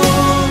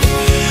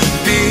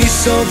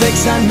 Πίσω δεν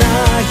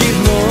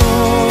ξαναγυρνώ,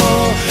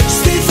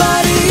 στη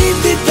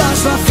βαρύτητα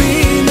σου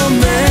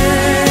αφήνομαι.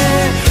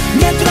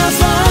 Με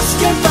τραβάς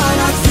και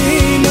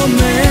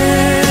παραδίνομαι,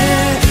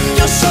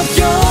 κι όσο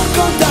πιο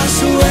κοντά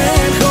σου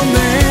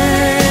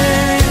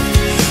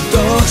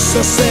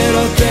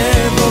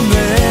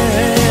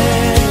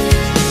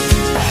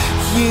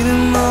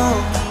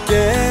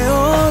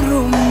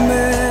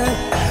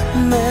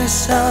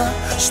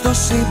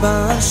στο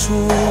σύμπαν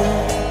σου,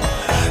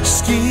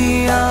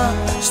 σκία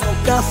στο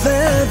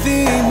κάθε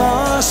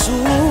βήμα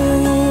σου.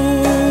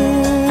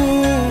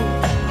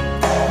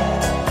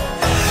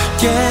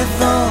 Κι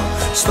εδώ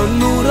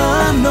στον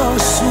ουρανό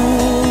σου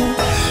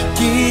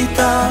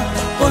κοίτα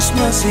πως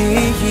μοιάζει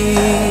η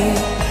γη,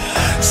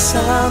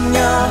 σαν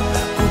μια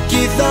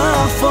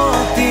κουκκίδα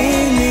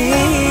φωτεινή.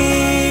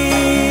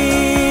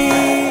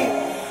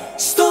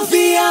 Στο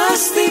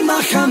διάστημα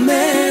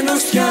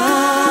χαμένος πια,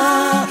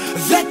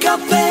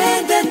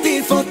 15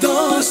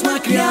 τυφωτός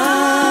μακριά,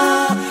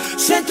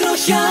 σε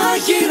τροχιά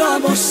γύρω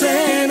από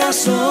σένα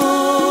ζω,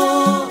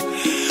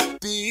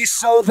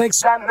 πίσω δεν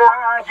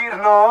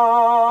ξαναγυρνώ.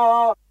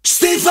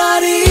 Στη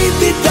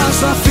βαρύτητα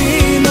σου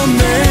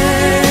αφήνομαι,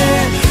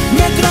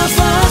 με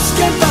τραβάς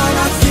και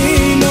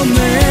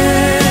παραθύνομαι,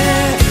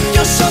 κι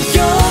όσο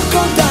πιο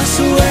κοντά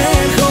σου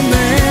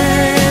έρχομαι,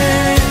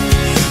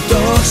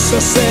 τόσο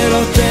σε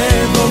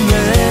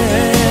ερωτεύομαι,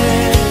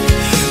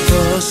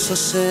 τόσο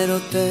σε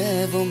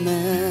ερωτεύομαι.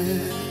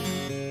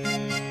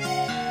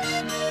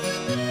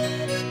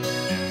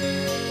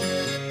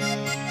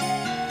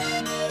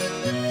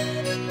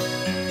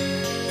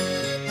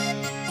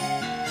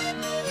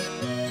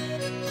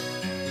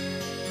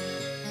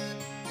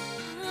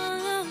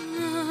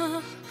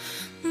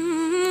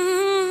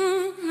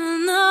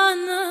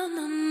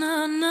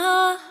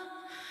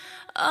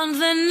 Αν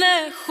δεν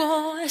έχω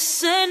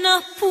εσένα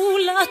που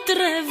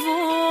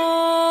λατρεύω.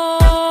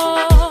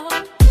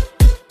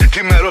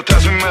 Τι με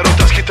ρωτάς, μη με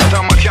ρωτάς, κοίτα τα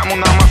μάτια μου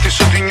να μάθεις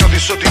ότι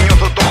νιώθεις, ότι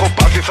νιώθω το έχω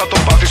πάθει. Θα το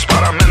πάθεις,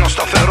 παραμένω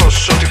σταθερός,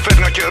 ό,τι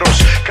φέρνει ο καιρός.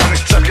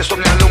 Κάνεις τσάπια στο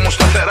μυαλό μου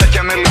σταθερά κι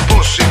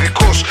ανελιπώς.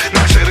 Ειδικός,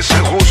 να ξέρεις σε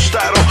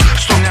γουστάρω.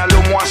 Στο μυαλό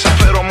μου ας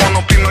φέρω, μόνο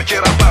πίνω και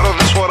ραπάρω.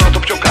 Δεν σφοράω το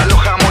πιο καλό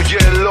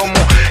χαμογέλο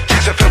μου, και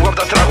ξεφεύγω απ'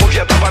 τα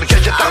τραγούδια, τα βαριά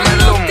και τα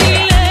μελό μου.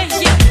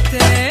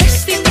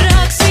 Στην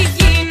πράξη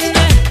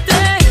γίνεται,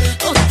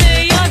 τότε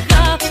η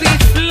αγάπη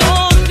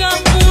φλόγα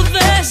που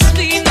δεν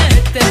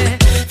σβήνεται.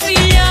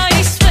 Φιλιά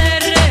οι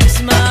σφαίρες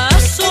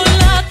μας,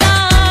 όλα τα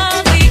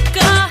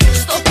άδικα,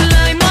 στο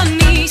πλάι μ' αν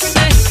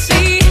είσαι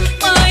εσύ,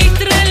 πάει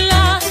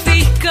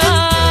τρελάθηκα.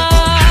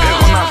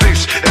 Εγώ να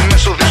δεις, εν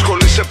μέσω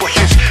δύσκολης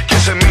εποχής και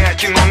σε μια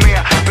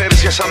κοινωνία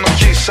πέρυσιας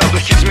ανοχής,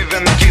 αντοχής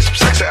μηδενικής,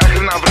 ψάξε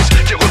άκρη να βρεις,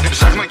 κι εγώ την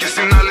ψάχνω και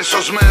στην άλλη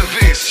σως με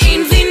δεις.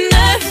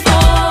 Κινδυνεύω,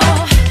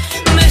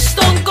 μες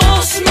στον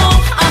κόσμο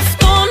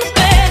αυτόν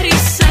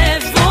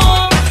περισσεύω.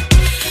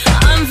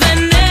 Αν δεν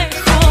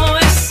έχω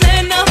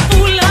εσένα που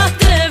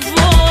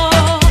λατρεύω,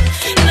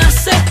 να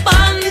σε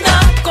πάντα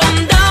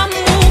κοντά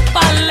μου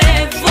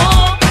παλεύω,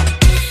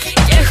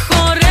 και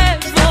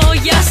χορεύω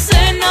για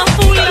σένα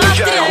που λατρεύω. Τα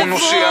λόγια έχουν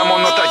ουσία,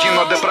 μόνο τα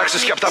γίνονται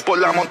πράξεις, και απ' τα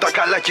πολλά μόνο τα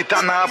καλά κοιτά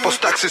να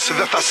αποστάξεις.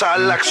 Δεν θα σ'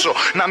 αλλάξω,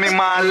 να μη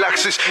μ'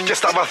 αλλάξεις, και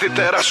στα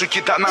βαθύτερα σου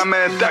κοιτά να με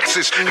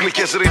εντάξεις.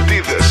 Γλυκές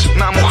ρητίδες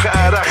να μου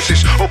χαράξεις,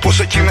 όπως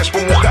εκείνες που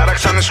μου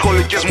χάραξαν οι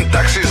σχολικές μου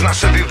τάξεις. Να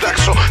σε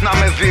διδάξω, να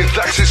με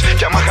διδάξεις,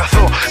 κι άμα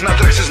χαθώ να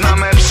τρέξεις να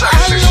με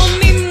ψάξεις. Άλλο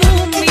μη μου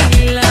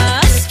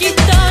μιλάς,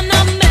 κοίτα να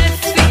με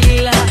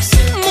φυλάς,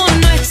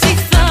 μόνο έτσι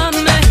θα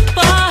με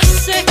πας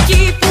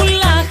εκεί που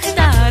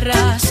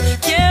λαχταράς.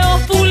 Και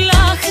όπου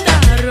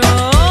λαχταρώ,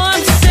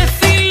 αν σε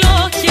φιλώ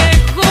κι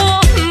εγώ,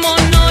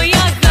 μόνο η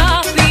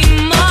αγάπη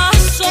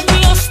μας,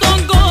 όπλο στον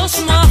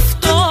κόσμο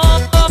αυτό.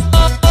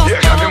 Η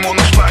αγάπη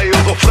μόνο σπάει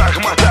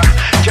οδοφράγματα,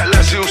 κι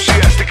αλλάζει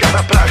ουσιαστικά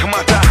τα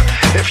πράγματα.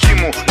 Ευχή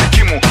μου,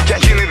 δική μου, κι αν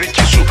γίνει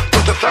δική σου,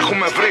 τότε θα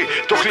έχουμε βρει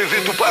το κλειδί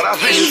του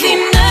παραδείσου.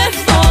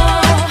 Κινδυνεύω,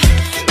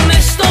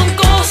 μες στον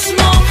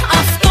κόσμο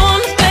αυτόν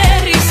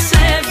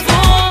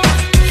περισσεύω.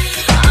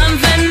 Αν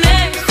δεν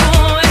έχω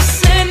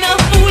εσένα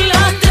που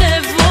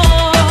λατρεύω,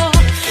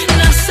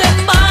 να σε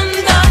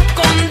πάντα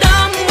κοντά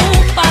μου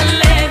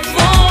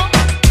παλεύω,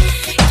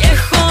 και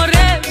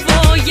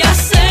χορεύω για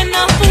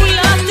σένα που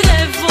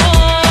λατρεύω.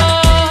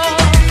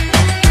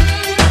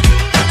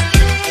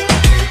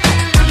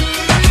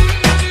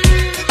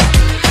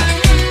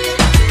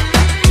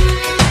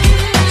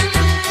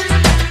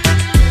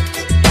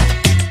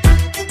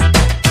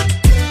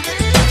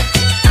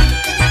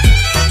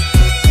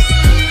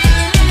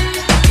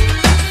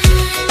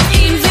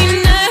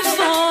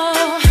 Κινδυνεύω,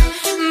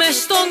 μες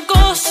στον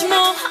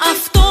κόσμο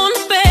αυτόν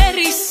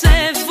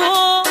περισσεύω.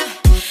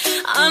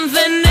 Αν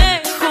δεν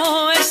έχω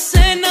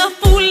εσένα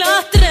που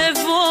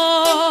λατρεύω,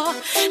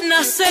 να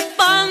σε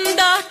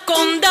πάντα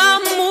κοντά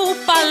μου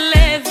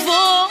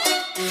παλεύω,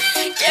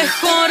 και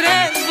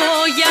χορεύω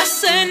για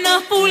σένα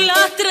που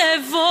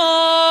λατρεύω.